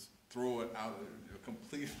to just throw it out of a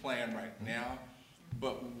complete plan right now,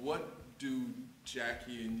 but what do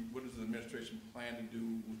Jackie and what does the administration plan to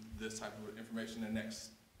do with this type of information in the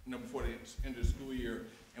next, before the end of the school year,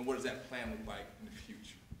 and what does that plan look like in the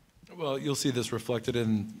future? Well, you'll see this reflected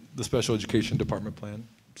in the special education department plan,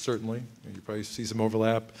 certainly. You probably see some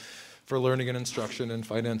overlap for learning and instruction and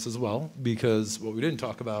finance as well, because what we didn't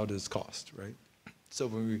talk about is cost, right? So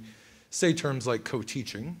when we say terms like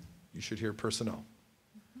co-teaching, you should hear personnel.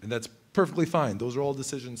 And that's perfectly fine. Those are all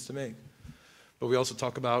decisions to make. But we also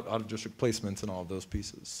talk about out-of-district placements and all of those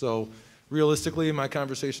pieces. So realistically, in my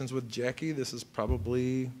conversations with Jackie, this is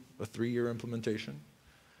probably a 3-year implementation.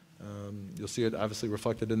 You'll see it obviously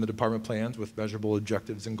reflected in the department plans with measurable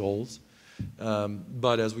objectives and goals.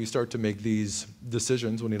 But as we start to make these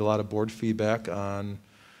decisions, we need a lot of board feedback on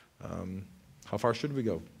how far should we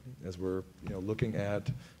go as we're looking at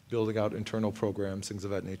building out internal programs, things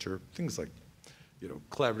of that nature, things like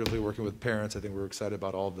collaboratively working with parents. I think we're excited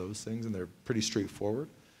about all of those things, and they're pretty straightforward.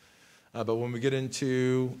 But when we get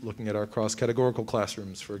into looking at our cross-categorical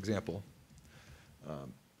classrooms, for example,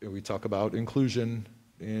 we talk about inclusion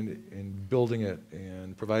and building it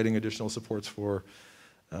and providing additional supports for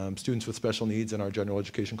students with special needs in our general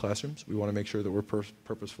education classrooms. We want to make sure that we're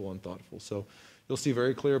purposeful and thoughtful. So you'll see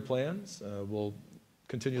very clear plans. We'll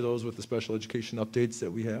continue those with the special education updates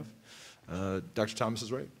that we have. Dr. Thomas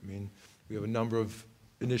is right. I mean, we have a number of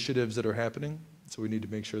initiatives that are happening, so we need to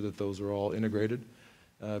make sure that those are all integrated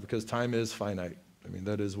because time is finite. I mean,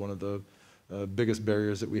 that is one of the biggest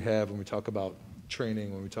barriers that we have when we talk about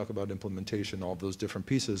training, when we talk about implementation, all those different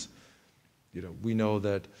pieces. We know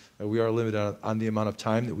that we are limited on the amount of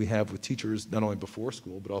time that we have with teachers, not only before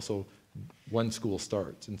school, but also when school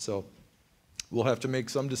starts. And so we'll have to make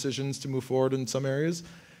some decisions to move forward in some areas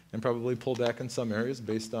and probably pull back in some areas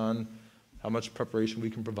based on how much preparation we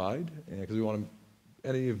can provide, because we want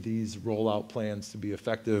any of these rollout plans to be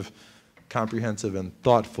effective, comprehensive, and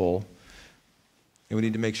thoughtful, and we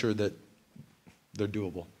need to make sure that they're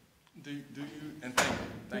doable. Do you, and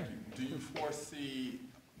thank you, do you foresee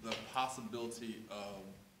the possibility of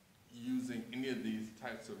using any of these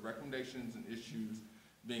types of recommendations and issues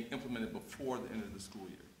being implemented before the end of the school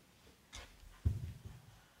year?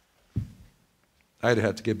 I'd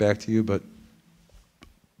have to get back to you, but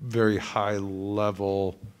very high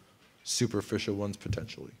level, superficial ones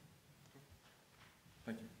potentially.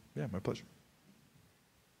 Thank you. Yeah, my pleasure.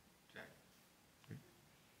 Jack.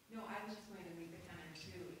 No, I was just going to make the comment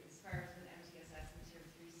too, as far as with MTSS and Tier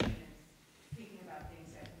 3 students, thinking about things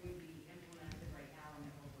that would be implemented right now and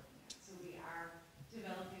that we're working on. So we are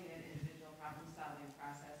developing an individual problem-solving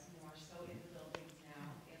process more so in the buildings now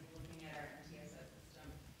and looking at our MTSS system,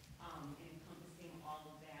 encompassing all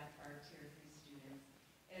of that for our Tier 3 students.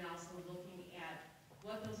 And also looking at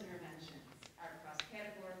what those interventions are across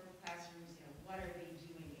categorical classrooms, what are they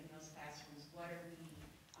doing in those classrooms? What are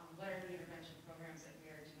the intervention programs that we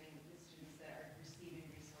are doing with students that are receiving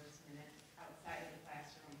resource minutes outside of the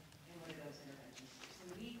classroom, and what are those interventions? So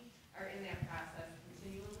we are in that process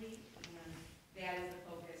continually, and that is a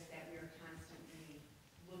focus that we are constantly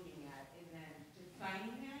looking at, and then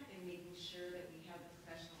defining that and making sure that we have the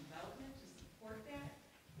professional development to support that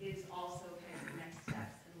is also kind of the next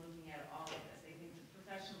steps in looking at all of this. I think the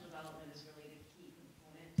professional development is really the key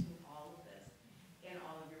component to all of this and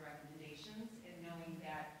all of your recommendations, and knowing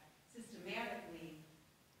that systematically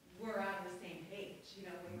we're on the same page,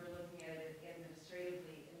 when we're looking at it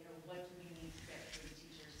administratively, and what do we need to get for the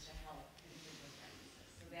teachers to help improve those practices.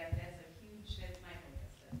 So that's my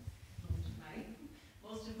focus.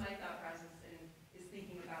 Most of my thought process is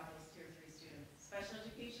thinking about those Tier 3 students, special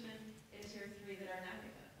education and Tier 3 that are not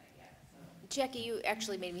identified yet. So. Jackie, you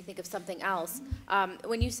actually made me think of something else.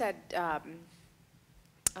 When you said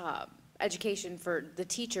education for the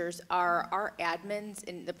teachers, are our admins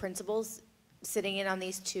and the principals sitting in on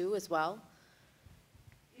these too as well?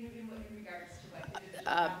 In regards to what? The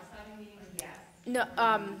problem-solving meeting? Yes. No,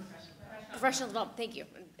 professional development, thank you.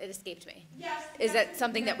 It escaped me. Yes. Is that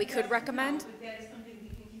something that we could recommend? No, that is something we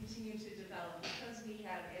can continue to develop because we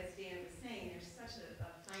have, as Dan was saying, there's such a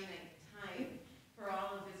finite time for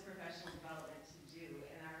all of this professional development to do.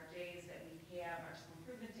 And our days that we have, our school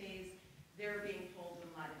improvement days, they're being pulled in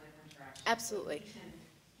a lot of different directions. Absolutely. So we can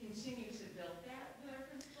continue to build that with our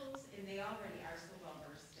principals, and they already are so well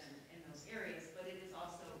versed in those areas, but it is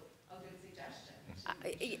also a good suggestion.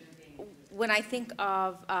 when I think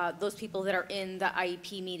of those people that are in the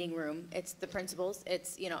IEP meeting room, it's the principals,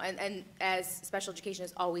 it's, you know, and as special education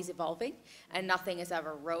is always evolving and nothing is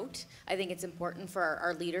ever rote, I think it's important for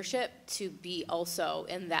our leadership to be also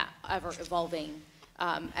in that ever-evolving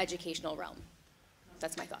educational realm.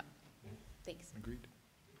 That's my thought. Thanks. Agreed.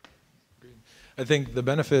 I think the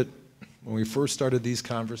benefit, when we first started these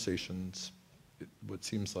conversations, what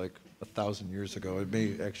seems like 1,000 years ago, it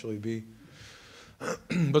may actually be,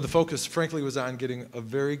 but the focus, frankly, was on getting a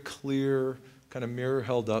very clear kind of mirror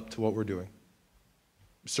held up to what we're doing.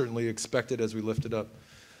 Certainly expected as we lifted up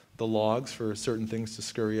the logs for certain things to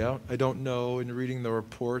scurry out. I don't know in reading the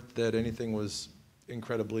report that anything was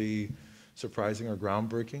incredibly surprising or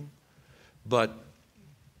groundbreaking, but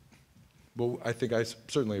I think I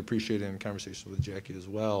certainly appreciated in conversation with Jackie as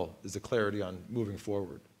well is the clarity on moving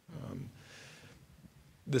forward.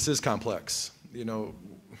 This is complex. You know,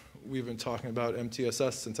 we've been talking about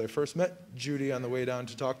MTSS since I first met Judy on the way down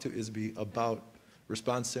to talk to ISB about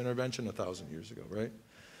response to intervention 1,000 years ago, right?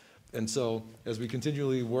 And so as we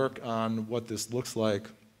continually work on what this looks like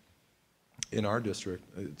in our district,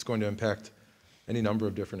 it's going to impact any number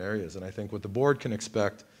of different areas. And I think what the board can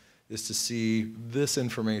expect is to see this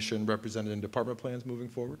information represented in department plans moving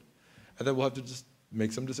forward. And then we'll have to just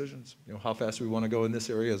make some decisions. You know, how fast we want to go in this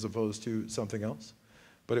area as opposed to something else.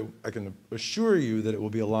 But I can assure you that it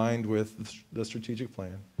will be aligned with the strategic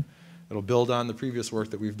plan. It'll build on the previous work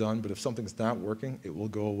that we've done, but if something's not working, it will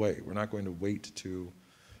go away. We're not going to wait to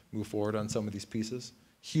move forward on some of these pieces.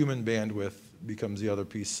 Human bandwidth becomes the other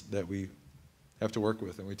piece that we have to work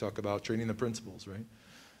with, and we talk about training the principals, right?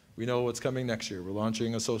 We know what's coming next year. We're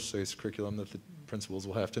launching a social studies curriculum that the principals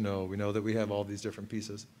will have to know. We know that we have all these different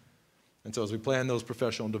pieces. And so as we plan those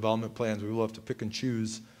professional development plans, we will have to pick and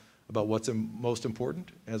choose about what's most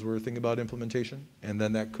important as we're thinking about implementation, and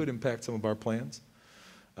then that could impact some of our plans.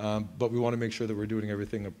 But we want to make sure that we're doing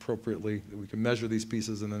everything appropriately, that we can measure these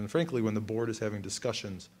pieces, and then frankly, when the board is having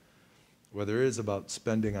discussions, whether it is about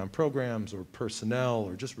spending on programs or personnel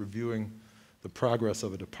or just reviewing the progress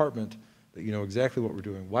of a department, that you know exactly what we're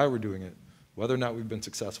doing, why we're doing it, whether or not we've been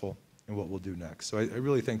successful, and what we'll do next. So I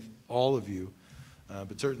really thank all of you,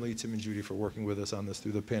 but certainly Tim and Judy for working with us on this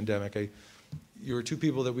through the pandemic. You were two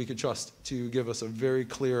people that we could trust to give us a very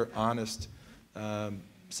clear, honest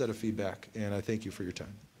set of feedback, and I thank you for your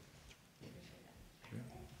time.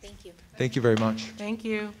 Thank you. Thank you very much. Thank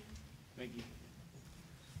you. Thank you.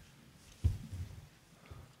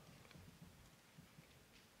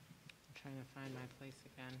 Trying to find my place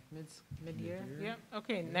again. Mid-year? Yep.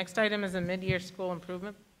 Okay, next item is a mid-year school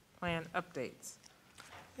improvement plan updates.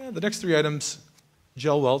 Yeah, the next three items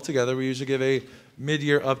gel well together. We usually give a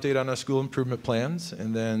mid-year update on our school improvement plans,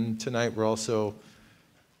 and then tonight we're also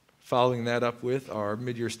following that up with our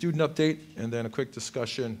mid-year student update, and then a quick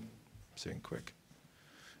discussion,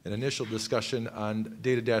 an initial discussion on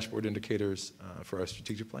data dashboard indicators for our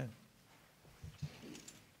strategic plan.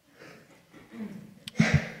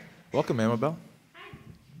 Welcome, Amabel. Hi.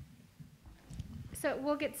 So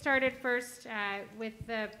we'll get started first with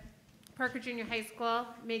the Parker Junior High School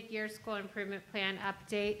mid-year school improvement plan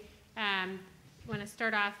update. I want to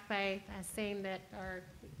start off by saying that our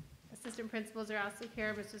assistant principals are also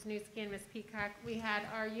here, Mrs. Newski and Ms. Peacock. We had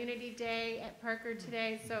our Unity Day at Parker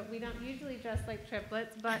today, so we don't usually dress like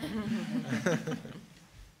triplets, but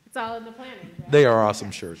it's all in the planning. Right? They are awesome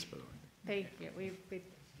shirts, by the way. Thank you. We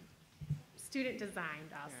student designed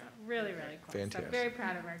also. Really, really cool. Fantastic. So very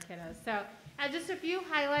proud of our kiddos. So just a few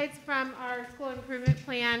highlights from our school improvement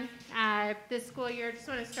plan this school year. Just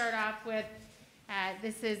want to start off with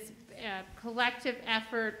this is a collective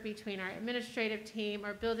effort between our administrative team,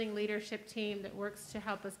 our building leadership team that works to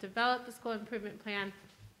help us develop the school improvement plan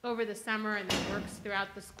over the summer and then works throughout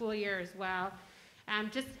the school year as well.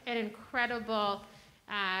 Just an incredible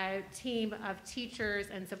team of teachers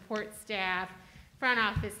and support staff, front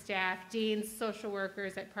office staff, deans, social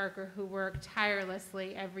workers at Parker who work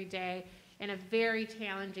tirelessly every day in a very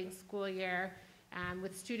challenging school year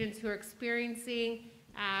with students who are experiencing,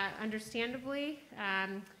 understandably,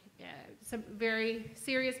 some very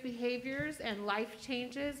serious behaviors and life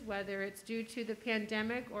changes, whether it's due to the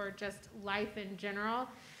pandemic or just life in general.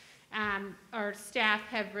 Our staff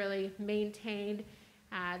have really maintained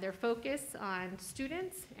their focus on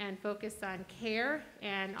students and focus on care,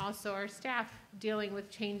 and also our staff dealing with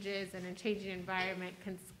changes and a changing environment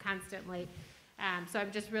constantly. So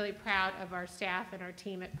I'm just really proud of our staff and our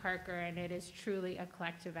team at Parker, and it is truly a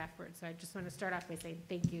collective effort. So I just want to start off by saying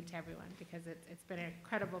thank you to everyone because it's been an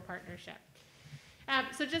incredible partnership.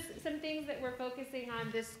 So just some things that we're focusing on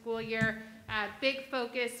this school year. Big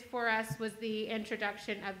focus for us was the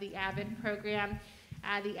introduction of the AVID program.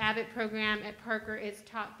 The Abbott program at Parker is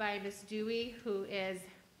taught by Miss Dewey, who is,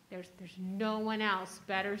 there's no one else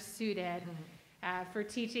better suited for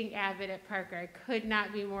teaching Abbott at Parker. I could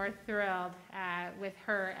not be more thrilled with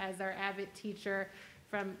her as our Abbott teacher,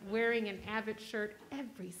 from wearing an Abbott shirt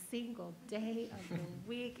every single day of the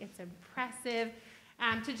week. It's impressive.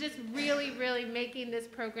 To just really, really making this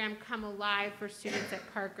program come alive for students at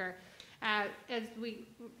Parker.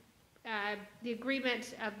 The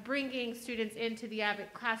agreement of bringing students into the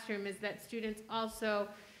Abbott classroom is that students also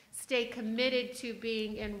stay committed to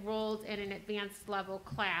being enrolled in an advanced level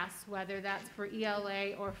class, whether that's for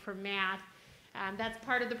ELA or for math. That's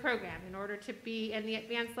part of the program. In order to be in the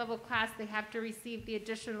advanced level class, they have to receive the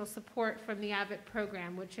additional support from the Abbott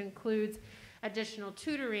program, which includes additional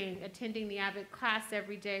tutoring, attending the Abbott class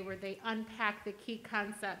every day where they unpack the key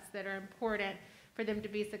concepts that are important for them to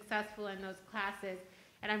be successful in those classes.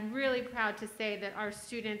 And I'm really proud to say that our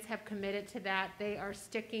students have committed to that. They are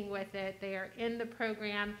sticking with it. They are in the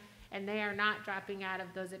program, and they are not dropping out of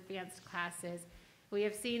those advanced classes. We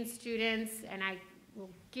have seen students, and I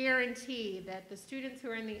will guarantee that the students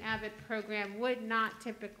who are in the Abbott program would not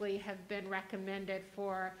typically have been recommended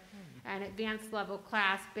for an advanced level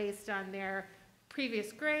class based on their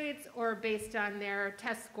previous grades or based on their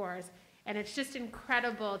test scores. And it's just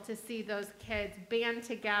incredible to see those kids band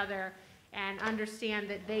together and understand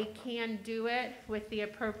that they can do it with the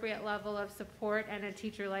appropriate level of support and a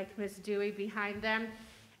teacher like Ms. Dewey behind them.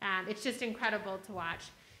 It's just incredible to watch.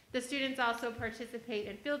 The students also participate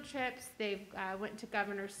in field trips. They went to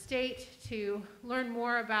Governor's State to learn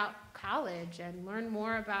more about college and learn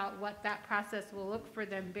more about what that process will look for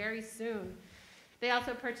them very soon. They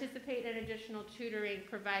also participate in additional tutoring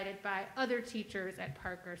provided by other teachers at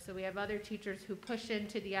Parker. So we have other teachers who push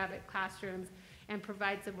into the Abbott classrooms and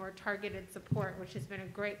provide some more targeted support, which has been a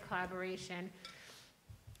great collaboration.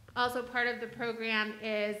 Also part of the program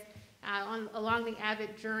is along the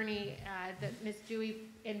Abbott journey that Ms. Dewey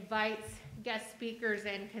invites guest speakers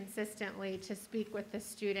in consistently to speak with the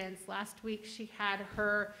students. Last week she had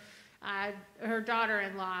her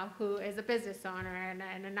daughter-in-law, who is a business owner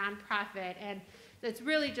and a nonprofit, and it's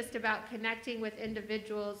really just about connecting with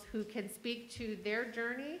individuals who can speak to their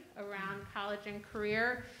journey around college and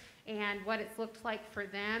career and what it's looked like for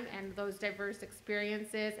them and those diverse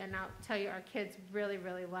experiences. And I'll tell you, our kids really,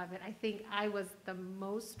 really love it. I think I was the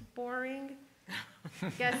most boring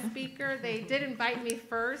guest speaker. They did invite me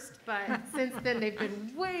first, but since then they've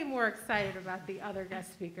been way more excited about the other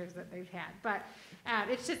guest speakers that they've had. But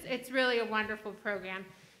it's really a wonderful program.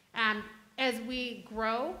 As we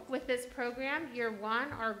grow with this program, year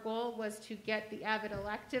one, our goal was to get the Abbott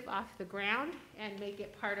elective off the ground and make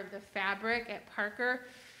it part of the fabric at Parker.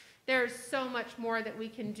 There's so much more that we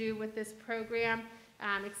can do with this program,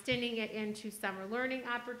 extending it into summer learning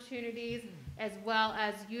opportunities, as well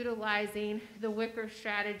as utilizing the Wicker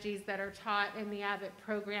strategies that are taught in the Abbott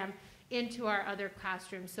program into our other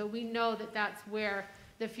classrooms. So we know that that's where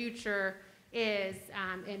the future is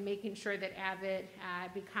in making sure that Abbott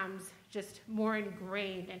becomes just more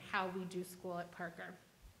ingrained in how we do school at Parker.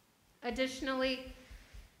 Additionally,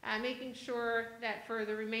 making sure that for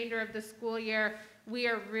the remainder of the school year, we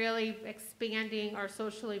are really expanding our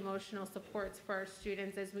social emotional supports for our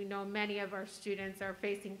students. As we know, many of our students are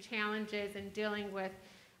facing challenges and dealing with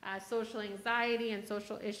social anxiety and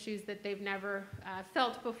social issues that they've never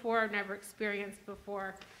felt before, never experienced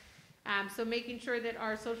before. So making sure that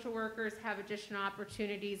our social workers have additional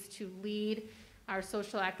opportunities to lead our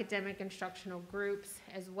social academic instructional groups,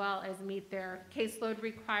 as well as meet their caseload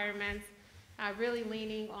requirements, really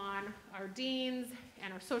leaning on our deans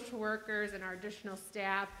and our social workers and our additional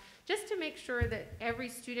staff, just to make sure that every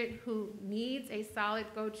student who needs a solid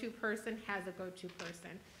go-to person has a go-to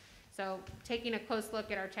person. So taking a close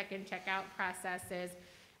look at our check-in, check-out processes,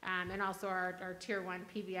 and also our Tier 1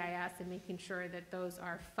 PBIS, and making sure that those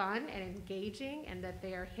are fun and engaging and that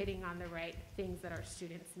they are hitting on the right things that our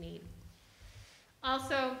students need.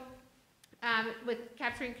 Also, with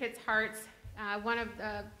Capturing Kids' Hearts, one of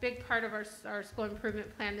the big part of our school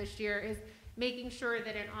improvement plan this year is making sure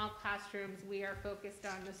that in all classrooms we are focused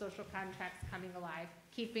on the social contracts coming alive,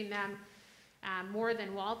 keeping them more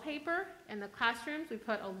than wallpaper in the classrooms. We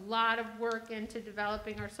put a lot of work into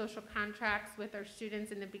developing our social contracts with our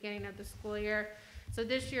students in the beginning of the school year. So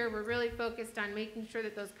this year we're really focused on making sure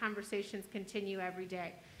that those conversations continue every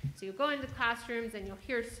day. So you'll go into classrooms and you'll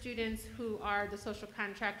hear students who are the social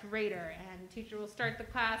contract rater, and the teacher will start the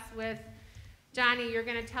class with, Johnny, you're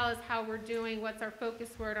going to tell us how we're doing, what's our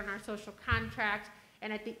focus word on our social contract,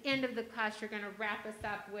 and at the end of the class you're going to wrap us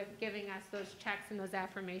up with giving us those checks and those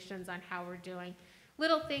affirmations on how we're doing.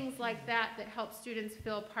 Little things like that that help students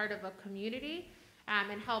feel part of a community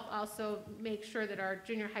and help also make sure that our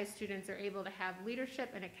junior high students are able to have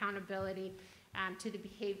leadership and accountability to the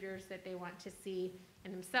behaviors that they want to see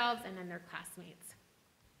in themselves and in their classmates.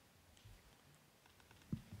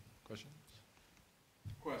 Questions?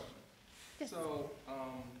 Question. Yes. So,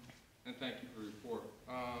 and thank you for the report.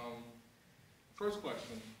 First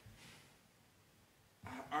question,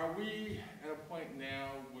 are we at a point now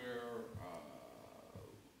where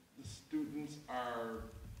the students are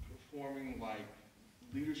performing like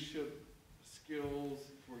leadership skills,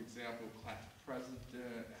 for example, class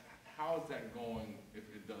president? How is that going if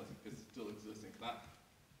it doesn't, if it's still existing? 'Cause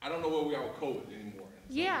I don't know where we are with COVID anymore. And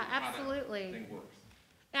so Yeah, how absolutely. that thing works.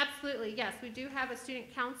 Absolutely, yes. We do have a student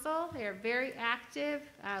council. They are very active.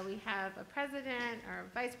 We have a president, our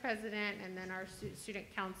vice president, and then our student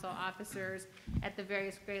council officers at the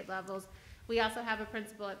various grade levels. We also have a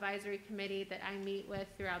principal advisory committee that I meet with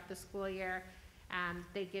throughout the school year.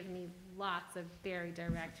 They give me lots of very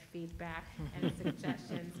direct feedback and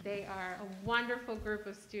suggestions. They are a wonderful group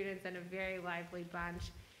of students and a very lively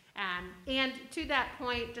bunch. And to that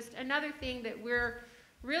point, just another thing that we're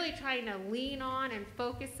really trying to lean on and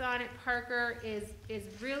focus on at Parker is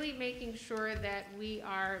really making sure that we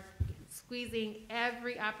are squeezing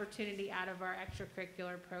every opportunity out of our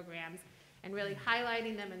extracurricular programs and really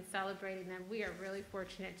highlighting them and celebrating them. We are really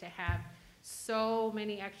fortunate to have so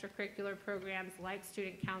many extracurricular programs like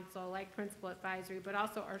student council, like principal advisory, but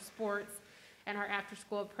also our sports and our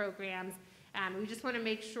after-school programs. We just want to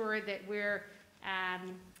make sure that we're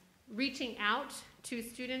reaching out to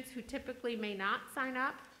students who typically may not sign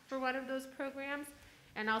up for one of those programs,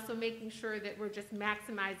 and also making sure that we're just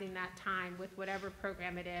maximizing that time with whatever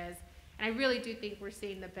program it is. And I really do think we're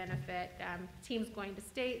seeing the benefit. Teams going to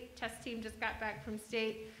state, test team just got back from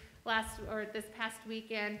state this past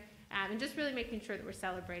weekend, and just really making sure that we're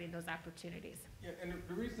celebrating those opportunities. Yeah, and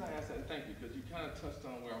the reason I asked that, and thank you, because you kind of touched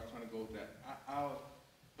on where I was trying to go with that. I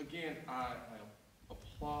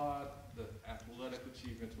applaud the athletic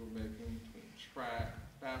achievements we're making between track,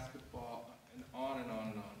 basketball, and on and on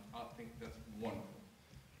and on. I think that's wonderful.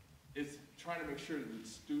 It's trying to make sure that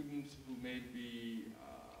students who may be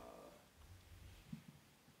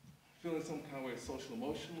feeling some kind of way social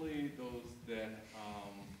emotionally, those that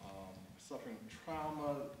are suffering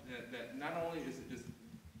trauma, that not only is,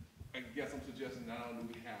 I guess I'm suggesting not only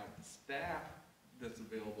do we have staff that's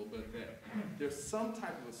available, but that there's some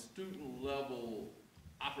type of a student level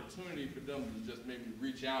opportunity for them to just maybe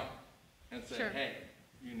reach out and say, Sure. hey,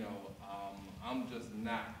 you know, I'm just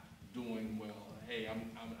not doing well. Hey,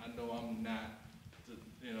 I know I'm not,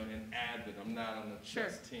 you know, an advocate. I'm not on the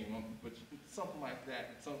chess team, but something like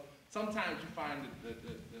that. And so sometimes you find that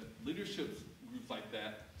the leadership groups like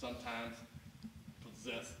that sometimes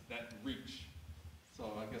possess that reach.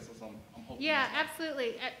 So I guess that's what I'm hoping. Yeah,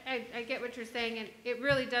 absolutely. I get what you're saying, and it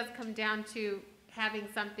really does come down to having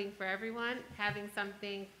something for everyone, having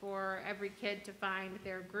something for every kid to find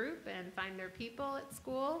their group and find their people at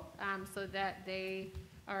school, so that they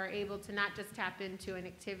are able to not just tap into an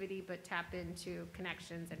activity, but tap into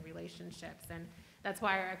connections and relationships. And that's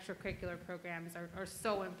why our extracurricular programs are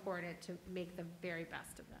so important to make the very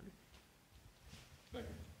best of them. Thank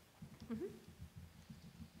you. Mm-hmm.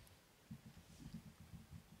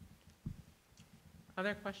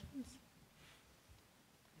 Other questions?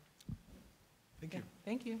 Thank you.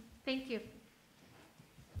 Thank you. Thank you.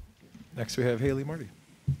 Next we have Haley Marty.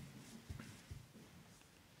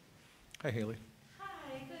 Hi, Haley.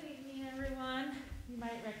 Hi, good evening, everyone. You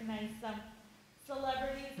might recognize some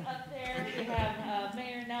celebrities up there. We have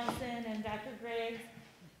Mayor Nelson and Dr. Griggs,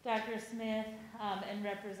 Dr. Smith, and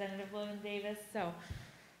Representative William Davis. So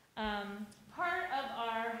part of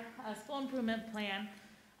our school improvement plan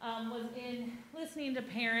was in listening to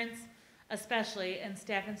parents especially, and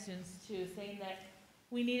staff and students too, saying that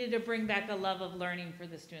we needed to bring back a love of learning for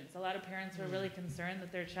the students. A lot of parents were really concerned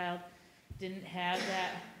that their child didn't have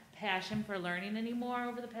that passion for learning anymore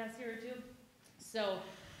over the past year or two. So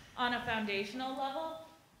on a foundational level,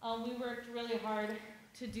 we worked really hard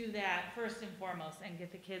to do that first and foremost and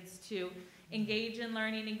get the kids to engage in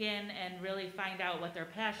learning again and really find out what they're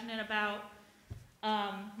passionate about.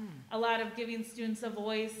 A lot of giving students a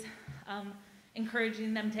voice,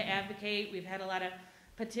 encouraging them to advocate. We've had a lot of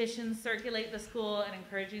petitions circulate the school and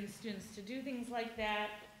encouraging students to do things like that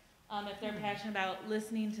if they're passionate about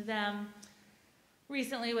listening to them.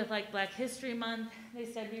 Recently with like Black History Month, they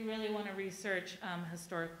said we really want to research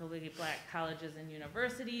historically Black colleges and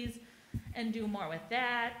universities and do more with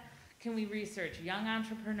that. Can we research young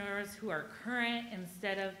entrepreneurs who are current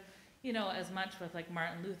instead of, you know, as much with like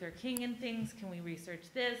Martin Luther King and things? Can we research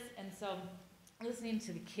this? And so listening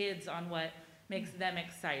to the kids on what makes them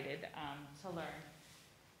excited to learn.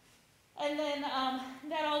 And then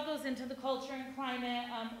that all goes into the culture and climate,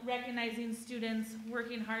 recognizing students,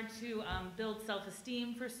 working hard to build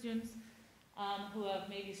self-esteem for students who have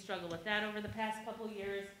maybe struggled with that over the past couple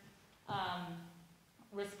years,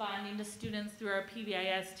 responding to students through our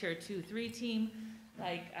PBIS Tier 2-3 team.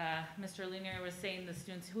 Like Mr. Linier was saying, the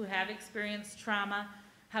students who have experienced trauma,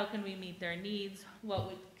 how can we meet their needs?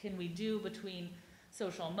 Can we do between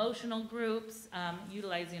social emotional groups,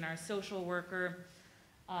 utilizing our social worker,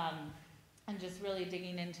 and just really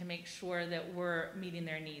digging in to make sure that we're meeting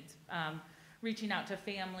their needs. Reaching out to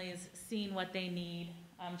families, seeing what they need,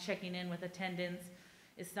 checking in with attendance,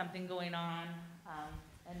 is something going on,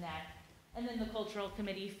 and then the cultural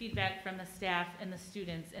committee, feedback from the staff and the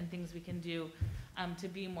students and things we can do to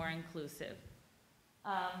be more inclusive.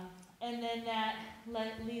 And then that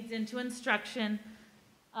leads into instruction.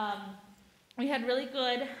 We had really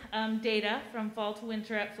good data from fall to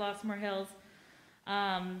winter at Flossmoor Hills.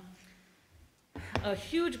 A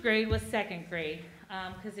huge grade was second grade,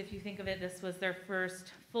 because if you think of it, this was their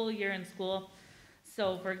first full year in school.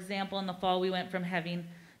 So for example, in the fall, we went from having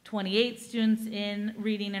 28 students in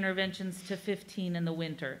reading interventions to 15 in the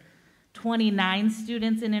winter. 29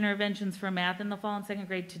 students in interventions for math in the fall and second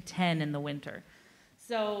grade to 10 in the winter.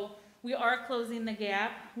 So we are closing the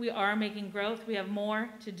gap. We are making growth. We have more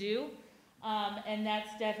to do. And that's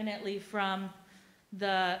definitely from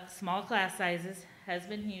the small class sizes has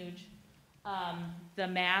been huge. The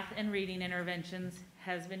math and reading interventions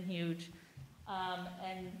has been huge.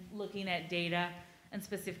 And looking at data and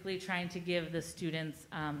specifically trying to give the students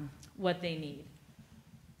what they need.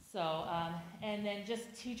 So, and then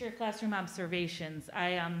just teacher classroom observations.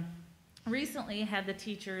 I recently had the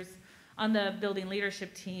teachers on the building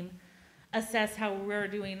leadership team assess how we're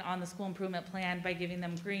doing on the school improvement plan by giving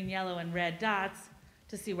them green, yellow, and red dots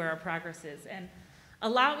to see where our progress is. And a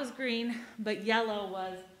lot was green, but yellow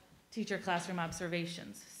was teacher classroom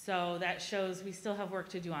observations. So that shows we still have work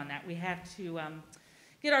to do on that. We have to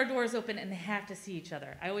get our doors open and they have to see each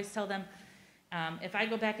other. I always tell them, if I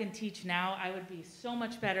go back and teach now, I would be so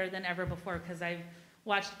much better than ever before because I've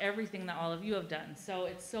watched everything that all of you have done. So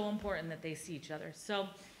it's so important that they see each other. So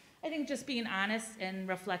I think just being honest and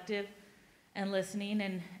reflective and listening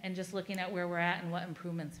and just looking at where we're at and what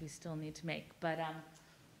improvements we still need to make. But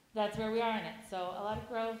that's where we are in it. So a lot of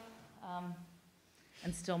growth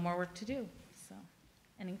and still more work to do. So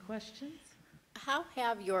any questions? How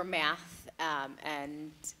have your math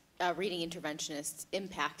and reading interventionists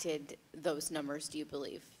impacted those numbers, do you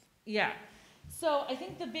believe? Yeah. So I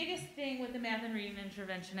think the biggest thing with the math and reading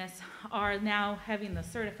interventionists are now having the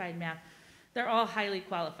certified math. They're all highly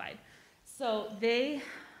qualified. So they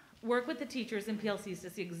work with the teachers in PLCs to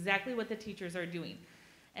see exactly what the teachers are doing.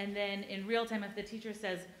 And then in real time, if the teacher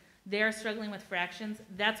says they're struggling with fractions,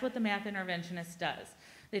 that's what the math interventionist does.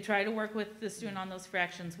 They try to work with the student on those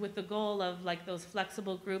fractions with the goal of like those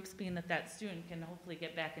flexible groups being that student can hopefully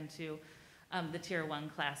get back into the Tier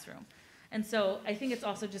 1 classroom. And so I think it's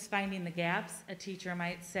also just finding the gaps. A teacher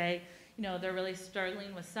might say, you know, they're really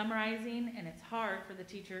struggling with summarizing and it's hard for the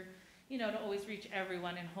teacher, you know, to always reach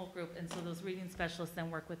everyone in whole group. And so those reading specialists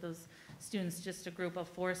then work with those students, just a group of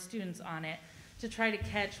 4 students on it, to try to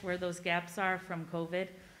catch where those gaps are from COVID.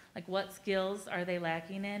 Like what skills are they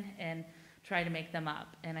lacking in and try to make them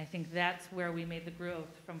up. And I think that's where we made the growth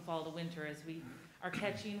from fall to winter, as we are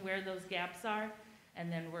catching where those gaps are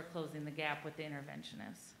and then we're closing the gap with the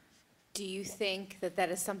interventionists. Do you think that that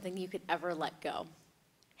is something you could ever let go?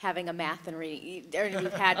 Having a math and reading, or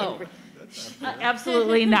you've had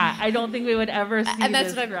absolutely not. I don't think we would ever see and that's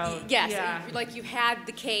this what I'm, growth. yes, Yeah. like you had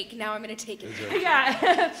the cake, now I'm going to take it.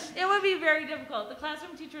 Yeah, it would be very difficult. The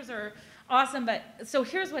classroom teachers are awesome, but so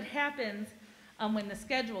here's what happens when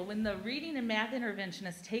the reading and math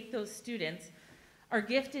interventionists take those students, our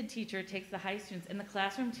gifted teacher takes the high students, and the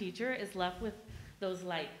classroom teacher is left with those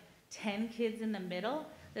like 10 kids in the middle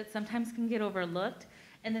that sometimes can get overlooked.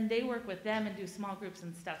 And then they work with them and do small groups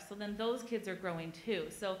and stuff. So then those kids are growing too.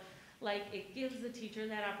 So like it gives the teacher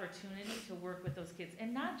that opportunity to work with those kids.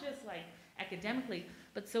 And not just like academically,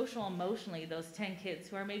 but social emotionally, those 10 kids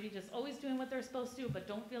who are maybe just always doing what they're supposed to, but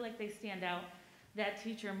don't feel like they stand out. That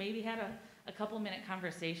teacher maybe had a couple-minute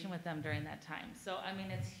conversation with them during that time. So I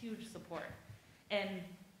mean, it's huge support. And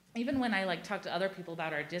even when I like talk to other people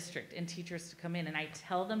about our district and teachers to come in and I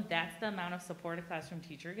tell them that's the amount of support a classroom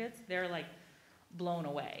teacher gets, they're like, blown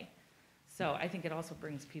away. So I think it also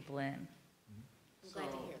brings people in. I'm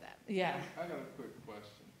glad to hear that. Yeah. I got a quick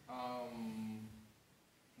question.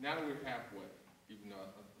 Now that we're halfway, even though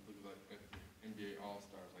it looks like NBA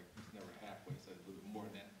All-Stars, like it's never halfway, so it's a little bit more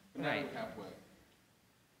than that. But now that we're halfway,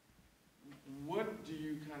 what do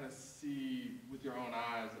you kind of see with your own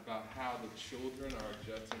eyes about how the children are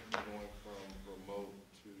adjusting from going from remote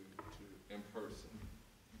to in-person?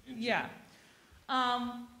 Yeah.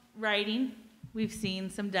 Writing, we've seen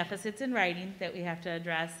some deficits in writing that we have to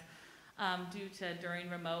address due to during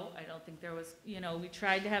remote. I don't think there was, we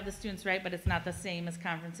tried to have the students write, but it's not the same as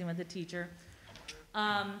conferencing with the teacher.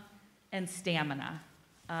 And stamina,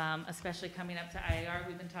 especially coming up to IAR,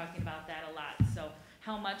 we've been talking about that a lot. So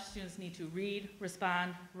how much students need to read,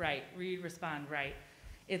 respond, write, read, respond, write.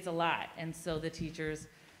 It's a lot, and so the teachers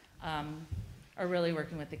are really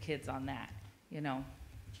working with the kids on that,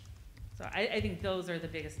 So I think those are the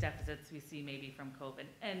biggest deficits we see maybe from COVID,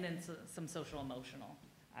 and then some social emotional,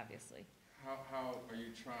 obviously. How are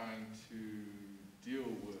you trying to deal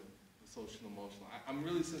with the social emotional? I'm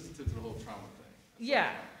really sensitive to the whole trauma thing.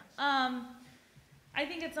 Yeah. I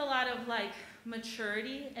think it's a lot of like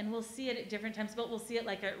maturity, and we'll see it at different times, but we'll see it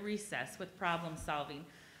like at recess with problem solving.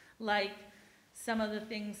 Like some of the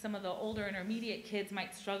things some of the older intermediate kids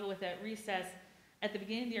might struggle with at recess at the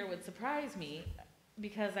beginning of the year would surprise me,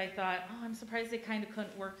 because I thought, oh, I'm surprised they kind of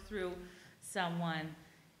couldn't work through someone,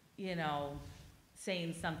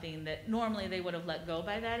 saying something that normally they would have let go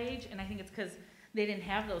by that age. And I think it's because they didn't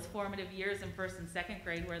have those formative years in first and second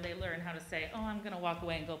grade where they learn how to say, oh, I'm going to walk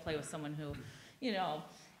away and go play with someone who,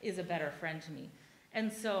 is a better friend to me.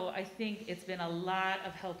 And so I think it's been a lot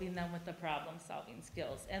of helping them with the problem solving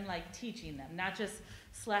skills and like teaching them, not just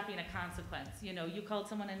slapping a consequence. You called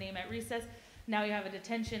someone a name at recess, now you have a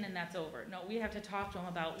detention and that's over. No, we have to talk to them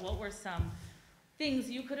about what were some things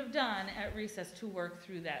you could have done at recess to work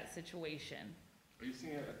through that situation. Are you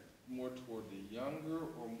seeing it more toward the younger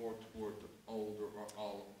or more toward the older, or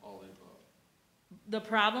all the above? The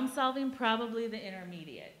problem solving, probably the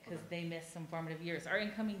intermediate, because they missed some formative years. Our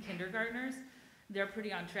incoming kindergartners, they're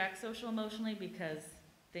pretty on track social emotionally because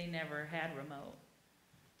they never had remote.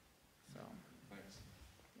 So. Thanks.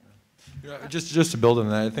 Yeah, just to build on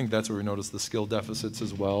that, I think that's where we notice the skill deficits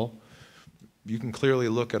as well. You can clearly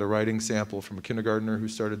look at a writing sample from a kindergartner who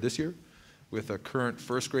started this year with a current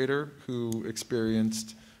first grader who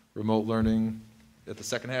experienced remote learning at the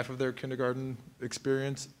second half of their kindergarten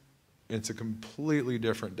experience. It's a completely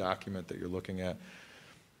different document that you're looking at.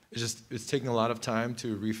 It's taking a lot of time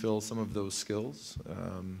to refill some of those skills.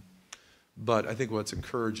 But I think what's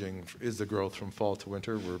encouraging is the growth from fall to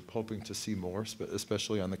winter. We're hoping to see more,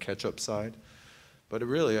 especially on the catch-up side. But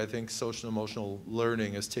I think social and emotional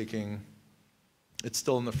learning is it's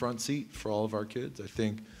still in the front seat for all of our kids. I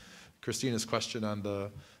think Christina's question on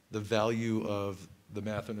the value of the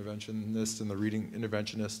math interventionists and the reading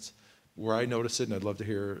interventionists, where I notice it, and I'd love to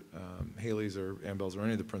hear Haley's or Ambel's or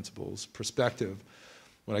any of the principals' perspective.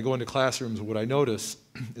 When I go into classrooms, what I notice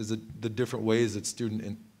is the different ways that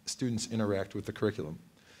students interact with the curriculum.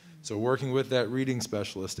 So working with that reading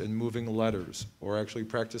specialist and moving letters, or actually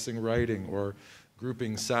practicing writing, or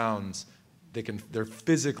grouping sounds, they're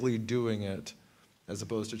physically doing it, as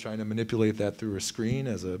opposed to trying to manipulate that through a screen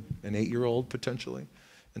as an 8-year-old potentially.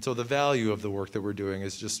 And so the value of the work that we're doing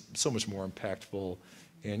is just so much more impactful.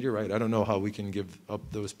 And you're right, I don't know how we can give up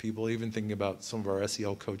those people, even thinking about some of our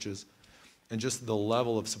SEL coaches, and just the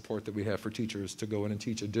level of support that we have for teachers to go in and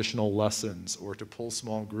teach additional lessons or to pull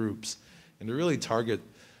small groups and to really target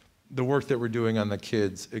the work that we're doing on the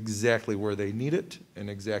kids exactly where they need it and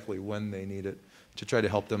exactly when they need it, to try to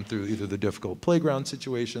help them through either the difficult playground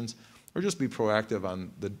situations or just be proactive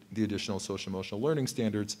on the additional social emotional learning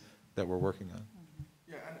standards that we're working on.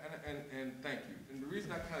 Yeah, and thank you. And the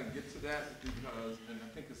reason I kind of get to that is because, and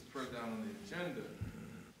I think it's further down on the agenda,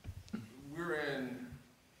 we're in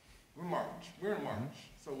March,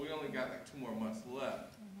 so we only got like 2 more months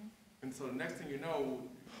left. And so the next thing you know,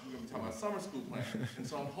 we're going to be talking about summer school planning. And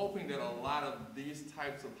so I'm hoping that a lot of these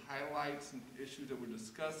types of highlights and issues that we're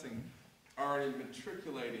discussing are already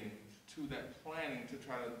matriculating to that planning to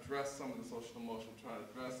try to address some of the social emotional, try to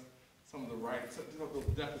address some of the those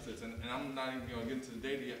deficits. And I'm not even going to get into the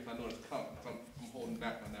data yet, because I know it's coming. So I'm holding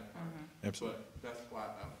back on that part. Absolutely. But that's why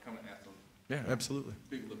I'm coming to ask those absolutely.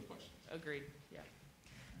 big little questions. Agreed. Yeah.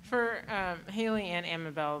 For Haley and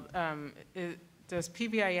Amabel, does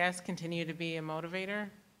PBIS continue to be a motivator?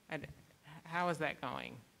 How is that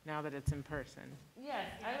going now that it's in person? Yes,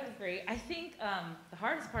 I would agree. I think the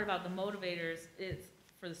hardest part about the motivators is,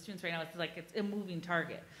 for the students right now, it's a moving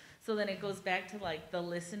target. So then it goes back to like the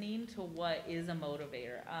listening to what is a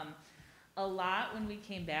motivator. A lot when we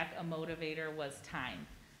came back, a motivator was time.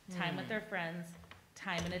 Time with their friends,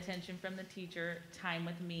 time and attention from the teacher, time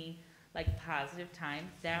with me, like positive time.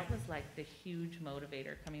 That was like the huge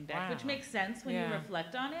motivator coming back, which makes sense when you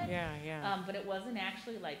reflect on it. Yeah. But it wasn't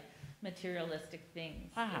actually like materialistic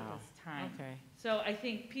things Wow. at this time. Okay. So I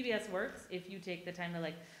think PBS works if you take the time to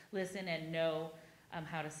like listen and know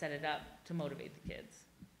how to set it up to motivate the kids.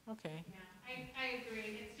 Okay. Yeah, I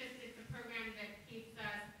agree. It's a program that keeps us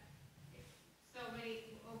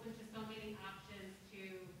open to so many options to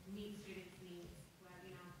meet students' needs. Well,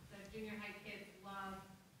 you know, the junior high kids love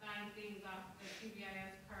buying things off the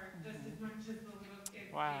PBIS card just as much as the little kids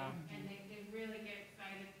Wow. do. And they really get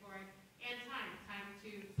excited for it. And time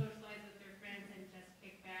to socialize with their friends and just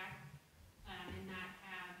kick back and not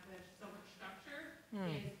have so much structure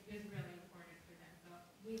is really important for them. So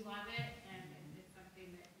we love it, and it's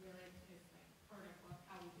something that really is like part of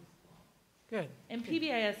how we do school. Good. And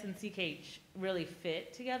PBIS and CKH really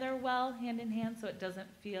fit together well, hand in hand, so it doesn't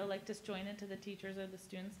feel like disjointed to the teachers or the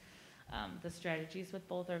students. The strategies with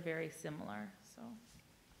both are very similar, so.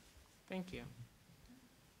 Thank you.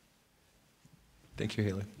 Thank you,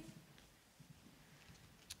 Haley.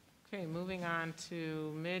 Okay, moving on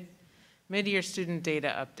to mid-year student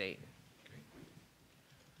data update.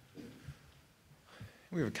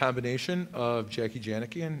 We have a combination of Jackie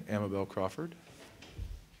Janicki and Amabel Crawford.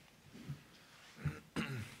 So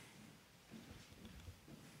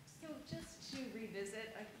just to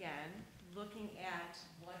revisit again, looking at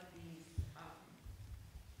what these,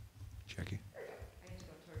 Jackie. there we go. I have to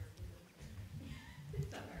go towards the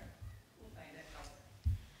somewhere. We'll find it.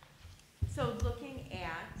 So looking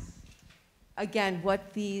at, again,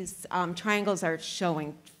 what these triangles are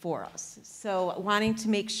showing for us. So wanting to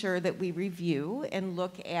make sure that we review and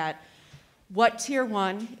look at what Tier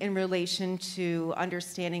 1 in relation to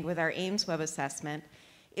understanding with our Ames Web Assessment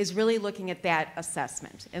is really looking at that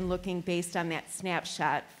assessment and looking based on that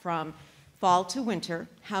snapshot from fall to winter,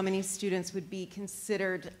 how many students would be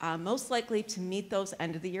considered most likely to meet those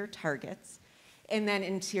end of the year targets. And then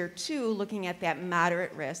in Tier 2, looking at that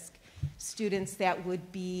moderate risk, students that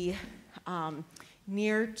would be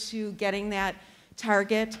near to getting that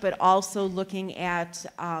target, but also looking at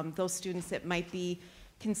those students that might be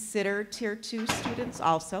considered Tier 2 students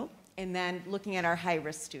also, and then looking at our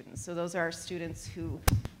high-risk students. So those are our students who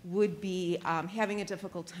would be having a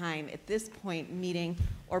difficult time at this point meeting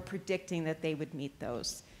or predicting that they would meet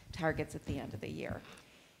those targets at the end of the year.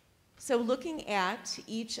 So looking at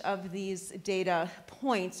each of these data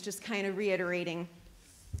points, just kind of reiterating,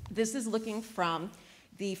 this is looking from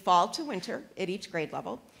the fall to winter at each grade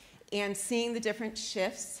level, and seeing the different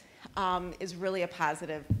shifts is really a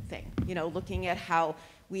positive thing. You know, looking at how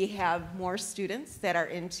we have more students that are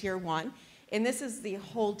in Tier 1, and this is the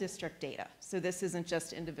whole district data. So this isn't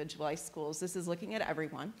just individualized schools. This is looking at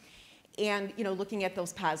everyone, and you know, looking at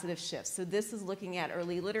those positive shifts. So this is looking at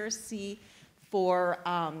early literacy for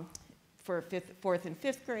 4th and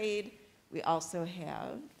 5th grade. We also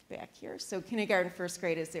have back here. So kindergarten, 1st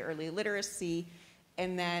grade is the early literacy.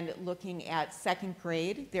 And then looking at 2nd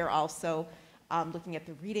grade, they're also looking at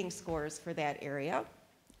the reading scores for that area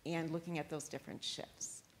and looking at those different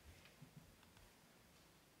shifts.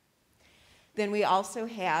 Then we also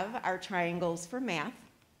have our triangles for math.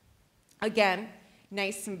 Again,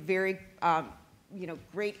 nice, some very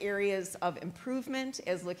great areas of improvement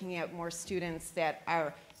as looking at more students that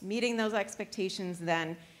are meeting those expectations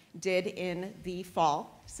than did in the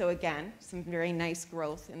fall. So again, some very nice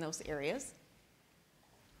growth in those areas.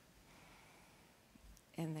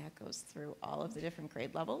 And that goes through all of the different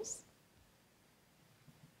grade levels.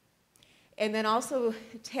 And then also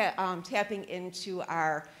tapping into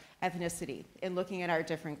our ethnicity and looking at our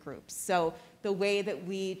different groups. So the way that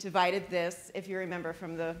we divided this, if you remember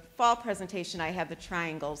from the fall presentation, I have the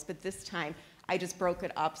triangles, but this time I just broke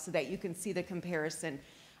it up so that you can see the comparison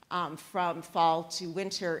from fall to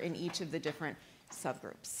winter in each of the different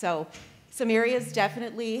subgroups. So some areas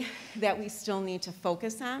definitely that we still need to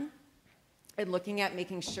focus on, and looking at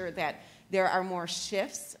making sure that there are more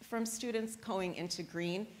shifts from students going into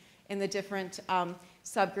green, and the different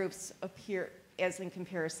subgroups appear as in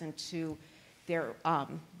comparison to their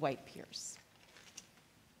white peers.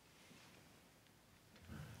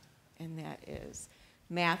 And that is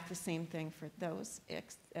math, the same thing for those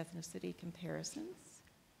ethnicity comparisons.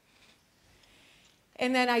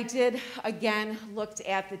 And then I did, again, looked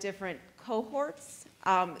at the different cohorts,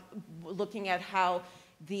 looking at how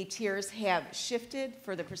the tiers have shifted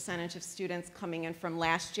for the percentage of students coming in from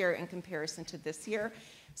last year in comparison to this year.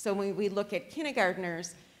 So when we look at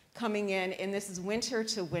kindergartners coming in, and this is winter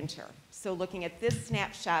to winter. So looking at this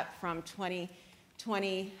snapshot from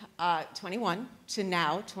 2021 to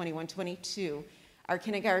now, 21-22, our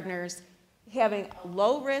kindergartners having a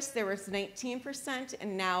low risk, there was 19%,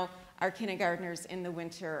 and now our kindergartners in the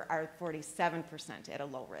winter are 47% at a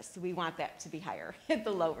low risk. So we want that to be higher at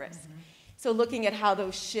the low risk. So looking at how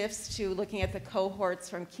those shifts to looking at the cohorts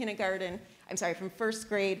from from first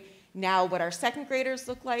grade, now what our second graders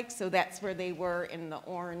look like. So that's where they were in the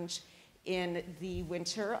orange in the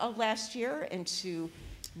winter of last year, and to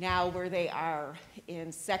now where they are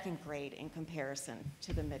in second grade in comparison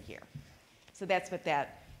to the mid-year. So that's what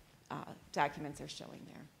that documents are showing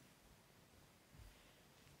there.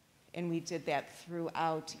 And we did that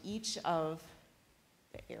throughout each of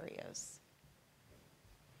the areas.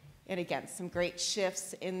 And again, some great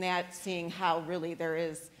shifts in that, seeing how really there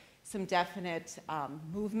is some definite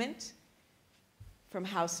movement from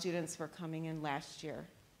how students were coming in last year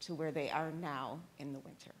to where they are now in the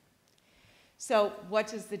winter. So what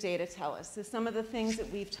does the data tell us? So some of the things that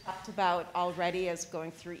we've talked about already as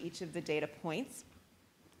going through each of the data points,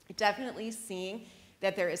 definitely seeing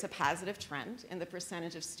that there is a positive trend in the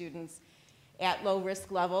percentage of students at low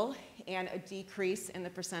risk level and a decrease in the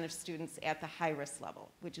percent of students at the high risk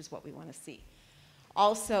level, which is what we want to see.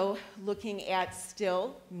 Also looking at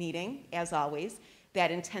still needing, as always,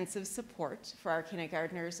 that intensive support for our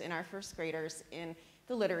kindergartners and our first graders in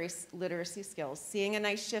the literacy skills, seeing a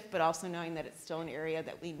nice shift, but also knowing that it's still an area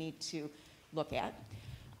that we need to look at.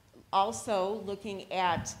 Also looking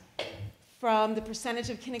at from the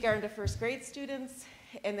percentage of kindergarten to first grade students,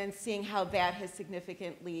 and then seeing how that has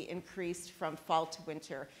significantly increased from fall to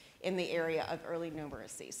winter in the area of early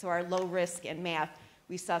numeracy. So our low risk and math,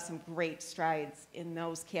 we saw some great strides in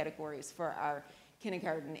those categories for our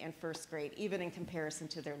kindergarten and first grade, even in comparison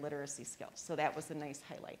to their literacy skills. So that was a nice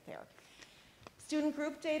highlight there. Student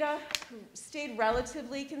group data stayed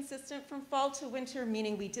relatively consistent from fall to winter,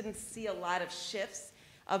 meaning we didn't see a lot of shifts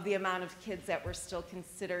of the amount of kids that were still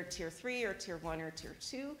considered tier 3 or tier 1 or tier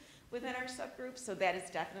 2 within our subgroups. So that is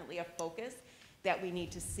definitely a focus that we need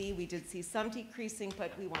to see. We did see some decreasing,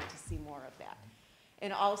 but we want to see more of that.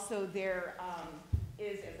 And also there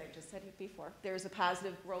is, as I just said before, there's a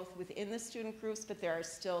positive growth within the student groups, but there are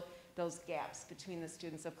still those gaps between the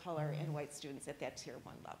students of color and white students at that tier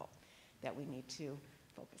 1 level that we need to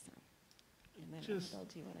focus on. And then, Bill,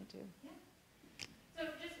 do you want to do? Yeah. So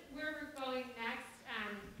just where we're going next,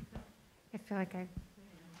 I feel like I...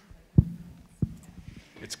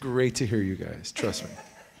 It's great to hear you guys, trust me.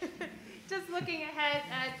 Just looking ahead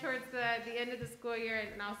towards the end of the school year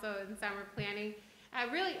and also in summer planning,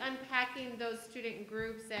 really unpacking those student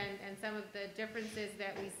groups and some of the differences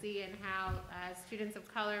that we see in how students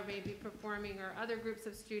of color may be performing, or other groups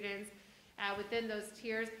of students within those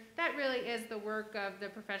tiers. That really is the work of the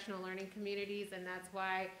professional learning communities, and that's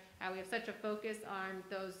why we have such a focus on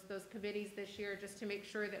those committees this year, just to make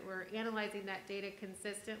sure that we're analyzing that data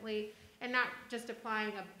consistently and not just applying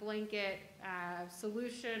a blanket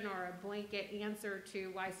solution or a blanket answer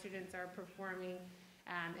to why students are performing,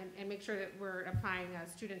 and make sure that we're applying a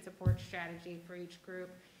student support strategy for each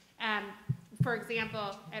group. For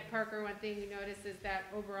example, at Parker, one thing you notice is that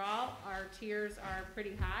overall our tiers are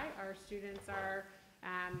pretty high. Our students are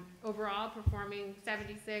overall performing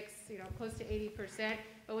 76, close to 80%.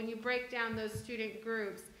 But when you break down those student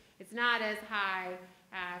groups, it's not as high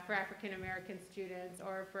for African American students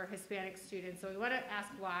or for Hispanic students. So we want to ask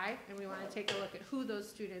why, and we want to take a look at who those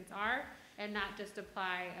students are, and not just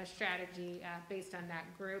apply a strategy based on that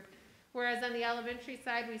group. Whereas on the elementary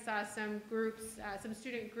side, we saw some groups, some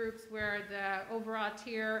student groups where the overall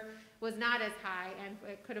tier was not as high, and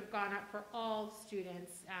it could have gone up for all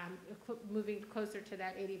students, moving closer to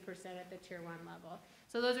that 80% at the tier 1 level.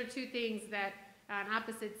 So those are two things that on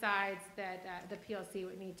opposite sides that the PLC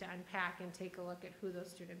would need to unpack and take a look at who those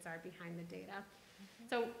students are behind the data.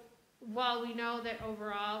 So while we know that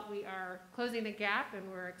overall we are closing the gap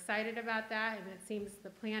and we're excited about that, and it seems the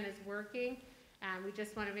plan is working, we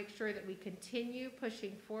just want to make sure that we continue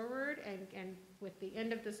pushing forward and with the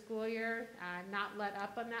end of the school year, not let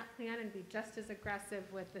up on that plan, and be just as aggressive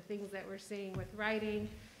with the things that we're seeing with writing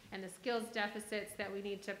and the skills deficits that we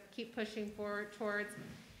need to keep pushing forward towards.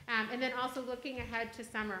 And then also looking ahead to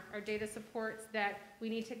summer, our data supports that we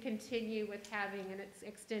need to continue with having an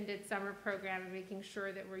extended summer program and making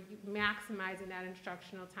sure that we're maximizing that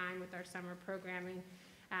instructional time with our summer programming,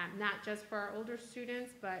 not just for our older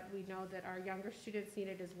students, but we know that our younger students need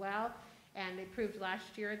it as well. And they proved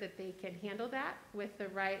last year that they can handle that with the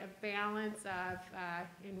right balance of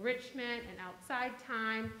enrichment and outside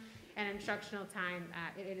time and instructional time.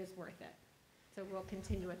 It is worth it. So we'll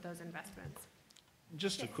continue with those investments.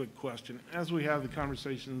 Just a quick question. As we have the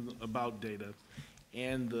conversations about data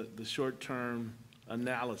and the short-term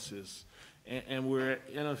analysis, and we're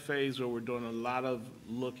in a phase where we're doing a lot of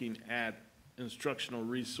looking at instructional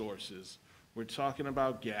resources, we're talking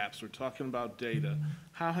about gaps, we're talking about data.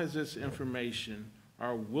 How has this information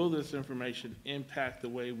or will this information impact the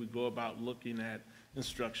way we go about looking at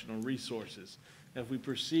instructional resources? If we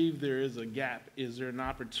perceive there is a gap, is there an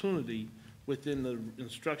opportunity within the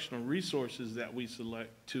instructional resources that we select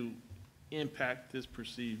to impact this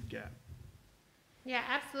perceived gap? Yeah,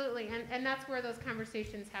 absolutely, and that's where those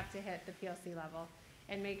conversations have to hit the PLC level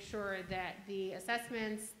and make sure that the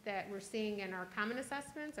assessments that we're seeing in our common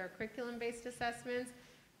assessments, our curriculum-based assessments,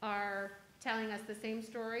 are telling us the same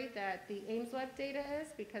story that the Ames Web data is,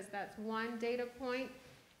 because that's one data point.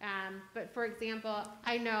 But for example,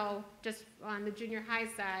 I know just on the junior high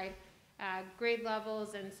side, grade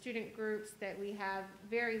levels and student groups, that we have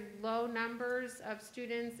very low numbers of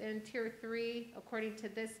students in Tier 3 according to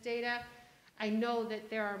this data. I know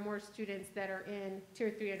that there are more students that are in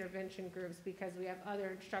Tier 3 intervention groups because we have other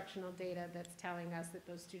instructional data that's telling us that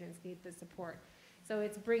those students need the support. So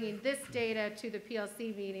it's bringing this data to the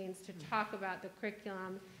PLC meetings to talk about the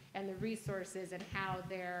curriculum and the resources and how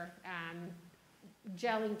they're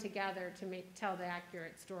gelling together to tell the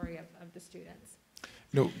accurate story of the students.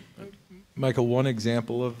 You know, Michael, one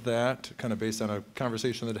example of that, kind of based on a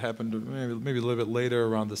conversation that happened maybe a little bit later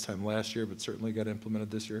around this time last year, but certainly got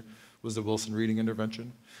implemented this year, was the Wilson Reading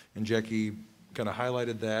Intervention. And Jackie kind of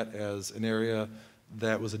highlighted that as an area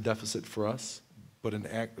that was a deficit for us, but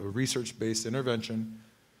a research-based intervention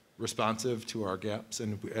responsive to our gaps.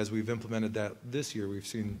 And as we've implemented that this year, we've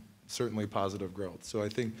seen certainly positive growth. So I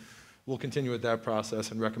think we'll continue with that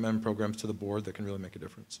process and recommend programs to the board that can really make a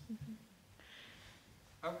difference. Mm-hmm.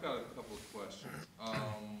 I've got a couple of questions.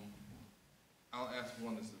 I'll ask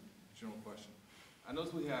one as a general question. I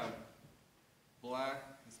notice we have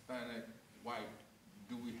Black, Hispanic, white.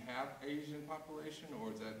 Do we have Asian population,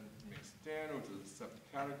 or is that mixed in, or is it a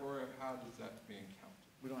separate category? How does that being counted?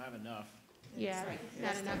 We don't have enough. Yeah,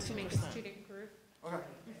 not enough to make a student group. Okay.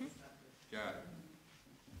 Got it.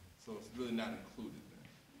 So it's really not included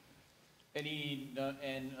then. Any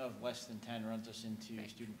N of less than 10 runs us into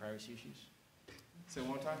student privacy issues. Say one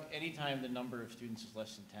more time? Anytime the number of students is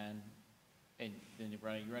less than 10, and then you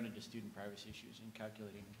run into student privacy issues in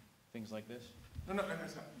calculating things like this. No,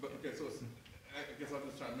 that's not. But okay, so it's, I guess I'm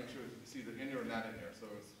just trying to make sure it's either in there or not in there. So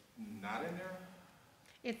it's not in there?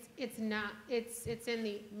 It's not, it's in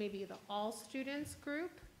the, maybe the all students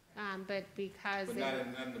group, but because. But not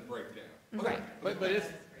in the breakdown. Right. Okay.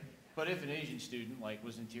 But if an Asian student like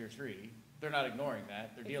was in Tier 3, they're not ignoring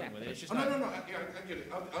that, they're dealing with it. It's just no, not. I get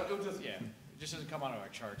it. I'll just. Yeah, it just doesn't come out of our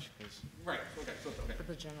charts, because. Right, okay, so, okay. For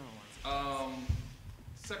the general ones.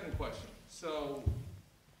 Second question. So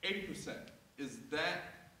 80%, is that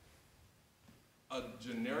a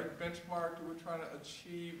generic benchmark that we're trying to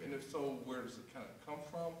achieve? And if so, where does it kind of come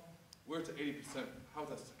from? Where's the 80%, how is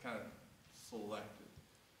that kind of selected?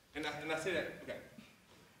 And I say that, okay,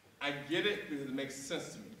 I get it because it makes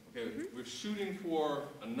sense to me. Okay, we're shooting for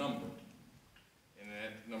a number, and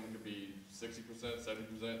that number could be 60%, 70%,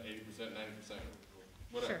 80%, 90%,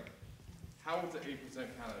 whatever. Sure. How is the 80%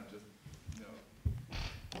 kind of just, you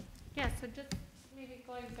know? Yeah, so just maybe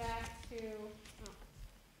going back to,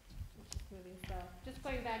 moving slow. Just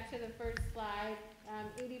going back to the first slide,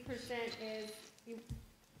 80% is,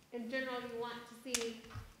 in general, you want to see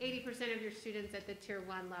 80% of your students at the Tier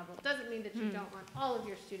 1 level. Doesn't mean that you don't want all of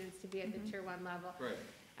your students to be at the Tier 1 level. Right.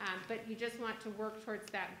 But you just want to work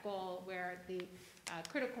towards that goal where the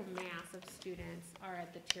critical mass of students are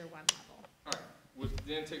at the Tier 1 level. All right, which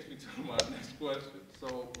then takes me to my next question.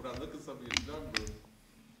 So when I look at some of these numbers,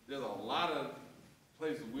 there's a lot of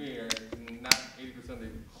places where not 80%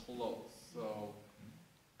 even close. So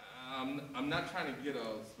I'm not trying to get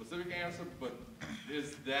a specific answer, but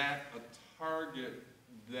is that a target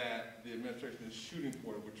that the administration is shooting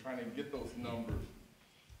for? That we're trying to get those numbers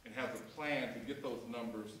and have a plan to get those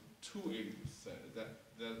numbers to 80%. Is that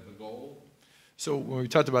the goal? So when we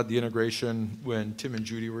talked about the integration, when Tim and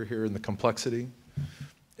Judy were here, and the complexity,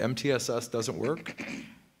 MTSS doesn't work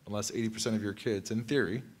unless 80% of your kids, in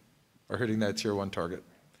theory, are hitting that Tier 1 target.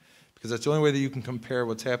 Because that's the only way that you can compare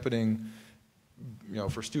what's happening, you know,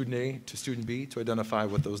 for student A to student B to identify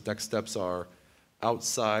what those next steps are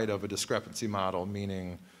outside of a discrepancy model,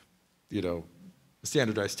 meaning, you know,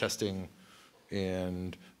 standardized testing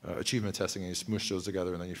and achievement testing, and you smush those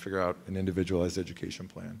together, and then you figure out an individualized education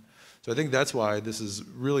plan. So I think that's why this is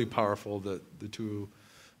really powerful that the two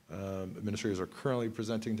administrators are currently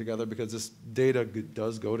presenting together, because this data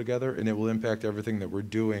does go together, and it will impact everything that we're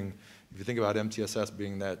doing. If you think about MTSS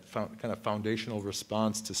being that kind of foundational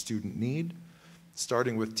response to student need,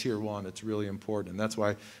 starting with Tier 1, it's really important. And that's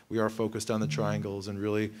why we are focused on the triangles and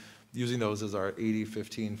really using those as our 80,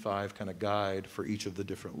 15, 5 kind of guide for each of the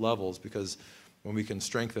different levels, because when we can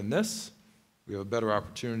strengthen this, We have a better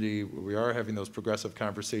opportunity. We are having those progressive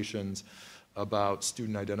conversations about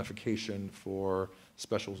student identification for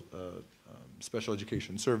special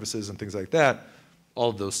education services and things like that. All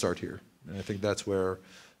of those start here. And I think that's where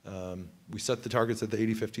we set the targets at the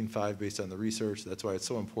 80-15-5 based on the research. That's why it's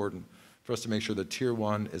so important for us to make sure that Tier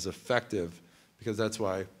 1 is effective, because that's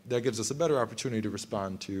why that gives us a better opportunity to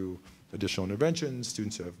respond to additional interventions,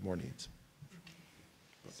 students who have more needs.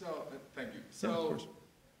 So, thank you. Yeah, of So, course.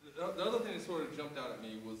 the other thing that sort of jumped out at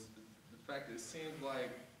me was the fact that it seemed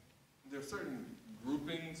like there are certain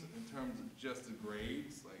groupings in terms of just the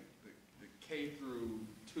grades, like the K through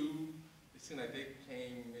 2, it seemed like they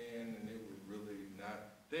came in and they were really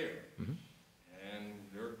not there. Mm-hmm. And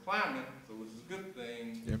they're climbing, so which is a good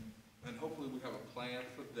thing. Yep. And hopefully we have a plan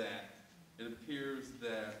for that. It appears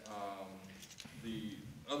that the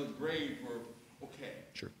other grades were okay.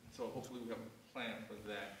 Sure. So hopefully we have a plan for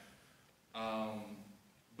that.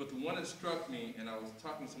 But the one that struck me, and I was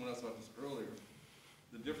talking to someone else about this earlier,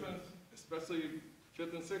 the difference, especially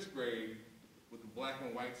 5th and 6th grade, with the black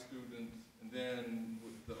and white students, and then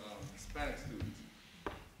with the Hispanic students.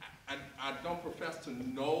 I don't profess to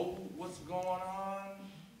know what's going on,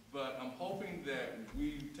 but I'm hoping that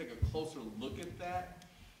we take a closer look at that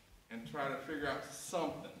and try to figure out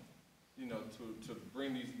something, you know, to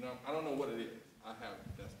bring these numbers. I don't know what it is.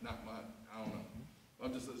 That's not my, I don't know.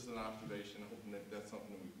 It's an observation, hoping that that's something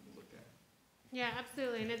that we can look at. Yeah,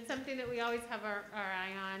 absolutely, and it's something that we always have our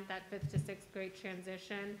eye on, that 5th to 6th grade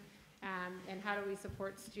transition, and how do we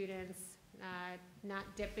support students not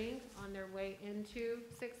dipping on their way into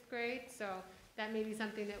 6th grade. So that may be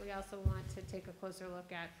something that we also want to take a closer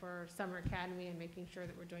look at for Summer Academy, and making sure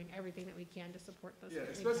that we're doing everything that we can to support those. Yeah,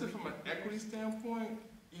 especially from an equity standpoint,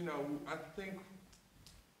 you know,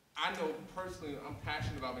 I know personally, I'm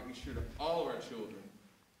passionate about making sure that all of our children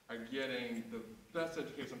are getting the best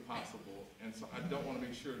education possible, and so I don't want to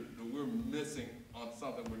make sure that we're missing on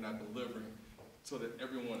something we're not delivering, so that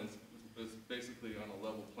everyone is basically on a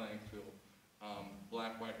level playing field,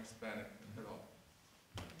 black, white, Hispanic, at all.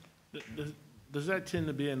 Does that tend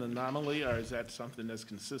to be an anomaly, or is that something that's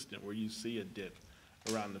consistent where you see a dip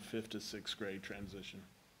around the 5th to 6th grade transition?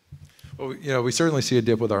 Well, you know, we certainly see a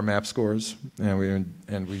dip with our MAP scores,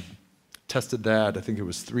 and we tested that. I think it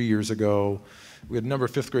was 3 years ago. We had a number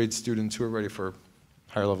of 5th grade students who were ready for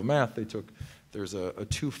higher level math. There's a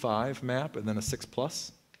 2.5 MAP and then a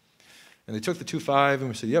 6+. And they took the 2.5 and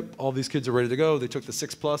we said, yep, all these kids are ready to go. They took the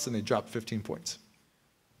 6+ and they dropped 15 points.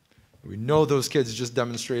 We know those kids just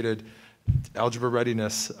demonstrated algebra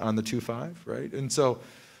readiness on the 2.5, right? And so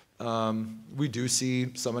we do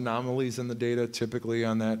see some anomalies in the data, typically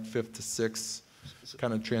on that 5th to 6th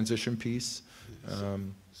kind of transition piece.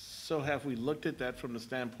 So have we looked at that from the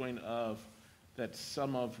standpoint of that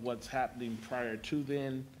some of what's happening prior to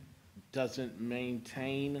then doesn't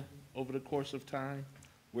maintain over the course of time,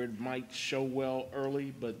 where it might show well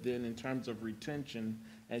early, but then in terms of retention,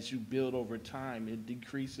 as you build over time, it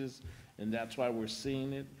decreases, and that's why we're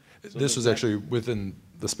seeing it? So this was actually within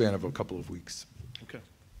the span of a couple of weeks. Okay.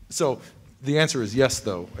 So the answer is yes,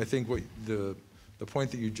 though. I think what the point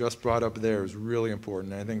that you just brought up there is really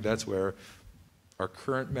important. And I think that's where our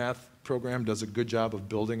current math program does a good job of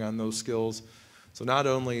building on those skills. So not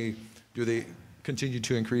only do they continue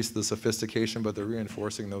to increase the sophistication, but they're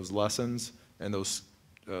reinforcing those lessons and those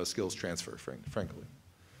skills transfer, frankly.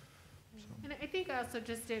 And I think also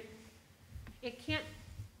just it can't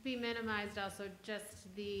be minimized also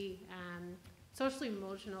just the social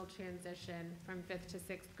emotional transition from 5th to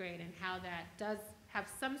 6th grade, and how that does have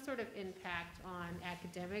some sort of impact on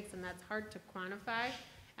academics, and that's hard to quantify.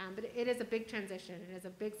 But it is a big transition, it is a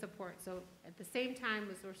big support. So at the same time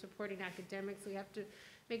as we're supporting academics, we have to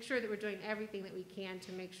make sure that we're doing everything that we can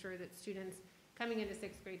to make sure that students coming into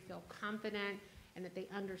 6th grade feel confident and that they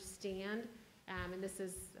understand. And this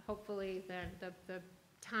is hopefully the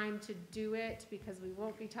time to do it, because we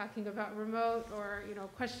won't be talking about remote or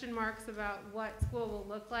question marks about what school will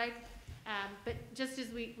look like. But just as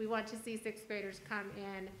we want to see 6th graders come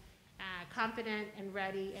in confident and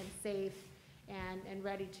ready and safe and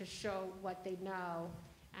ready to show what they know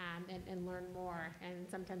and learn more. And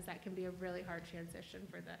sometimes that can be a really hard transition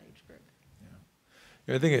for that age group.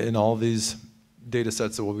 Yeah, I think in all these data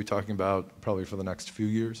sets that we'll be talking about probably for the next few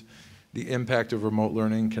years, the impact of remote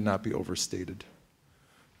learning cannot be overstated.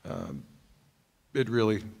 It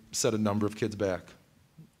really set a number of kids back,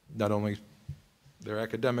 not only their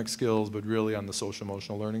academic skills, but really on the social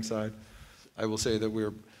emotional learning side. I will say that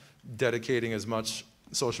we're dedicating as much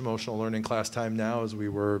social emotional learning class time now as we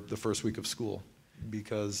were the first week of school,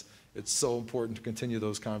 because it's so important to continue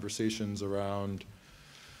those conversations around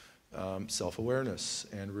self-awareness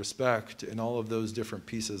and respect and all of those different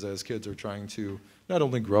pieces as kids are trying to not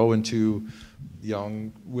only grow into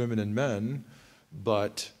young women and men,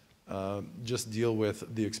 but just deal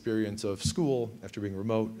with the experience of school after being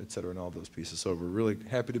remote, et cetera, and all those pieces. So we're really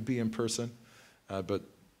happy to be in person, but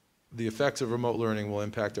the effects of remote learning will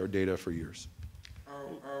impact our data for years.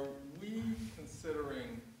 Are we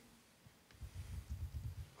considering,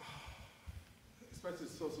 especially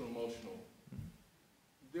social emotional,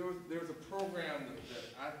 there's a program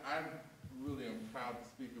that I really am proud to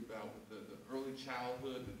speak about with the early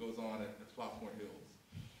childhood that goes on at Flossmoor Hills.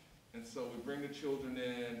 And so we bring the children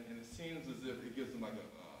in, and it seems as if it gives them like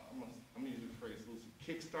I'm going to use the phrase, a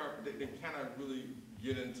kickstart, but they kind of really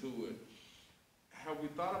get into it. Have we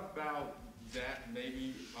thought about that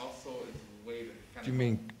maybe also as a way to kind of...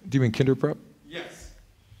 Do you mean kinder prep? Yes.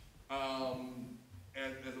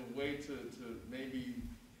 As a way to maybe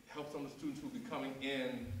help some of the students who will be coming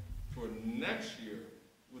in for next year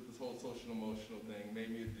with this whole social emotional thing,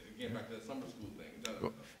 maybe again back to that summer school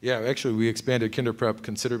thing. Yeah, actually we expanded kinder prep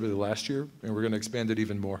considerably last year, and we're going to expand it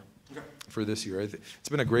even more for this year. It's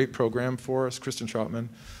been a great program for us. Kristen Troutman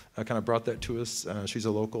kind of brought that to us. She's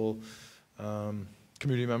a local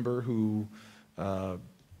community member who,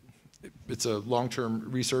 it's a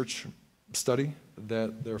long-term research study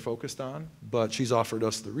that they're focused on, but she's offered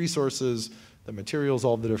us the resources, the materials,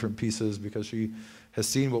 all the different pieces, because she has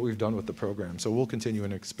seen what we've done with the program. So we'll continue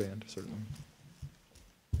and expand, certainly.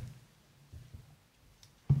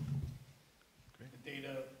 The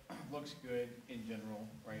data looks good in general,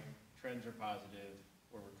 right? Trends are positive.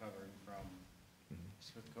 We're recovering from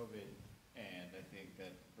COVID, and I think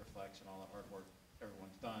that reflects on all the hard work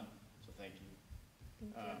everyone's done, so thank you.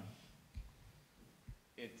 Thank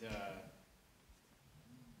you.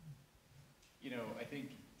 You know, I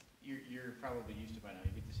think you're probably used to by now,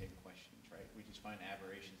 you get the same questions, right? We just find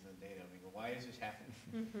aberrations in the data, and we go, why is this happening?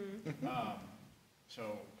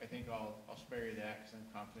 So I think I'll spare you that, because I'm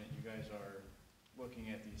confident you guys are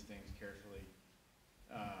looking at these things carefully.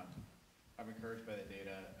 I'm encouraged by the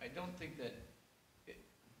data. I don't think that, I'm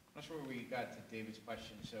not sure where we got to David's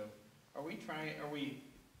question. So are we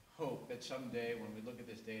hope that someday when we look at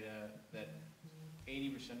this data that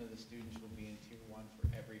 80% of the students will be in Tier 1 for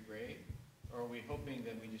every grade? Or are we hoping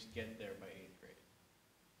that we just get there by 8th grade?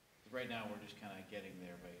 Because right now we're just kind of getting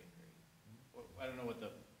there by 8th grade. Well, I don't know what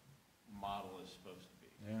the model is supposed to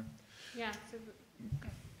be. Yeah. Yeah. So,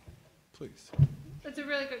 please. That's a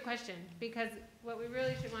really good question, because what we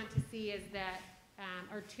really should want to see is that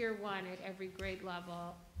our Tier 1 at every grade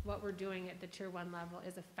level, what we're doing at the Tier 1 level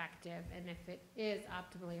is effective, and if it is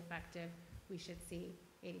optimally effective, we should see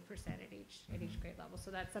 80% at each grade level.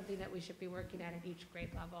 So that's something that we should be working at each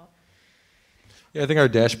grade level. Yeah, I think our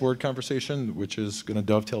dashboard conversation, which is going to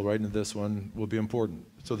dovetail right into this one, will be important.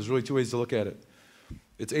 So there's really two ways to look at it.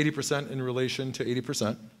 It's 80% in relation to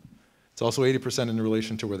 80%. It's also 80% in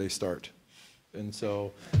relation to where they start. And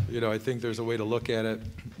so, you know, I think there's a way to look at it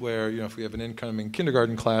where, you know, if we have an incoming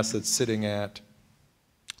kindergarten class that's sitting at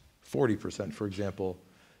 40%, for example,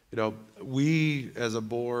 you know, we as a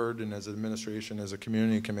board and as an administration, as a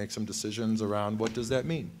community, can make some decisions around what does that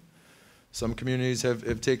mean. Some communities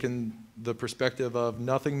have taken the perspective of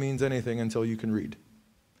nothing means anything until you can read.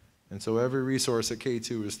 And so every resource at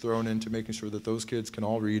K2 is thrown into making sure that those kids can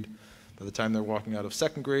all read by the time they're walking out of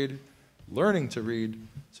 2nd grade, learning to read,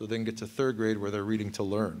 so they can get to 3rd grade where they're reading to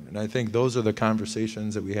learn. And I think those are the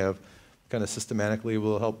conversations that we have kind of systematically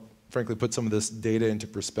will help, frankly, put some of this data into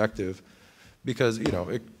perspective. Because, you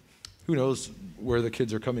know, who knows where the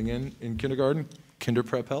kids are coming in kindergarten? Kinder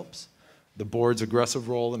prep helps. The board's aggressive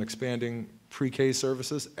role in expanding pre-K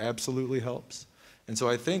services absolutely helps. And so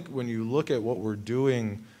I think when you look at what we're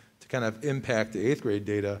doing to kind of impact the 8th grade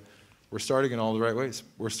data, we're starting in all the right ways.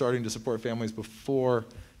 We're starting to support families before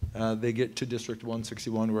they get to District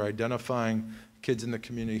 161. We're identifying kids in the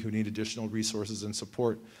community who need additional resources and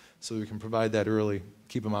support so we can provide that early,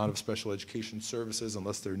 keep them out of special education services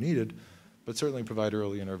unless they're needed, but certainly provide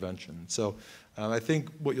early intervention. So I think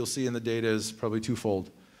what you'll see in the data is probably twofold.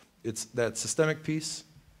 It's that systemic piece.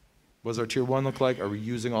 What does our Tier 1 look like? Are we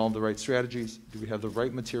using all the right strategies? Do we have the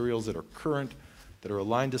right materials that are current, that are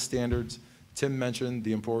aligned to standards? Tim mentioned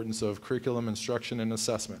the importance of curriculum, instruction, and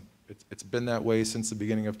assessment. It's been that way since the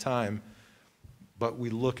beginning of time, but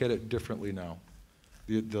we look at it differently now.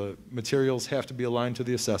 The materials have to be aligned to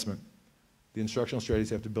the assessment. The instructional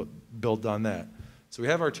strategies have to build on that. So we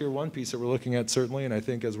have our Tier 1 piece that we're looking at, certainly, and I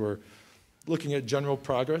think as we're looking at general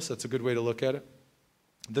progress, that's a good way to look at it.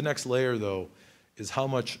 The next layer, though, is how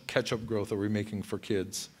much catch-up growth are we making for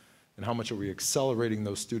kids, and how much are we accelerating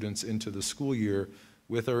those students into the school year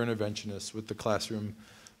with our interventionists, with the classroom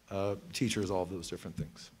teachers, all of those different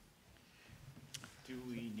things. Do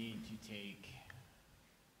we need to take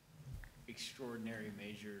extraordinary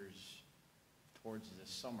measures towards the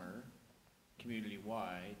summer,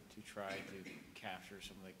 community-wide, to try to capture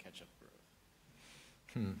some of the catch-up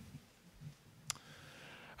growth?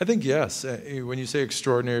 I think yes. When you say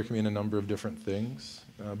extraordinary, it can mean a number of different things.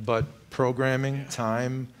 But programming,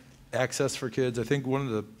 time, access for kids, I think one of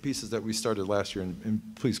the pieces that we started last year, and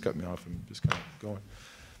please cut me off, I'm just kind of going.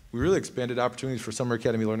 We really expanded opportunities for summer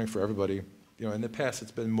academy learning for everybody. You know, in the past,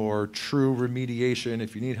 it's been more true remediation.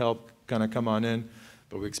 If you need help, kind of come on in.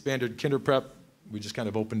 But we expanded kinder prep. We just kind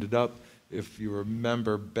of opened it up. If you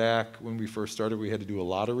remember back when we first started, we had to do a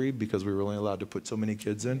lottery because we were only allowed to put so many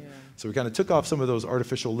kids in. Yeah. So we kind of took off some of those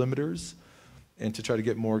artificial limiters and to try to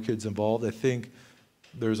get more kids involved. I think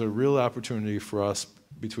there's a real opportunity for us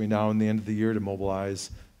between now and the end of the year to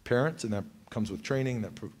mobilize parents, and that comes with training,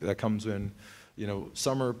 that comes in, you know,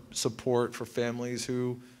 summer support for families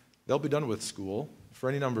who they'll be done with school for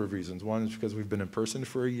any number of reasons. One is because we've been in person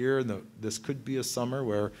for a year, and this could be a summer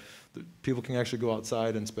where people can actually go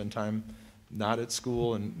outside and spend time not at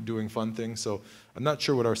school and doing fun things. So I'm not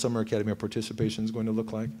sure what our summer academy participation is going to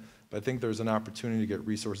look like, but I think there's an opportunity to get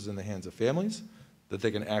resources in the hands of families that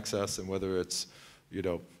they can access, and whether it's, you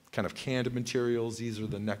know, kind of canned materials, these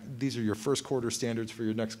are your first quarter standards for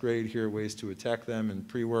your next grade, here are ways to attack them and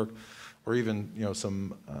pre-work, or even, you know,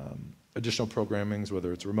 some additional programmings,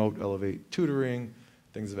 whether it's remote, elevate tutoring,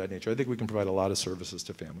 things of that nature. I think we can provide a lot of services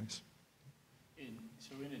to families.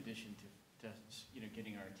 So in addition to you know,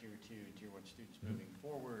 getting our tier 2 and tier 1 students moving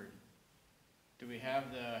forward, do we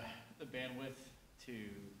have the bandwidth to,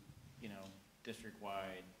 you know,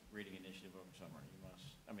 district-wide reading initiative over summer? You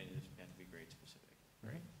must, I mean, it doesn't have to be grade specific,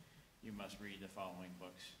 right? You must read the following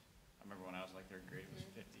books. I remember when I was like 3rd grade, it was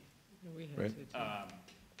 50. We had right. to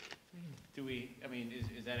too. Do we, I mean,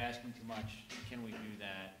 is that asking too much? Can we do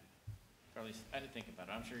that? Or at least, I had to think about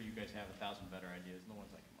it. I'm sure you guys have 1,000 better ideas than the ones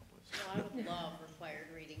I come up with. Well, I would love required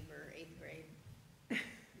reading for 8th grade.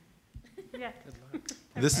 Yeah. Good luck.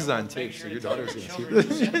 This is on tape, so your daughter's going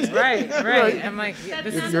to see this. Right, right. I'm like, That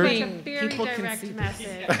this is sounds like a being, very people can direct see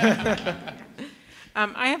message. this.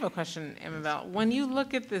 I have a question, Amabel. When you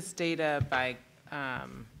look at this data by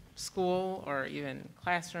school or even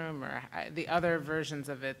classroom or the other versions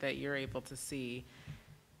of it that you're able to see,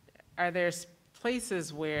 are there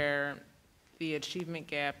places where the achievement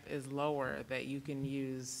gap is lower that you can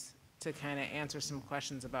use to kind of answer some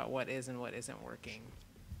questions about what is and what isn't working?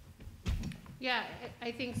 Yeah,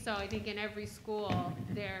 I think so. I think in every school,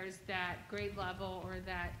 there's that grade level or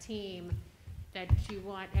that team that you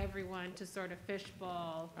want everyone to sort of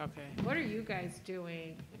fishbowl. Okay. What are you guys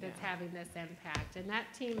doing that's having this impact? And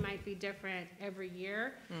that team might be different every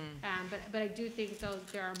year, but I do think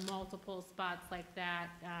there are multiple spots like that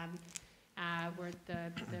where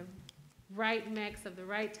the right mix of the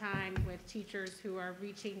right time with teachers who are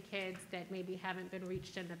reaching kids that maybe haven't been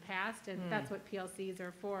reached in the past, and that's what PLCs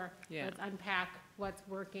are for. Yeah. Let's unpack what's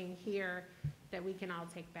working here that we can all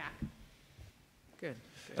take back. Good.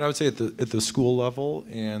 And I would say at the school level,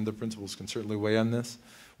 and the principals can certainly weigh on this,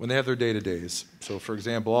 when they have their day-to-days. So for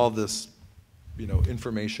example, all this, you know,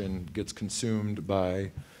 information gets consumed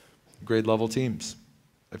by grade level teams.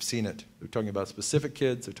 I've seen it. They're talking about specific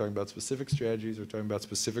kids, they're talking about specific strategies, they're talking about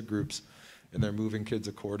specific groups, and they're moving kids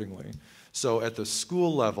accordingly. So at the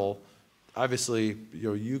school level, obviously, you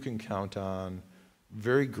know, you can count on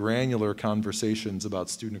very granular conversations about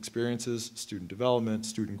student experiences, student development,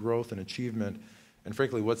 student growth and achievement, and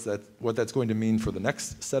frankly, what that's going to mean for the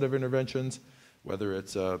next set of interventions, whether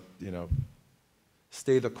it's, you know,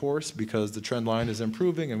 stay the course because the trend line is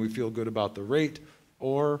improving and we feel good about the rate,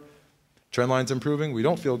 or trend line's improving, we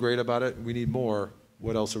don't feel great about it, we need more,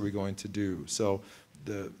 what else are we going to do? So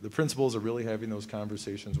the principals are really having those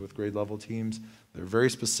conversations with grade level teams. They're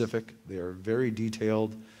very specific, they are very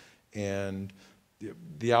detailed, and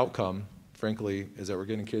the outcome, frankly, is that we're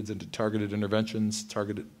getting kids into targeted interventions,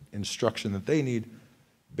 targeted instruction that they need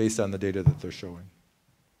based on the data that they're showing.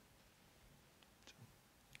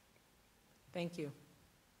 Thank you.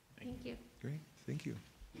 Thank you. Great, thank you.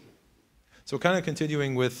 So kind of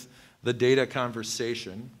continuing with the data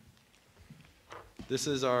conversation, this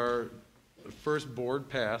is our first board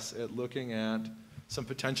pass at looking at some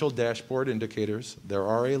potential dashboard indicators. There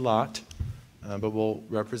are a lot, but we'll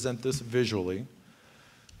represent this visually.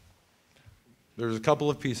 There's a couple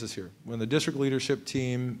of pieces here. When the district leadership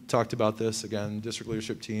team talked about this, again, district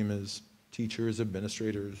leadership team is teachers,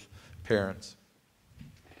 administrators, parents.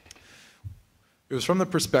 It was from the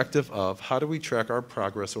perspective of how do we track our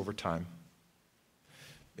progress over time?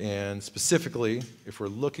 And specifically, if we're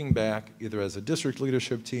looking back, either as a district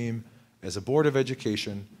leadership team, as a Board of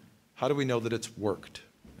Education, how do we know that it's worked?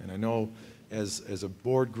 And I know as a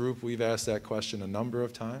board group, we've asked that question a number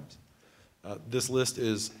of times. This list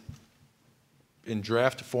is in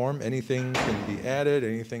draft form. Anything can be added,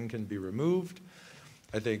 anything can be removed.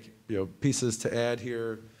 I think, pieces to add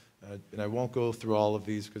here, and I won't go through all of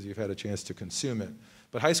these because you've had a chance to consume it.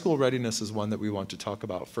 But high school readiness is one that we want to talk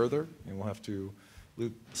about further, and we'll have to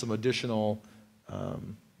loop some additional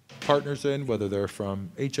partners in, whether they're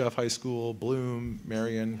from HF High School, Bloom,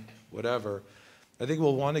 Marion, whatever. I think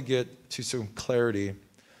we'll want to get to some clarity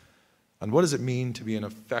on what does it mean to be an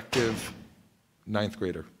effective ninth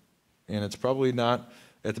grader. And it's probably not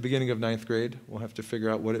at the beginning of ninth grade. We'll have to figure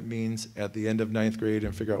out what it means at the end of ninth grade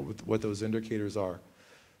and figure out what those indicators are.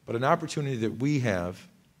 But an opportunity that we have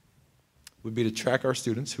would be to track our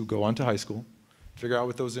students who go on to high school, figure out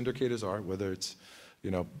what those indicators are, whether it's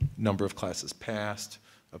number of classes passed,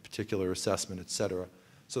 a particular assessment, et cetera,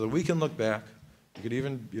 so that we can look back. You could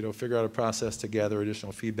even figure out a process to gather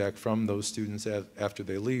additional feedback from those students after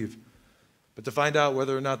they leave. But to find out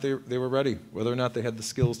whether or not they were ready, whether or not they had the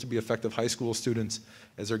skills to be effective high school students,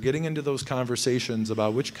 as they're getting into those conversations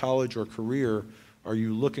about which college or career are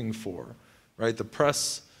you looking for, right? The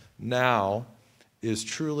press now is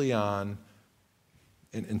truly on,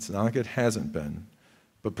 and it's not like it hasn't been,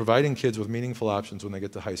 but providing kids with meaningful options when they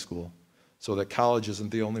get to high school so that college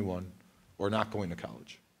isn't the only one, or not going to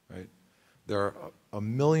college, right? There are a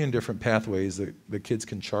million different pathways that the kids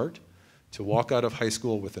can chart to walk out of high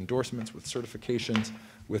school with endorsements, with certifications,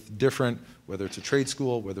 with different, whether it's a trade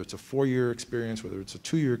school, whether it's a 4-year experience, whether it's a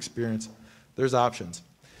 2-year experience, there's options.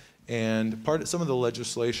 And some of the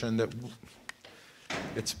legislation that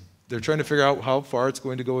they're trying to figure out how far it's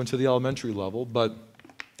going to go into the elementary level, but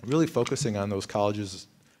really focusing on those college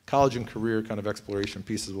and career kind of exploration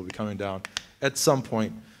pieces will be coming down at some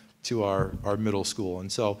point to our middle school. And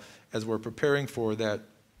so as we're preparing for that,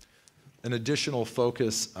 an additional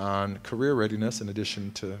focus on career readiness in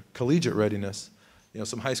addition to collegiate readiness,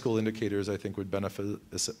 some high school indicators I think would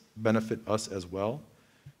benefit us as well.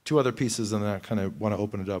 2 other pieces, and then I kind of want to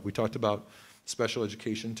open it up. We talked about special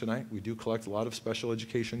education tonight. We do collect a lot of special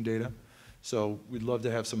education data. So we'd love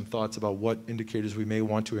to have some thoughts about what indicators we may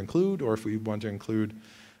want to include, or if we want to include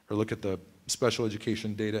or look at the special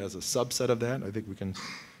education data as a subset of that. I think we can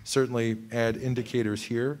certainly add indicators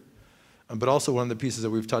here. But also one of the pieces that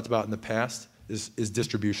we've talked about in the past is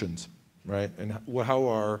distributions, right? And how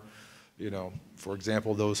are, for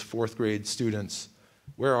example, those 4th grade students,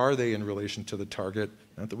 where are they in relation to the target?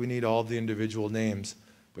 Not that we need all of the individual names,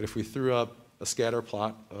 but if we threw up a scatter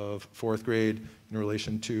plot of 4th grade in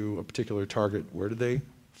relation to a particular target, where do they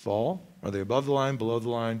fall? Are they above the line, below the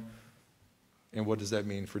line? And what does that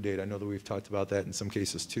mean for data? I know that we've talked about that in some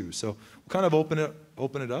cases too. So we'll kind of open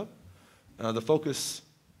it up. The focus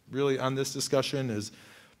really on this discussion is,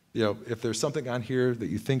 if there's something on here that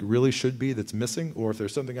you think really should be that's missing, or if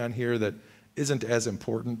there's something on here that isn't as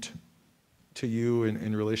important to you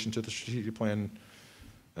in relation to the strategic plan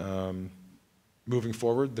moving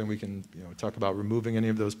forward, then we can talk about removing any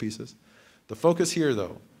of those pieces. The focus here,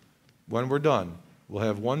 though, when we're done, we'll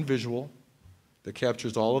have one visual that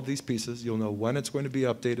captures all of these pieces. You'll know when it's going to be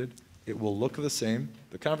updated. It will look the same.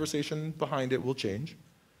 The conversation behind it will change.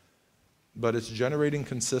 But it's generating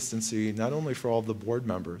consistency not only for all of the board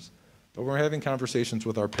members, but we're having conversations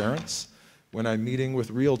with our parents, when I'm meeting with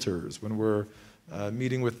realtors, when we're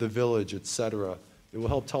meeting with the village, et cetera. It will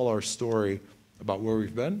help tell our story about where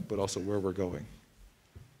we've been, but also where we're going.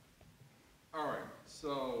 All right,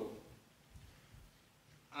 so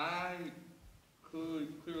I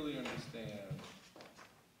clearly understand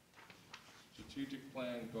strategic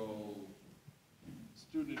plan goal,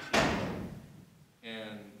 student achievement,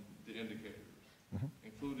 and the indicators,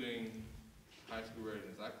 including high school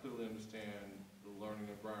readiness. I clearly understand the learning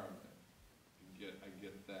environment. I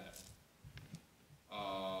get that.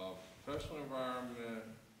 Professional environment,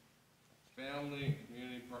 family and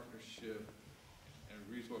community partnership, and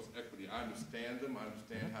resource equity. I understand them. I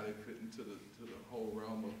understand how they fit into the whole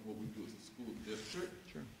realm of what we do as a school district.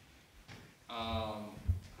 Sure.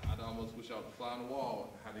 I'd almost wish I would fly on the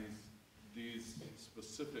wall how these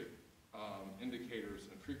specific indicators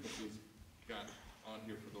and frequencies got on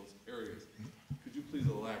here for those areas. Could you please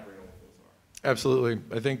elaborate on what those are? Absolutely.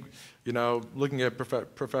 I think, looking at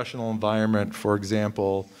professional environment, for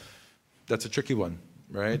example, that's a tricky one,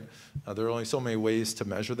 right? There are only so many ways to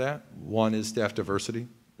measure that. One is staff diversity.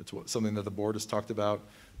 It's something that the board has talked about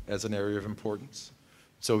as an area of importance.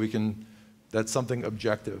 So that's something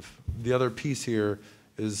objective. The other piece here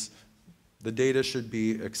is the data should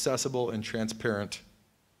be accessible and transparent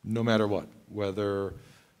no matter what, whether,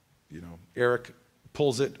 Eric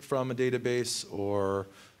pulls it from a database or,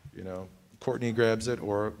 Courtney grabs it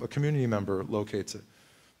or a community member locates it.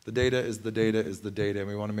 The data is the data is the data, and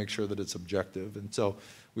we want to make sure that it's objective. And so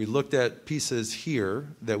we looked at pieces here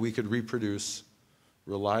that we could reproduce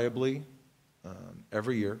reliably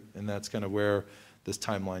every year, and that's kind of where this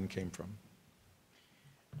timeline came from.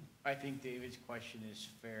 I think David's question is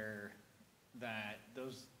fair, that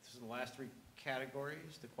those are the last three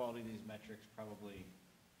categories. The quality of these metrics probably,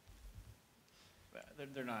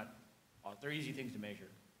 they're easy things to measure,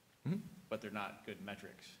 but they're not good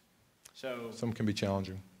metrics. So some can be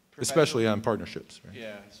challenging, especially on partnerships. Right?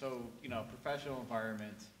 Yeah, so, professional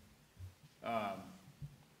environment,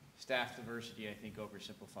 staff diversity, I think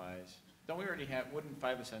oversimplifies. Don't we already wouldn't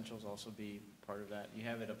 5 Essentials also be part of that? You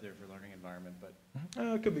have it up there for learning environment, but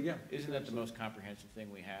it could be, yeah. Isn't that the most comprehensive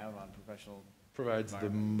thing we have on professional provides the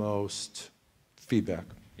most feedback.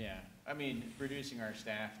 Yeah, I mean, reducing our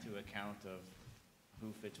staff to account of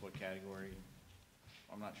who fits what category,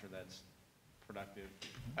 I'm not sure that's productive.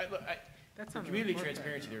 That's for on the community report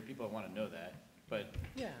transparency, card. there are people that want to know that, but.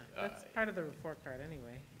 Yeah, that's part of the report card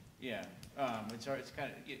anyway. Yeah, it's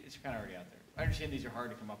kind of already out there. I understand these are hard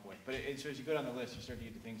to come up with, but so as you go down the list, you start to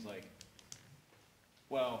get to things like,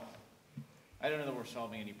 well, I don't know that we're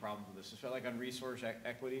solving any problems with this. It's like on resource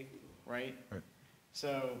equity, right? Right.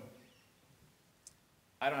 So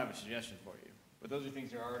I don't have a suggestion for you, but those are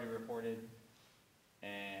things that are already reported,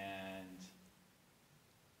 and.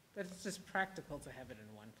 But it's just practical to have it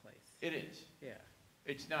in one place. It is. Yeah.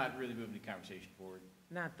 It's not really moving the conversation forward.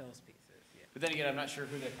 Not those pieces, yeah. But then again, I'm not sure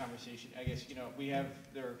who that conversation, I guess,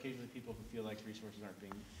 there are occasionally people who feel like resources aren't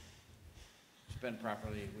being spent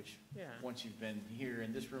properly, which once you've been here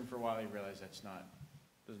in this room for a while, you realize that's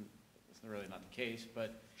really not the case.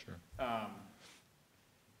 But sure.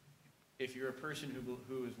 If you're a person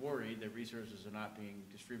who is worried that resources are not being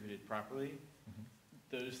distributed properly,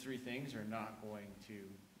 those three things are not going to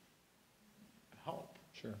help.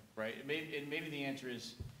 Sure. Right? And maybe the answer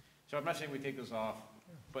is, so I'm not saying we take those off,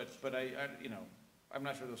 but I'm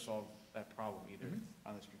not sure they'll solve that problem either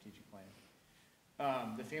on the strategic plan.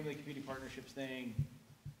 The family community partnerships thing,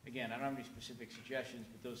 again, I don't have any specific suggestions,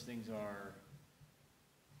 but those things are,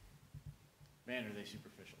 man, are they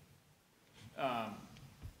superficial.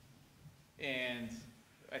 And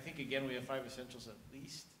I think, again, we have 5 Essentials at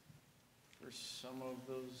least for some of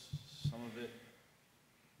it.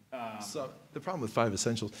 So the problem with 5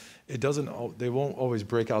 Essentials, they won't always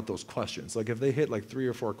break out those questions. Like if they hit like 3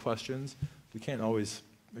 or 4 questions, we can't always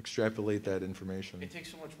extrapolate that information. It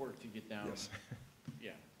takes so much work to get down. Yes.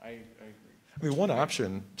 Yeah, I agree. I mean, one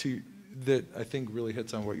option that I think really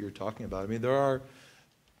hits on what you're talking about. I mean, there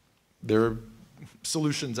are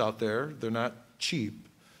solutions out there. They're not cheap,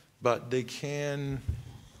 but they can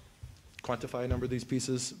quantify a number of these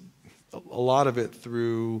pieces. A lot of it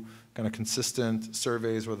through kind of consistent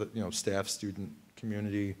surveys with staff, student,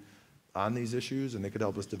 community on these issues, and they could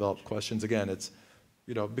help us develop questions. Again, it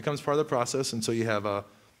becomes part of the process, and so you have a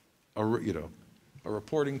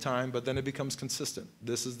reporting time, but then it becomes consistent.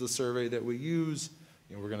 This is the survey that we use.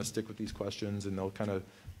 We're going to stick with these questions, and they'll kind of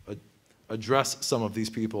address some of these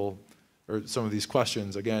people or some of these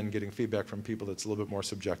questions. Again, getting feedback from people that's a little bit more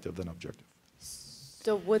subjective than objective.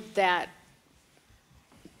 So would that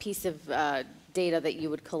piece of data that you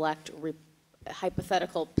would collect,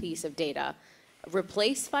 hypothetical piece of data,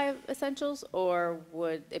 replace 5 Essentials, or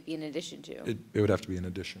would it be in addition to? It would have to be in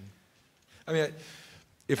addition. I mean,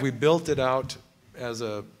 if we built it out and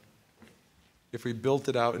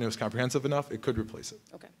it was comprehensive enough, it could replace it.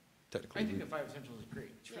 Okay. Technically. I think the 5 Essentials is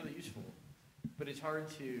great. It's really useful, but it's hard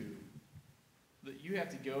to. You have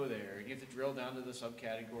to go there, and you have to drill down to the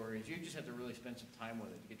subcategories. You just have to really spend some time with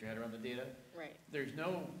it to get your head around the data. Right. There's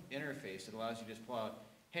no interface that allows you to just pull out,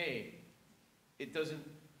 hey,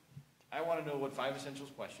 I want to know what 5 Essentials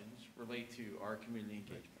questions relate to our community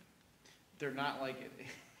engagement. They're not like it.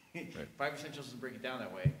 Right. 5 Essentials doesn't break it down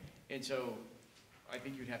that way. And so I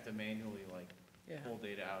think you'd have to manually pull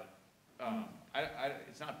data out.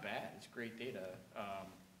 It's not bad, it's great data,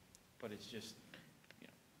 but it's just,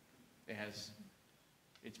 it has,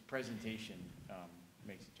 its presentation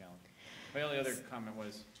makes it challenging. My only other comment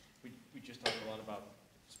was, we just talked a lot about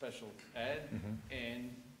special ed,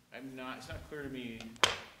 and it's not clear to me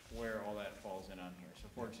where all that falls in on here. So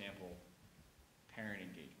for example, parent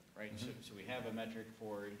engagement, right? So we have a metric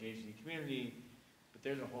for engaging the community, but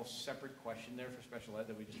there's a whole separate question there for special ed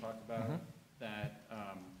that we just talked about that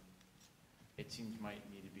it seems might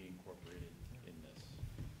need to be incorporated in this.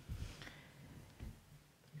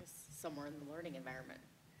 Somewhere in the learning environment.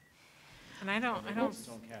 And I don't Its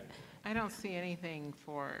own category. I don't see anything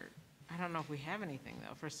for, I don't know if we have anything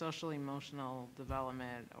though, for social emotional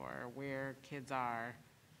development or where kids are.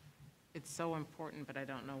 It's so important, but I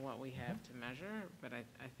don't know what we have to measure, but I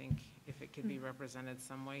think if it could be represented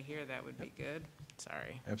some way here, that would be good.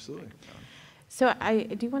 Sorry. Absolutely. So I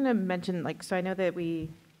do want to mention, like, so I know that we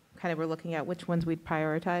kind of were looking at which ones we'd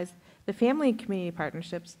prioritize. The family and community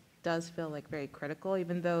partnerships does feel like very critical,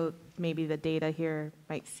 even though maybe the data here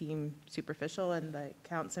might seem superficial and the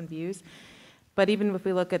counts and views. But even if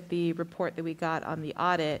we look at the report that we got on the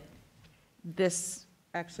audit, this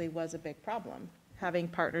actually was a big problem. Having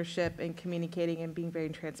partnership and communicating and being very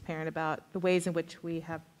transparent about the ways in which we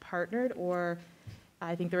have partnered, or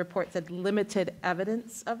I think the report said limited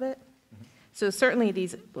evidence of it. So certainly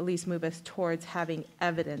these at least move us towards having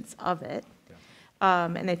evidence of it.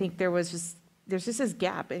 And I think there's just this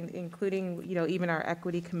gap, including, you know, even our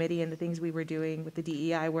equity committee and the things we were doing with the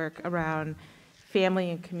DEI work around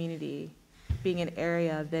family and community being an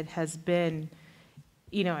area that has been,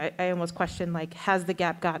 you know, I almost question, like, has the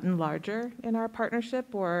gap gotten larger in our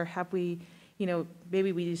partnership, or have we, you know,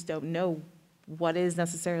 maybe we just don't know what is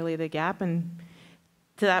necessarily the gap, and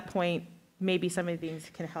to that point, maybe some of these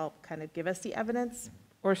can help kind of give us the evidence,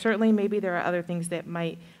 or certainly maybe there are other things that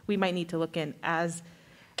we might need to look in as,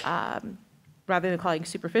 rather than calling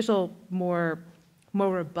superficial, more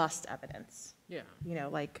robust evidence. Yeah. You know,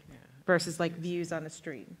 like, versus like views on the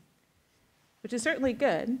street, which is certainly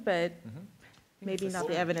good, but maybe not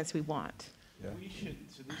the evidence we want. We should,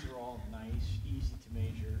 so these are all nice, easy to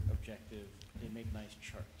measure, objective, they make nice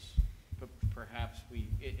charts. But perhaps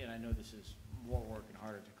and I know this is more work and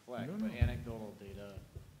harder to collect, but anecdotal data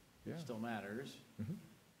still matters.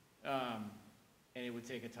 And it would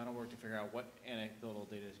take a ton of work to figure out what anecdotal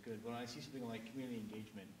data is good. When I see something like community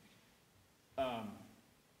engagement,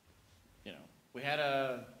 you know, we had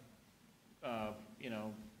a, you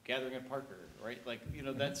know, gathering at Parker, right? Like, you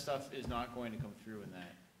know, that stuff is not going to come through in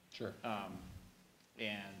that. Sure.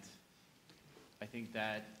 And I think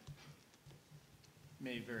that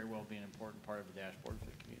may very well be an important part of the dashboard for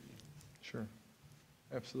the community. Sure.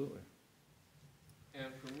 Absolutely.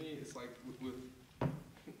 And for me, it's like with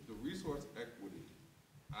the resource equity,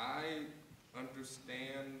 I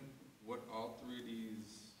understand what all three of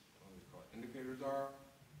these, what do we call it, indicators are.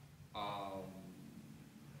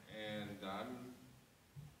 And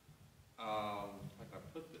how can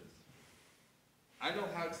I put this? I know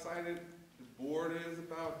how excited the board is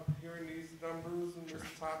about hearing these numbers and this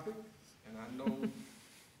topic, and I know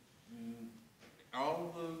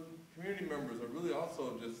all the community members are really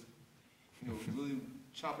also just, you know, really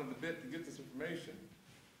chopping the bit to get this information.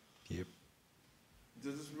 Yep.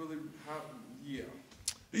 Does this really happen? Yeah.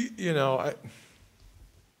 You know,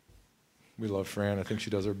 we love Fran. I think she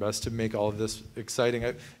does her best to make all of this exciting.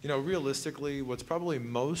 You know, realistically, what's probably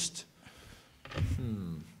most,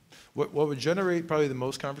 what would generate probably the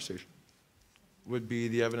most conversation would be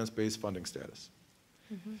the evidence-based funding status.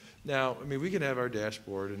 Now, I mean, we can have our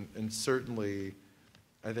dashboard, and certainly,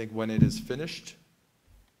 I think when it is finished,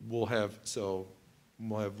 we'll have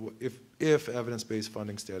if evidence-based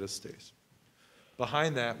funding status stays.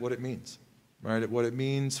 Behind that, what it means, right? What it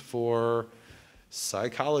means for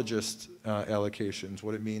psychologist allocations,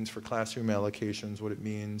 what it means for classroom allocations, what it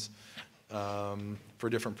means for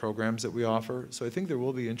different programs that we offer. So I think there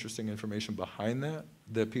will be interesting information behind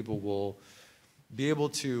that people will be able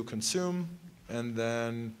to consume and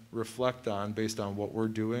then reflect on based on what we're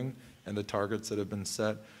doing and the targets that have been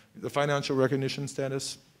set. The financial recognition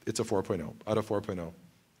status, it's a 4.0 out of 4.0.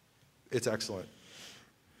 It's excellent.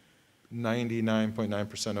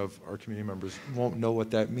 99.9% of our community members won't know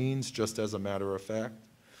what that means, just as a matter of fact.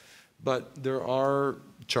 But there are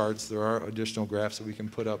charts, there are additional graphs that we can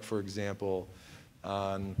put up, for example,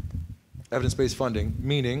 on evidence-based funding,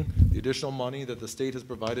 meaning the additional money that the state has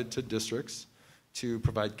provided to districts to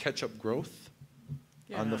provide catch-up growth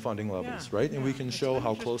on the funding levels, right? And we can show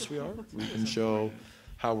how close we are. We can show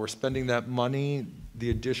how we're spending that money, the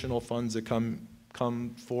additional funds that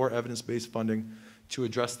come for evidence-based funding to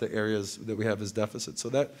address the areas that we have as deficits. So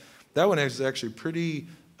that one is actually pretty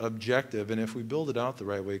objective, and if we build it out the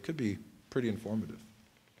right way, it could be pretty informative.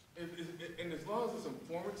 And as long as it's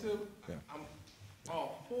informative, I'm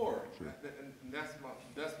all for it. Sure. And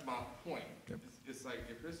that's my point. Yep. It's like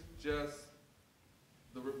if it's just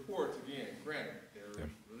the reports, again, granted, they're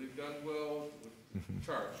really done well with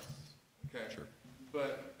charts, okay? Sure.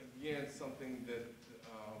 But again, something that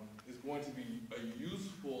is going to be a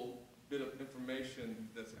useful bit of information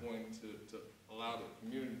that's going to allow the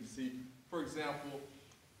community to see. For example,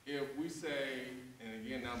 if we say, and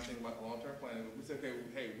again, now I'm thinking about long-term planning, if we say, okay,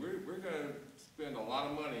 hey, we're going to spend a lot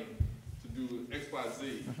of money to do X, Y,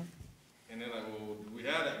 Z. And they're like, well, do we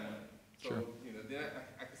have that money? So, Sure. you know, then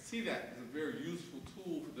I can see that as a very useful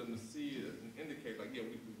tool for them to see it and indicate, like, yeah,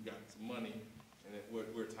 we've got some money and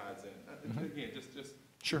where it ties in. Again, just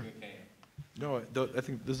Sure. if you can. No, I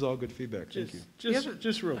think this is all good feedback. Thank you.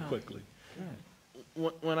 Just real quickly.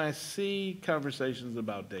 When I see conversations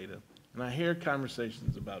about data, and I hear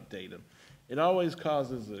conversations about data, it always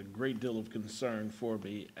causes a great deal of concern for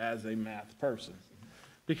me as a math person.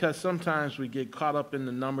 Because sometimes we get caught up in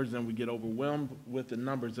the numbers and we get overwhelmed with the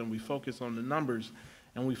numbers and we focus on the numbers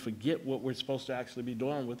and we forget what we're supposed to actually be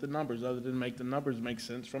doing with the numbers other than make the numbers make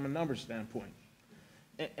sense from a number standpoint.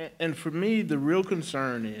 And for me, the real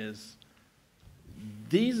concern is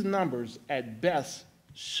these numbers at best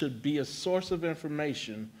should be a source of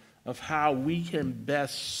information of how we can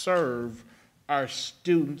best serve our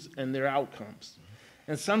students and their outcomes.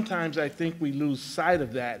 And sometimes I think we lose sight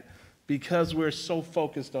of that because we're so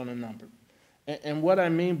focused on a number. And what I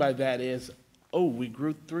mean by that is, oh, we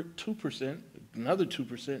grew 2%, another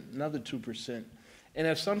 2%, another 2%. And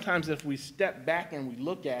if we step back and we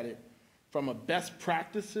look at it from a best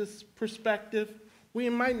practices perspective, we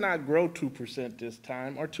might not grow 2% this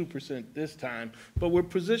time or 2% this time, but we're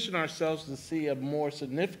positioning ourselves to see a more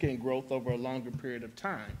significant growth over a longer period of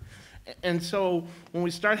time. And so when we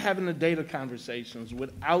start having the data conversations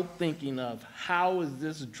without thinking of how is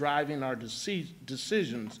this driving our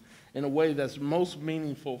decisions in a way that's most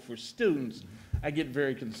meaningful for students, I get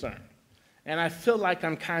very concerned. And I feel like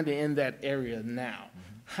I'm kind of in that area now.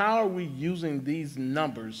 How are we using these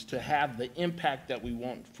numbers to have the impact that we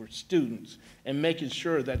want for students and making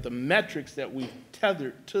sure that the metrics that we've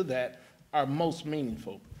tethered to that are most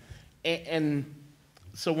meaningful? And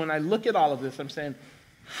so when I look at all of this, I'm saying,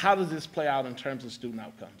 how does this play out in terms of student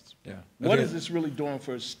outcomes? Yeah. What is this really doing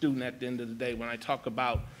for a student at the end of the day when I talk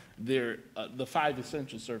about the 5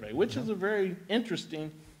 Essential Survey, which is a very interesting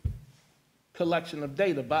collection of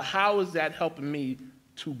data, but how is that helping me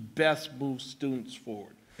to best move students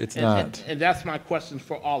forward? It's not. And that's my question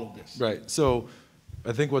for all of this. Right. So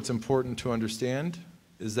I think what's important to understand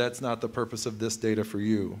is that's not the purpose of this data for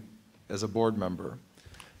you as a board member.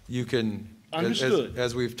 You can,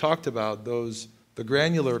 as we've talked about, the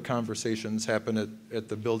granular conversations happen at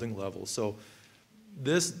the building level. So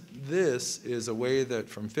this is a way that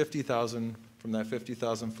from that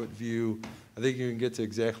 50,000 foot view, I think you can get to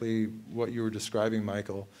exactly what you were describing,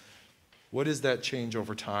 Michael. What is that change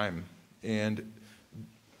over time? And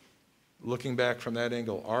looking back from that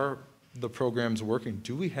angle, are the programs working?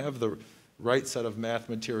 Do we have the right set of math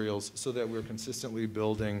materials so that we're consistently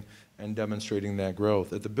building and demonstrating that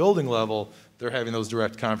growth? At the building level, they're having those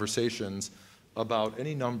direct conversations about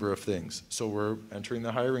any number of things. So we're entering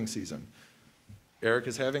the hiring season. Eric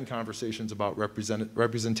is having conversations about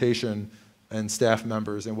representation and staff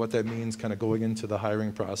members and what that means kind of going into the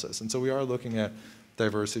hiring process. And so we are looking at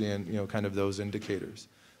diversity and, kind of those indicators.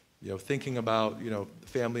 Thinking about,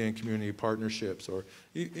 family and community partnerships or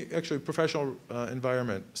actually professional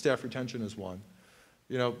environment, staff retention is one.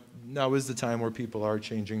 Now is the time where people are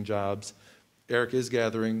changing jobs. Eric is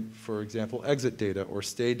gathering, for example, exit data or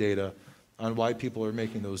stay data on why people are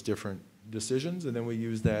making those different decisions, and then we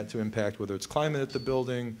use that to impact whether it's climate at the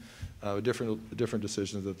building, different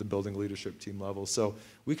decisions at the building leadership team level. So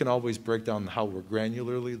we can always break down how we're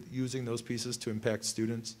granularly using those pieces to impact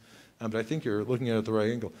students. But I think you're looking at it at the right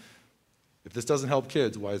angle. If this doesn't help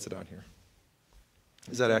kids, why is it on here?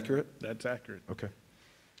 Is that accurate? That's accurate. Okay.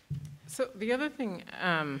 So the other thing,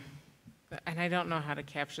 and I don't know how to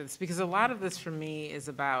capture this, because a lot of this for me is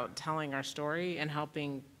about telling our story and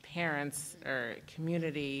helping parents or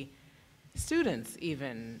community, students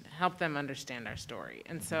even, help them understand our story.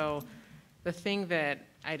 And so the thing that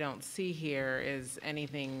I don't see here is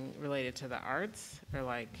anything related to the arts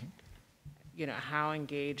or how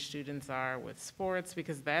engaged students are with sports,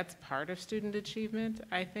 because that's part of student achievement,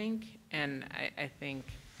 I think. And I think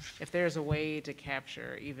if there's a way to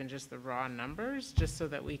capture even just the raw numbers, just so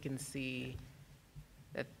that we can see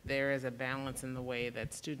that there is a balance in the way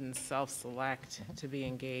that students self-select to be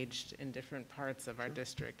engaged in different parts of our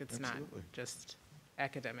district. It's not just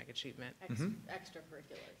academic achievement.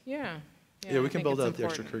 Extracurricular. Yeah. Yeah, we I can think build it's out the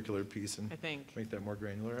important. extracurricular piece and make that more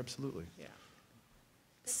granular, absolutely. Yeah.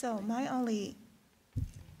 So my only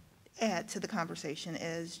add to the conversation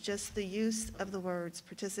is just the use of the words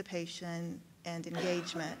participation and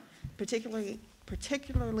engagement, particularly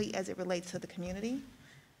as it relates to the community.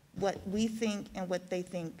 What we think and what they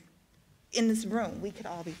think in this room, we could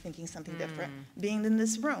all be thinking something different. Being in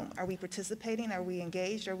this room, are we participating, are we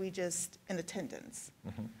engaged, are we just in attendance?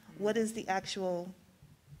 What is the actual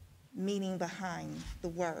meaning behind the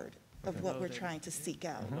word of what we're trying to seek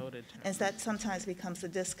out. And that sometimes becomes a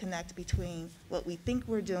disconnect between what we think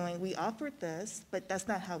we're doing. We offered this, but that's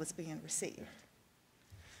not how it's being received.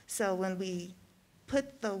 So when we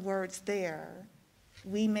put the words there,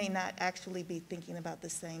 we may not actually be thinking about the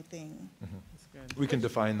same thing. We can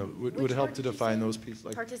define, would help to define those pieces.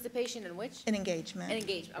 Like Participation in which? An engagement. An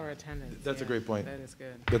engagement. Or attendance. That's a great point. That is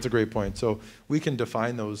good. That's a great point. So we can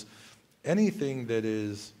define those. Anything that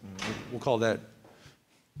is, we'll call that,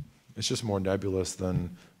 it's just more nebulous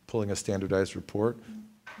than pulling a standardized report.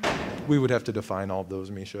 We would have to define all of those,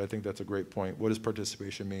 Misha. I think that's a great point. What does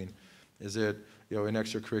participation mean? Is it, in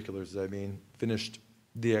extracurriculars, does that mean finished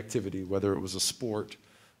the activity, whether it was a sport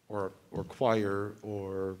or choir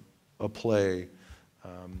or a play?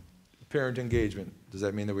 Parent engagement, does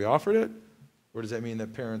that mean that we offered it? Or does that mean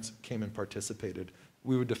that parents came and participated?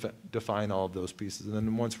 We would define all of those pieces. And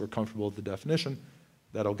then once we're comfortable with the definition,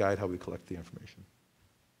 that'll guide how we collect the information.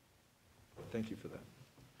 Thank you for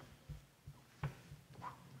that.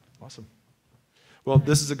 Awesome. Well,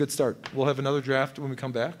 this is a good start. We'll have another draft when we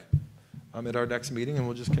come back at our next meeting, and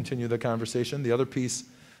we'll just continue the conversation. The other piece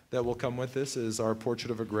that will come with this is our portrait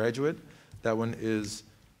of a graduate. That one is,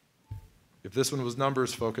 if this one was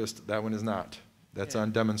numbers focused, that one is not. That's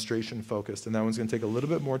on demonstration focused, and that one's going to take a little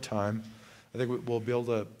bit more time. I think we'll be able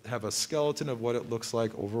to have a skeleton of what it looks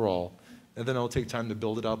like overall, and then it'll take time to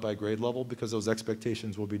build it out by grade level because those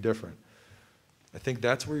expectations will be different. I think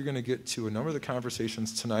that's where you're going to get to a number of the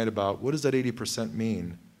conversations tonight about what does that 80%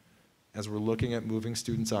 mean as we're looking at moving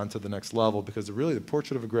students on to the next level, because really the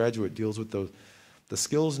portrait of a graduate deals with the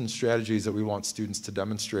skills and strategies that we want students to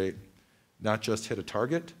demonstrate, not just hit a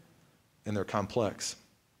target, and they're complex.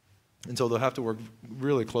 And so they'll have to work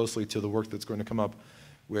really closely to the work that's going to come up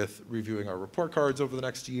with reviewing our report cards over the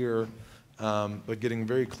next year, but getting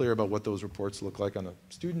very clear about what those reports look like on a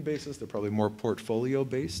student basis. They're probably more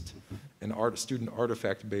portfolio-based and student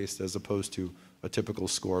artifact-based as opposed to a typical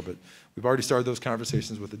score. But we've already started those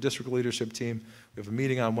conversations with the district leadership team. We have a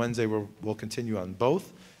meeting on Wednesday where we'll continue on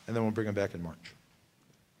both, and then we'll bring them back in March.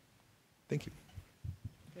 Thank you.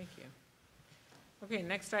 Thank you. Okay,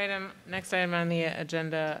 next item on the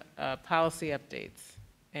agenda, policy updates.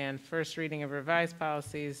 And first reading of revised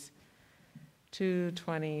policies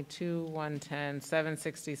 220, 2110,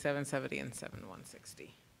 760, 770, and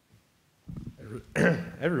 7160.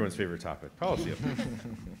 Everyone's favorite topic, policy update.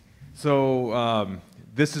 So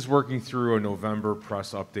this is working through a November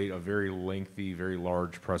press update, a very lengthy, very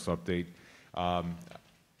large press update.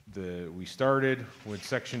 We started with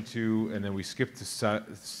section 2, and then we skipped to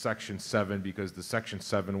section 7 because the section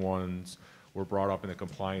 7 ones were brought up in the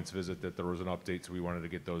compliance visit that there was an update, so we wanted to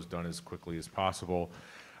get those done as quickly as possible.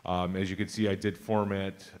 As you can see, I did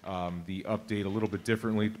format the update a little bit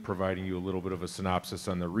differently, providing you a little bit of a synopsis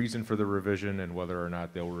on the reason for the revision and whether or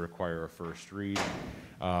not they'll require a first read.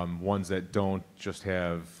 Ones that don't just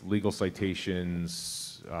have legal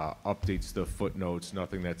citations, updates to footnotes,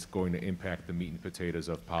 nothing that's going to impact the meat and potatoes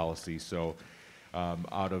of policy. So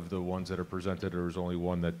out of the ones that are presented, there was only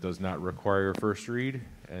one that does not require a first read,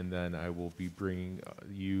 and then I will be bringing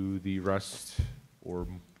you the rest, or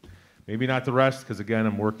maybe not the rest, because again,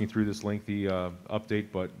 I'm working through this lengthy update,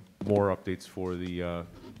 but more updates for the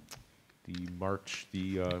March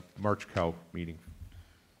Cow meeting.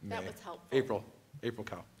 That was helpful. April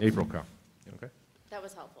Cow. April Cow. Okay. That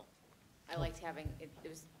was helpful. I liked having it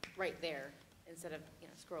was right there instead of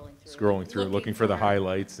scrolling through. Scrolling through, looking for the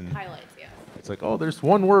highlights, and highlights. Yeah. It's like, oh, there's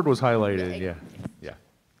one word was highlighted. Yeah.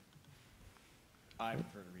 I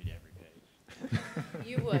prefer to read every page.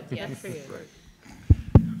 You would, yes. Good for you.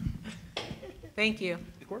 Thank you.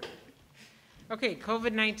 Okay,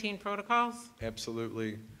 COVID-19 protocols?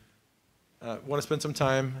 Absolutely. Want to spend some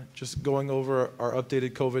time just going over our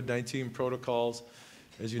updated COVID-19 protocols.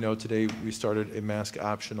 As you know, today we started a mask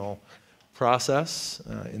optional process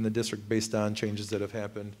in the district based on changes that have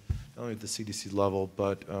happened, not only at the CDC level,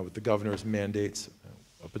 but with the governor's mandates.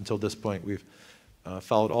 Up until this point, we've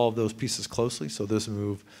followed all of those pieces closely, so this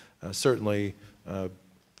move certainly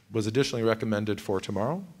was additionally recommended for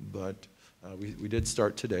tomorrow, but we did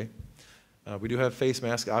start today. We do have face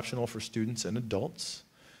mask optional for students and adults,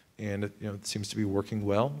 and it seems to be working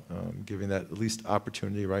well, giving that at least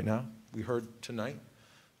opportunity right now. We heard tonight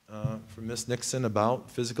from Ms. Nixon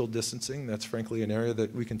about physical distancing. That's frankly an area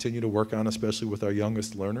that we continue to work on, especially with our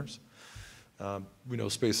youngest learners. We know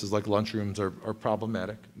spaces like lunchrooms are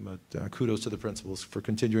problematic, but kudos to the principals for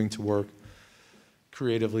continuing to work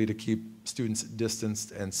creatively to keep students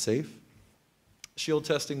distanced and safe. Shield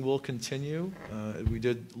testing will continue. We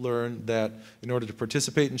did learn that in order to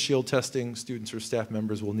participate in shield testing, students or staff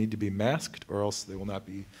members will need to be masked, or else they will not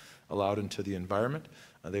be allowed into the environment.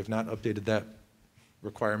 They've not updated that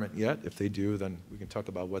requirement yet. If they do, then we can talk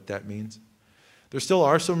about what that means. There still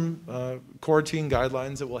are some quarantine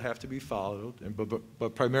guidelines that will have to be followed,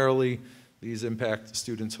 but primarily these impact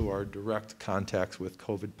students who are direct contacts with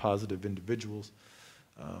COVID-positive individuals,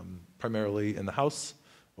 primarily in the house,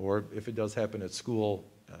 or if it does happen at school,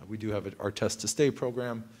 we do have our Test to Stay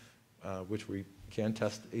program, which we can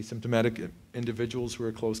test asymptomatic individuals who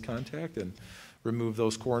are close contact and remove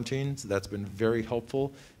those quarantines. That's been very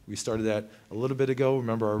helpful. We started that a little bit ago.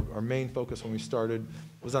 Remember, our main focus when we started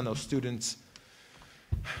was on those students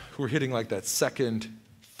who were hitting like that second,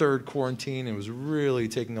 third quarantine. It was really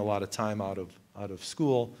taking a lot of time out of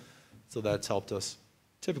school. So that's helped us.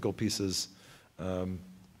 Typical pieces,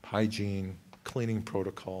 hygiene, cleaning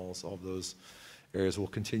protocols, all of those areas will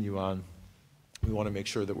continue on. We want to make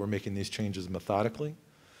sure that we're making these changes methodically.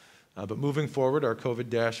 But moving forward, our COVID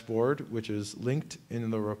dashboard, which is linked in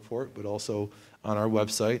the report, but also on our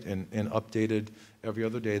website and updated every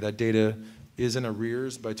other day, that data is in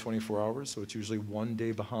arrears by 24 hours, so it's usually 1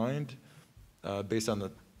 day behind based on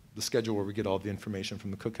the schedule where we get all the information from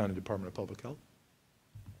the Cook County Department of Public Health.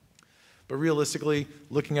 But realistically,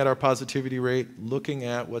 looking at our positivity rate, looking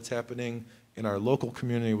at what's happening in our local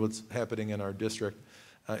community, what's happening in our district,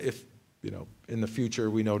 if in the future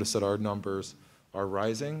we notice that our numbers are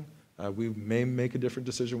rising, we may make a different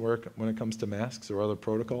decision when it comes to masks or other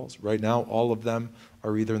protocols. Right now, all of them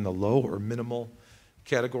are either in the low or minimal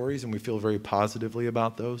categories, and we feel very positively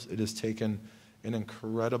about those. It has taken an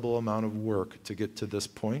incredible amount of work to get to this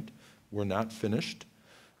point. We're not finished.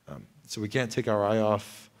 So we can't take our eye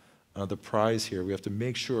off the prize here. We have to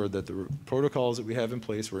make sure that the protocols that we have in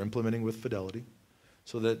place we're implementing with fidelity,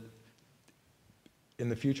 so that in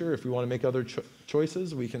the future, if we want to make other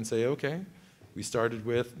choices, we can say, okay, we started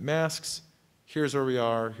with masks, here's where we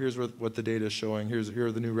are, here's what the data is showing, here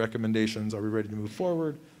are the new recommendations, are we ready to move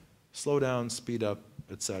forward, slow down, speed up,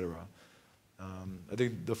 etc. I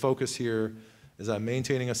think the focus here is on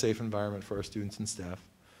maintaining a safe environment for our students and staff,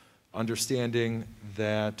 understanding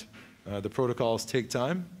that the protocols take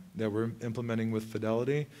time, that we're implementing with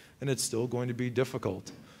fidelity, and it's still going to be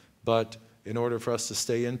difficult. But in order for us to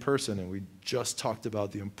stay in person, and we just talked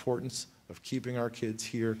about the importance of keeping our kids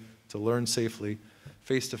here to learn safely,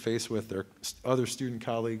 face-to-face with their other student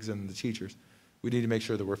colleagues and the teachers, we need to make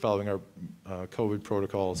sure that we're following our COVID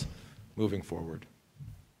protocols moving forward.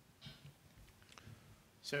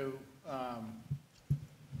 So,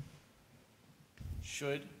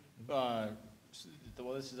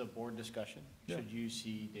 well, this is a board discussion. Yeah. Should you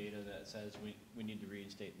see data that says we need to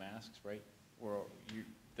reinstate masks, right? Or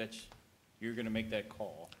you're going to make that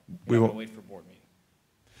call? We won't wait for board meeting.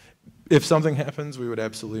 If something happens, we would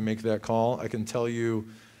absolutely make that call. I can tell you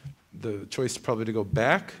the choice probably to go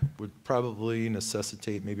back would probably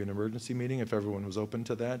necessitate maybe an emergency meeting if everyone was open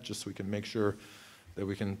to that, just so we can make sure that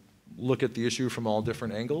we can look at the issue from all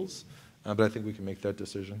different angles. But I think we can make that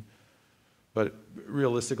decision. But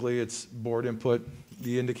realistically, it's board input,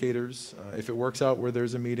 the indicators. If it works out where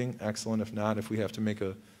there's a meeting, excellent. If not, if we have to make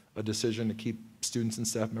a decision to keep students and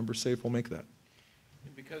staff members safe, we'll make that.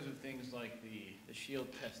 And because of things like the shield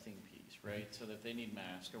testing piece, right? So that if they need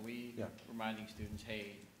masks, are we reminding students,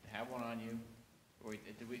 hey, have one on you? Or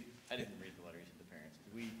I didn't read the letters to the parents.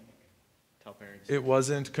 Did we tell parents? It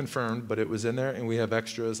wasn't confirmed, but it was in there, and we have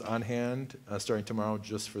extras on hand starting tomorrow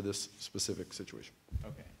just for this specific situation.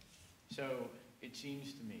 Okay. So it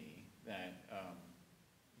seems to me that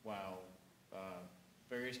while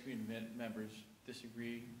various community members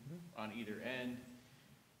disagree on either end,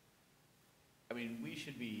 I mean, we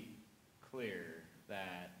should be clear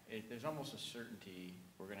that there's almost a certainty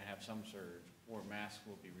we're going to have some surge or masks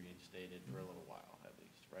will be reinstated for a little while at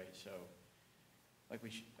least, right? So, like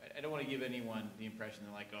I don't want to give anyone the impression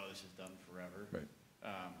that like, oh, this is done forever. Right.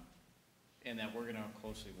 And that we're going to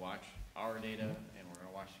closely watch our data and we're going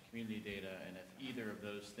to watch the community data, and if either of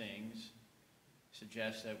those things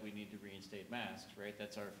suggests that we need to reinstate masks, right?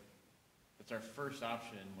 That's our first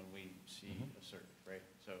option when we see a surge, right?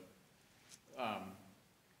 So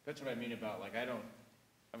that's what I mean about like I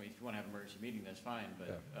mean if you want to have an emergency meeting, that's fine,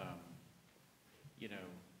 but you know,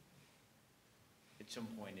 at some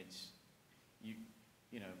point it's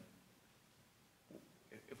you know,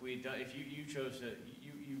 if you chose to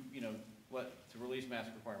to release mask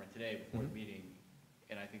requirement today before the meeting,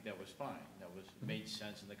 and I think that was fine. That made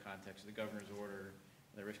sense in the context of the governor's order,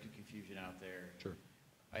 and the risk of confusion out there. Sure.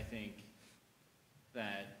 I think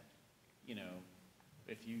that, you know,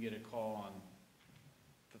 if you get a call on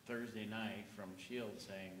the Thursday night from Shield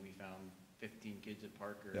saying we found 15 kids at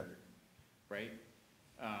Parker, right?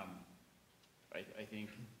 I think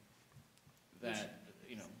that,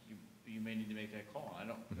 you know, you may may need to make that call. I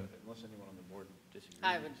don't, unless anyone on the board disagrees.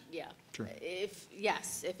 I would, yeah. Sure. If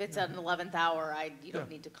it's at an 11th hour, you don't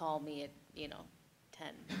need to call me at, 10,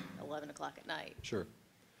 11 o'clock at night. Sure.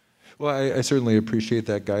 Well, I certainly appreciate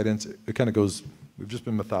that guidance. It kind of goes, we've just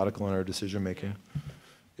been methodical in our decision-making.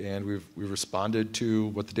 And we've responded to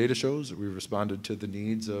what the data shows. We've responded to the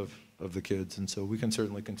needs of the kids. And so we can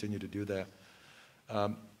certainly continue to do that.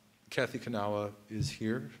 Kathy Kanawa is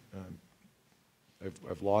here.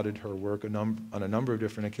 I've lauded her work on a number of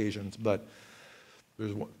different occasions, but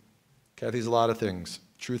Kathy's a lot of things.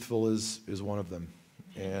 Truthful is one of them.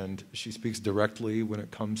 And she speaks directly when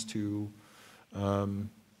it comes to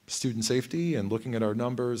student safety and looking at our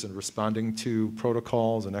numbers and responding to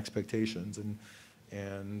protocols and expectations.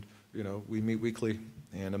 And we meet weekly,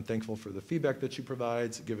 and I'm thankful for the feedback that she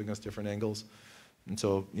provides, giving us different angles. And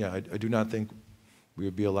so, yeah, I do not think we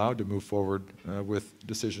would be allowed to move forward with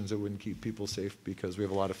decisions that wouldn't keep people safe, because we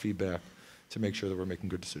have a lot of feedback to make sure that we're making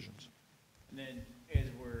good decisions. And then as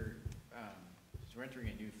we're entering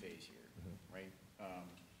a new phase here, right?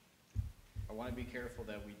 I want to be careful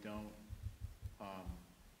that we don't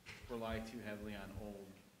rely too heavily on old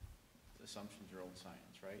assumptions or old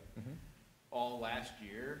science, right? All last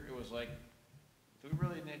year, it was like, do we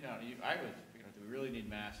really need, do we really need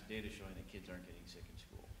mass data showing that kids aren't getting sick in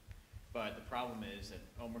school? But the problem is that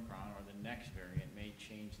Omicron or the next variant may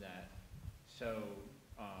change that. So,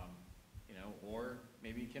 or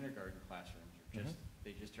maybe kindergarten classrooms are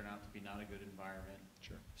they just turn out to be not a good environment.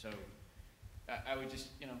 Sure. So I would just,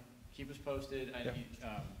 keep us posted.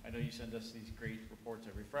 I know you send us these great reports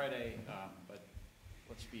every Friday, but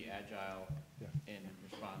let's be agile in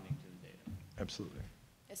responding to the data. Absolutely.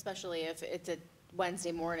 Especially if it's a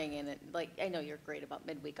Wednesday morning and I know you're great about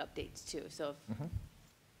midweek updates too, so.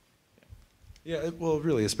 Yeah, well,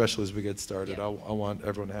 really, especially as we get started, I want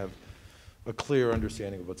everyone to have a clear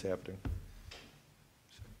understanding of what's happening.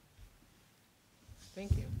 So.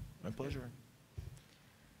 Thank you. My pleasure.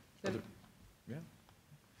 Yeah.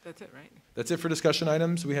 That's it, right? That's it for discussion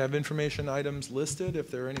items. We have information items listed. If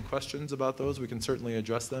there are any questions about those, we can certainly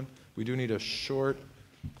address them. We do need a short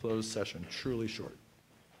closed session, truly short.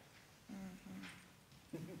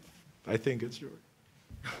 I think it's short.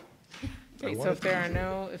 Okay, so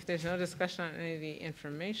if there's no discussion on any of the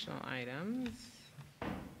informational items,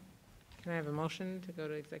 can I have a motion to go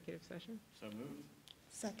to executive session? So moved.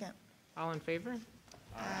 Second. All in favor?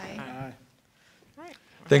 Aye. All right.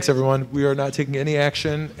 Thanks, everyone. We are not taking any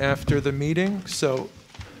action after the meeting, so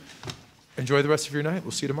enjoy the rest of your night.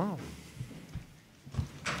 We'll see you tomorrow.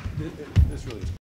 This really is